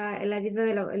la vida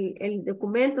el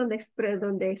documento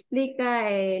donde explica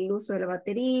el uso de la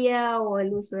batería o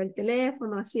el uso del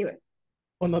teléfono, así, ¿verdad?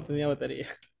 O no tenía batería.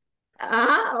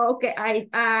 Okay.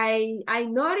 I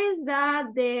noticed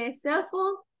that the cell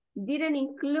phone didn't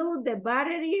include the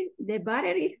battery,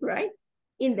 right?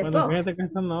 In the Bueno, fíjate que box.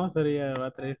 eso no sería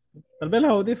batería. Tal vez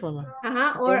los audífonos. Que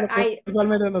es Or lo que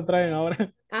usualmente nos traen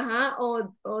ahora.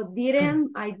 or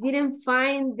I didn't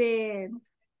find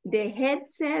the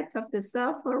headset of the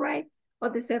cell phone, right? Or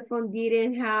the cell phone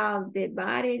didn't have the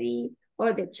battery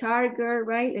or the charger,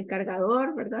 right? El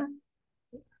cargador, ¿verdad?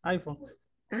 iPhone.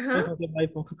 Ajá. iPhone tiene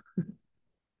iPhone.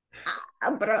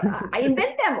 Pero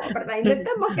inventemos, ¿verdad?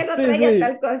 Inventemos que no Sí, traía sí.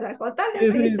 tal cosa, con tal de Sí,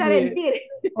 sí, utilizar el sí. DIR.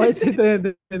 Hoy sí estoy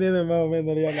entendiendo más o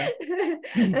menos ya la.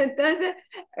 Entonces,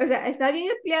 o sea, está bien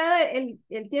empleado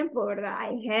el tiempo, ¿verdad?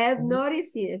 I have Ujú.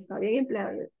 noticed, sí, está bien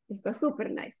empleado, está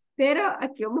súper nice. Pero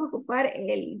aquí vamos a ocupar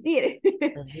el DIR.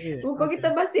 Sí, Un ok.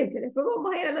 poquito más simple, después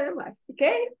vamos a ir a lo demás, ¿ok?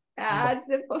 Va. That's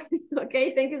the point. Ok,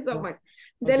 thank you so Va. much.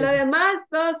 De Ok. lo demás,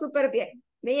 todo súper bien.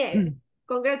 Bien,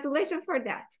 congratulations for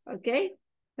that, ¿ok?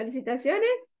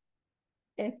 Felicitaciones.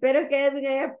 Espero que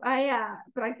Edwin haya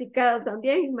practicado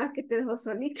también, más que te dejó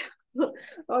solito.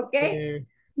 ¿Ok? Eh,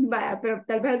 Vaya, pero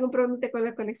tal vez algún problema con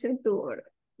la conexión tuvo,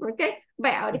 ¿verdad? ¿Ok?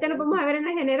 Vaya, ahorita nos vamos a ver en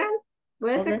la general.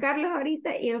 Voy a ok. sacarlos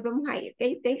ahorita y nos vamos a ir.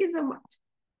 ¿Ok? Thank you so much.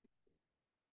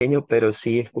 Pequeño, pero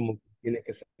sí es como que tiene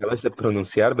que saberse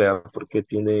pronunciar, ¿verdad? Porque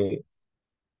tiene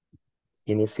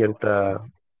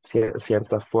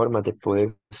cierta forma de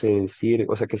poderse decir,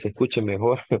 o sea, que se escuche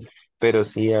mejor, pero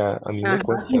sí a mí Ajá.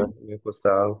 me ha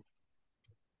costado.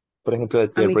 Por ejemplo,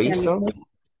 A the mí también. reason,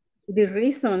 The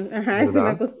reason. Ajá, sí me ha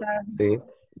 ¿verdad? costado. Sí.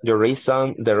 The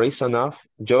reason of.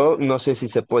 Yo no sé si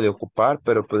se puede ocupar,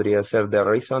 pero podría ser the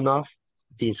reason of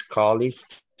this call is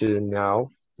to now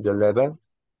the level,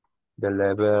 the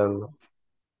level,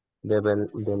 the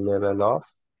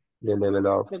level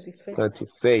of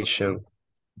satisfaction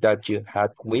that you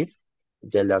had with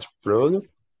the last product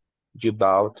you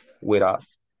bought with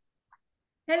us.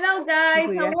 Hello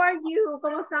guys, how are you?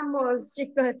 ¿Cómo estamos,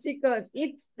 chicos, chicos?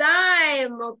 It's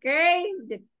time, okay?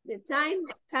 The time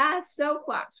passed so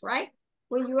fast, right?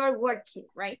 When you are working,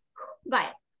 right?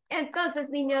 Vaya. Entonces,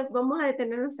 niños, vamos a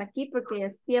detenernos aquí porque ya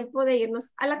es tiempo de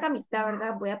irnos a la camita,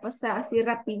 ¿verdad? Voy a pasar así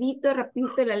rapidito,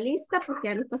 rapidito la lista porque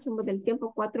ya nos pasamos del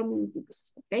tiempo 4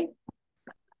 minutitos, ¿ok?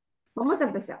 Vamos a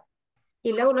empezar.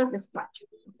 Y luego los despacho,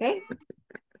 ¿ok?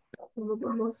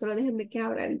 Vamos, solo déjenme que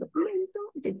abra el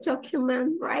documento, the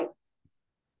document, right?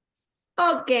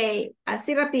 Ok,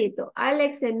 así rapidito.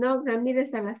 Alex Enoch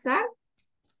Ramírez Salazar.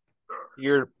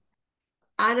 Here.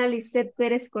 Ana Lisette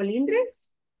Pérez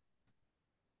Colindres.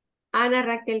 Ana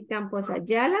Raquel Campos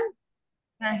Ayala.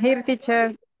 I'm here,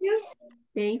 teacher.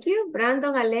 Thank you.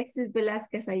 Brandon Alexis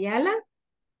Velázquez Ayala.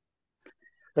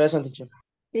 Present, teacher.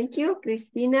 Thank you.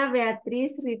 Cristina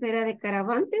Beatriz Rivera de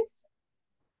Caravantes.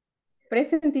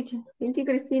 Present, teacher. Thank you,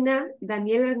 Cristina.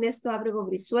 Daniel Ernesto Ábrego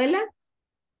Brizuela.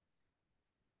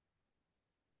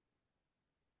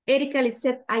 Erika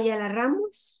Lisette Ayala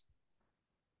Ramos.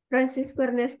 Francisco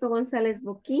Ernesto González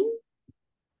Boquín.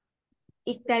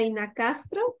 Ictarina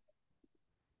Castro.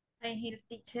 I'm here,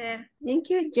 teacher. Thank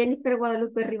you. Jennifer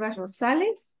Guadalupe Rivas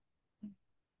Rosales.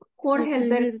 Jorge I'm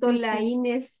here, Alberto teacher.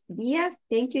 Laínez Díaz.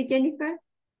 Thank you, Jennifer.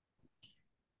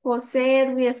 José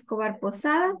Edwin Escobar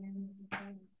Posada.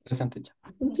 Present, teacher.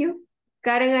 Thank you.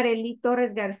 Karen Arely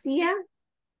Torres García.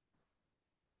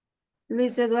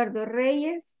 Luis Eduardo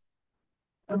Reyes.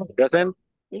 Present.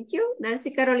 Thank you.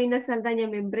 Nancy Carolina Saldaña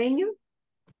Membreño.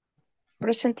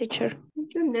 Present, teacher.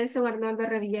 Thank you. Nelson Arnoldo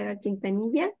Revillaga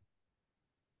Quintanilla.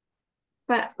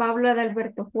 Pablo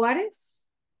Adalberto Juárez.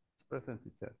 Present,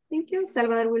 teacher. Thank you.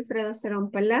 Salvador Wilfredo Cerón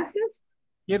Palacios.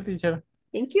 Here, teacher.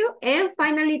 Thank you. And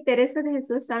finally, Teresa de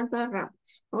Jesús Santos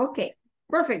Ramos. Okay.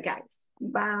 Perfect, guys.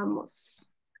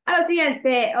 Vamos. A lo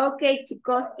siguiente. Okay,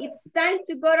 chicos. It's time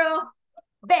to go to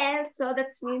bed. So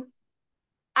that means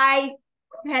I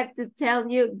have to tell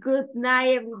you good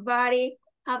night, everybody.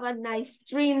 Have a nice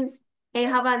dreams and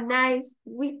have a nice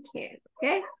weekend.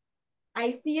 Okay.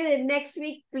 I see you the next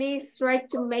week. Please try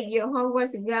to make your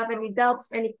homework. If you have any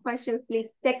doubts, any questions, please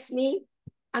text me.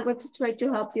 I'm going to try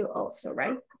to help you also,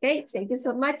 right? Okay, thank you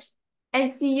so much. And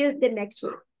see you the next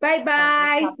week.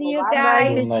 Bye-bye. See you guys.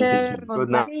 Good night, teacher. Good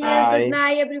night. See you. Good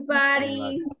night, everybody. Good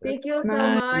night. Thank you so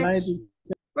Good much night,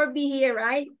 teacher. for being here,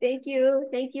 right? Thank you.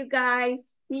 Thank you,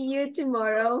 guys. See you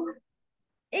tomorrow.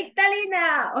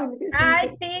 Ictalina. Oh,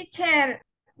 Ay, teacher,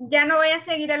 ya no voy a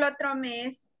seguir el otro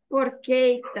mes. ¿Por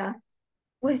qué, Icta?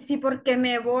 Pues sí, porque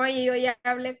me voy y yo ya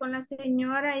hablé con la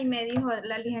señora y me dijo,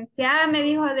 la licenciada me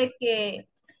dijo de que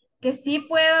sí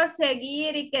puedo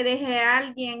seguir y que deje a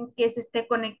alguien que se esté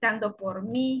conectando por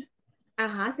mí.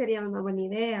 Ajá, sería una buena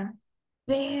idea.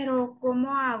 Pero,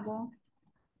 ¿cómo hago?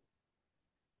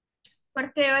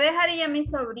 Porque yo dejaría a mi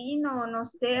sobrino, no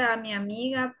sé, a mi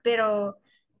amiga, pero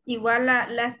igual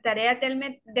las tareas del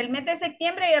mes de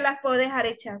septiembre yo las puedo dejar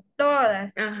hechas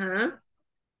todas. Ajá.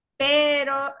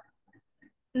 Pero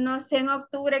no sé en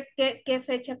octubre qué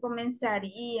fecha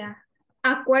comenzaría.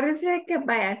 Acuérdese de que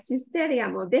vaya, si usted,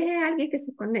 digamos, deje a alguien que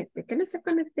se conecte, que no se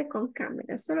conecte con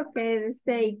cámara, solo que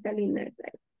esté Italina.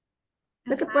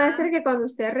 Lo que puede ser que cuando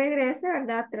usted regrese,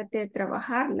 ¿verdad? Trate de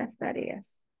trabajar las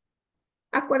tareas.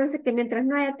 Acuérdese que mientras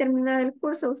no haya terminado el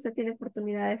curso, usted tiene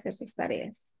oportunidad de hacer sus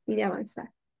tareas y de avanzar.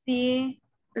 Sí.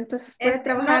 Entonces puede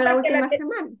trabajar no, la porque última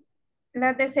semana.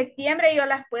 Las de septiembre yo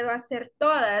las puedo hacer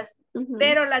todas,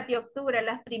 pero las de octubre,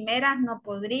 las primeras no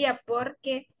podría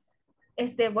porque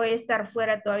voy a estar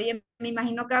fuera todavía. Me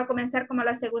imagino que va a comenzar como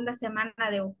la segunda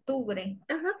semana de octubre.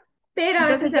 Ajá. Pero a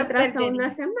veces se atrasa una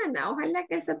semana. Ojalá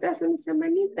que se atrase una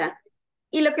semanita.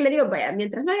 Y lo que le digo, vaya,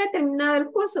 mientras no haya terminado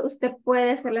el curso, usted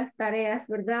puede hacer las tareas,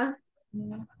 ¿verdad?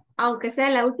 Aunque sea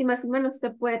la última semana,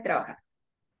 usted puede trabajar.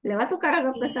 Le va a tocar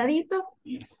algo pesadito,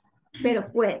 pero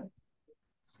puede.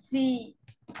 Sí,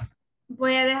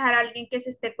 voy a dejar a alguien que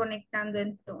se esté conectando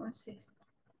entonces.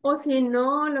 O si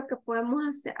no, lo que podemos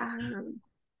hacer...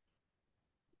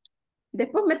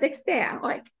 después me textea,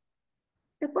 oiga.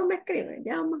 Después me escribe,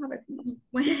 ya vamos a ver.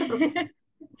 No se preocupe.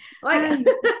 Oiga.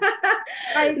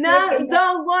 Ay, sí, no,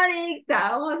 don't worry,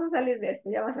 vamos a salir de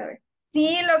esto, ya vas a ver.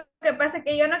 Sí, lo que pasa es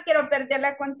que yo no quiero perder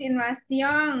la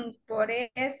continuación, por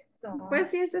eso.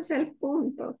 Pues sí, ese es el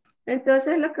punto.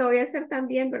 Entonces lo que voy a hacer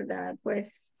también, ¿verdad?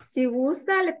 Pues si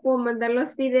gusta, le puedo mandar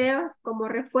los videos como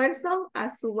refuerzo a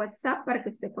su WhatsApp para que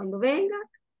usted cuando venga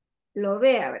lo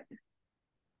vea, ¿verdad?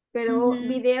 Pero Ujú.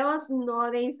 videos no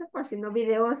de ISSSS, sino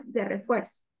videos de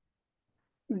refuerzo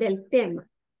del tema.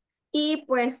 Y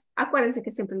pues acuérdense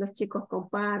que siempre los chicos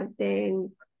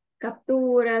comparten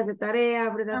capturas de tarea,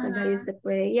 ¿verdad? Tal vez ahí Ajá, usted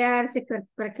puede guiarse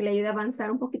para que le ayude a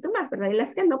avanzar un poquito más, ¿verdad? Y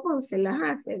las que no, pues usted las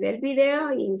hace, ve el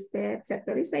video y usted se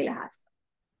actualiza y las hace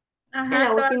en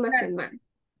la ajá, todas última las- semana,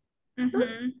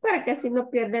 ¿no? ujú. Para que así no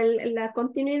pierda la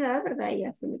continuidad, ¿verdad? Y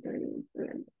así no tiene ningún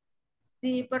problema.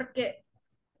 Sí, porque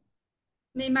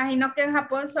me imagino que en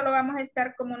Japón solo vamos a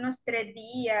estar como unos 3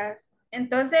 días.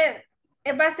 Entonces,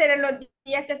 va a ser en los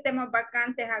días que estemos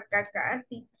vacantes acá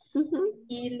casi. Ujú.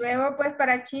 Y luego, pues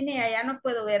para China y allá no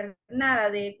puedo ver nada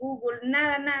de Google,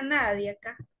 nada, nada, nada de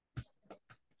acá.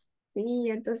 Sí,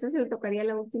 entonces le tocaría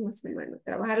la última semana,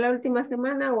 trabajar la última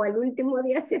semana o el último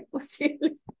día si es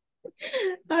posible.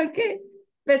 Ok,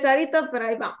 pesadito, pero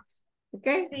ahí vamos. Ok,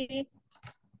 Sí,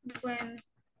 bueno,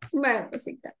 bueno, pues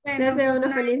sí, les bueno, deseo good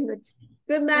una night. feliz noche.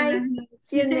 Good Buenas night. noches.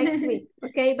 See you next week.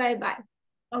 Ok, bye bye.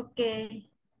 Ok.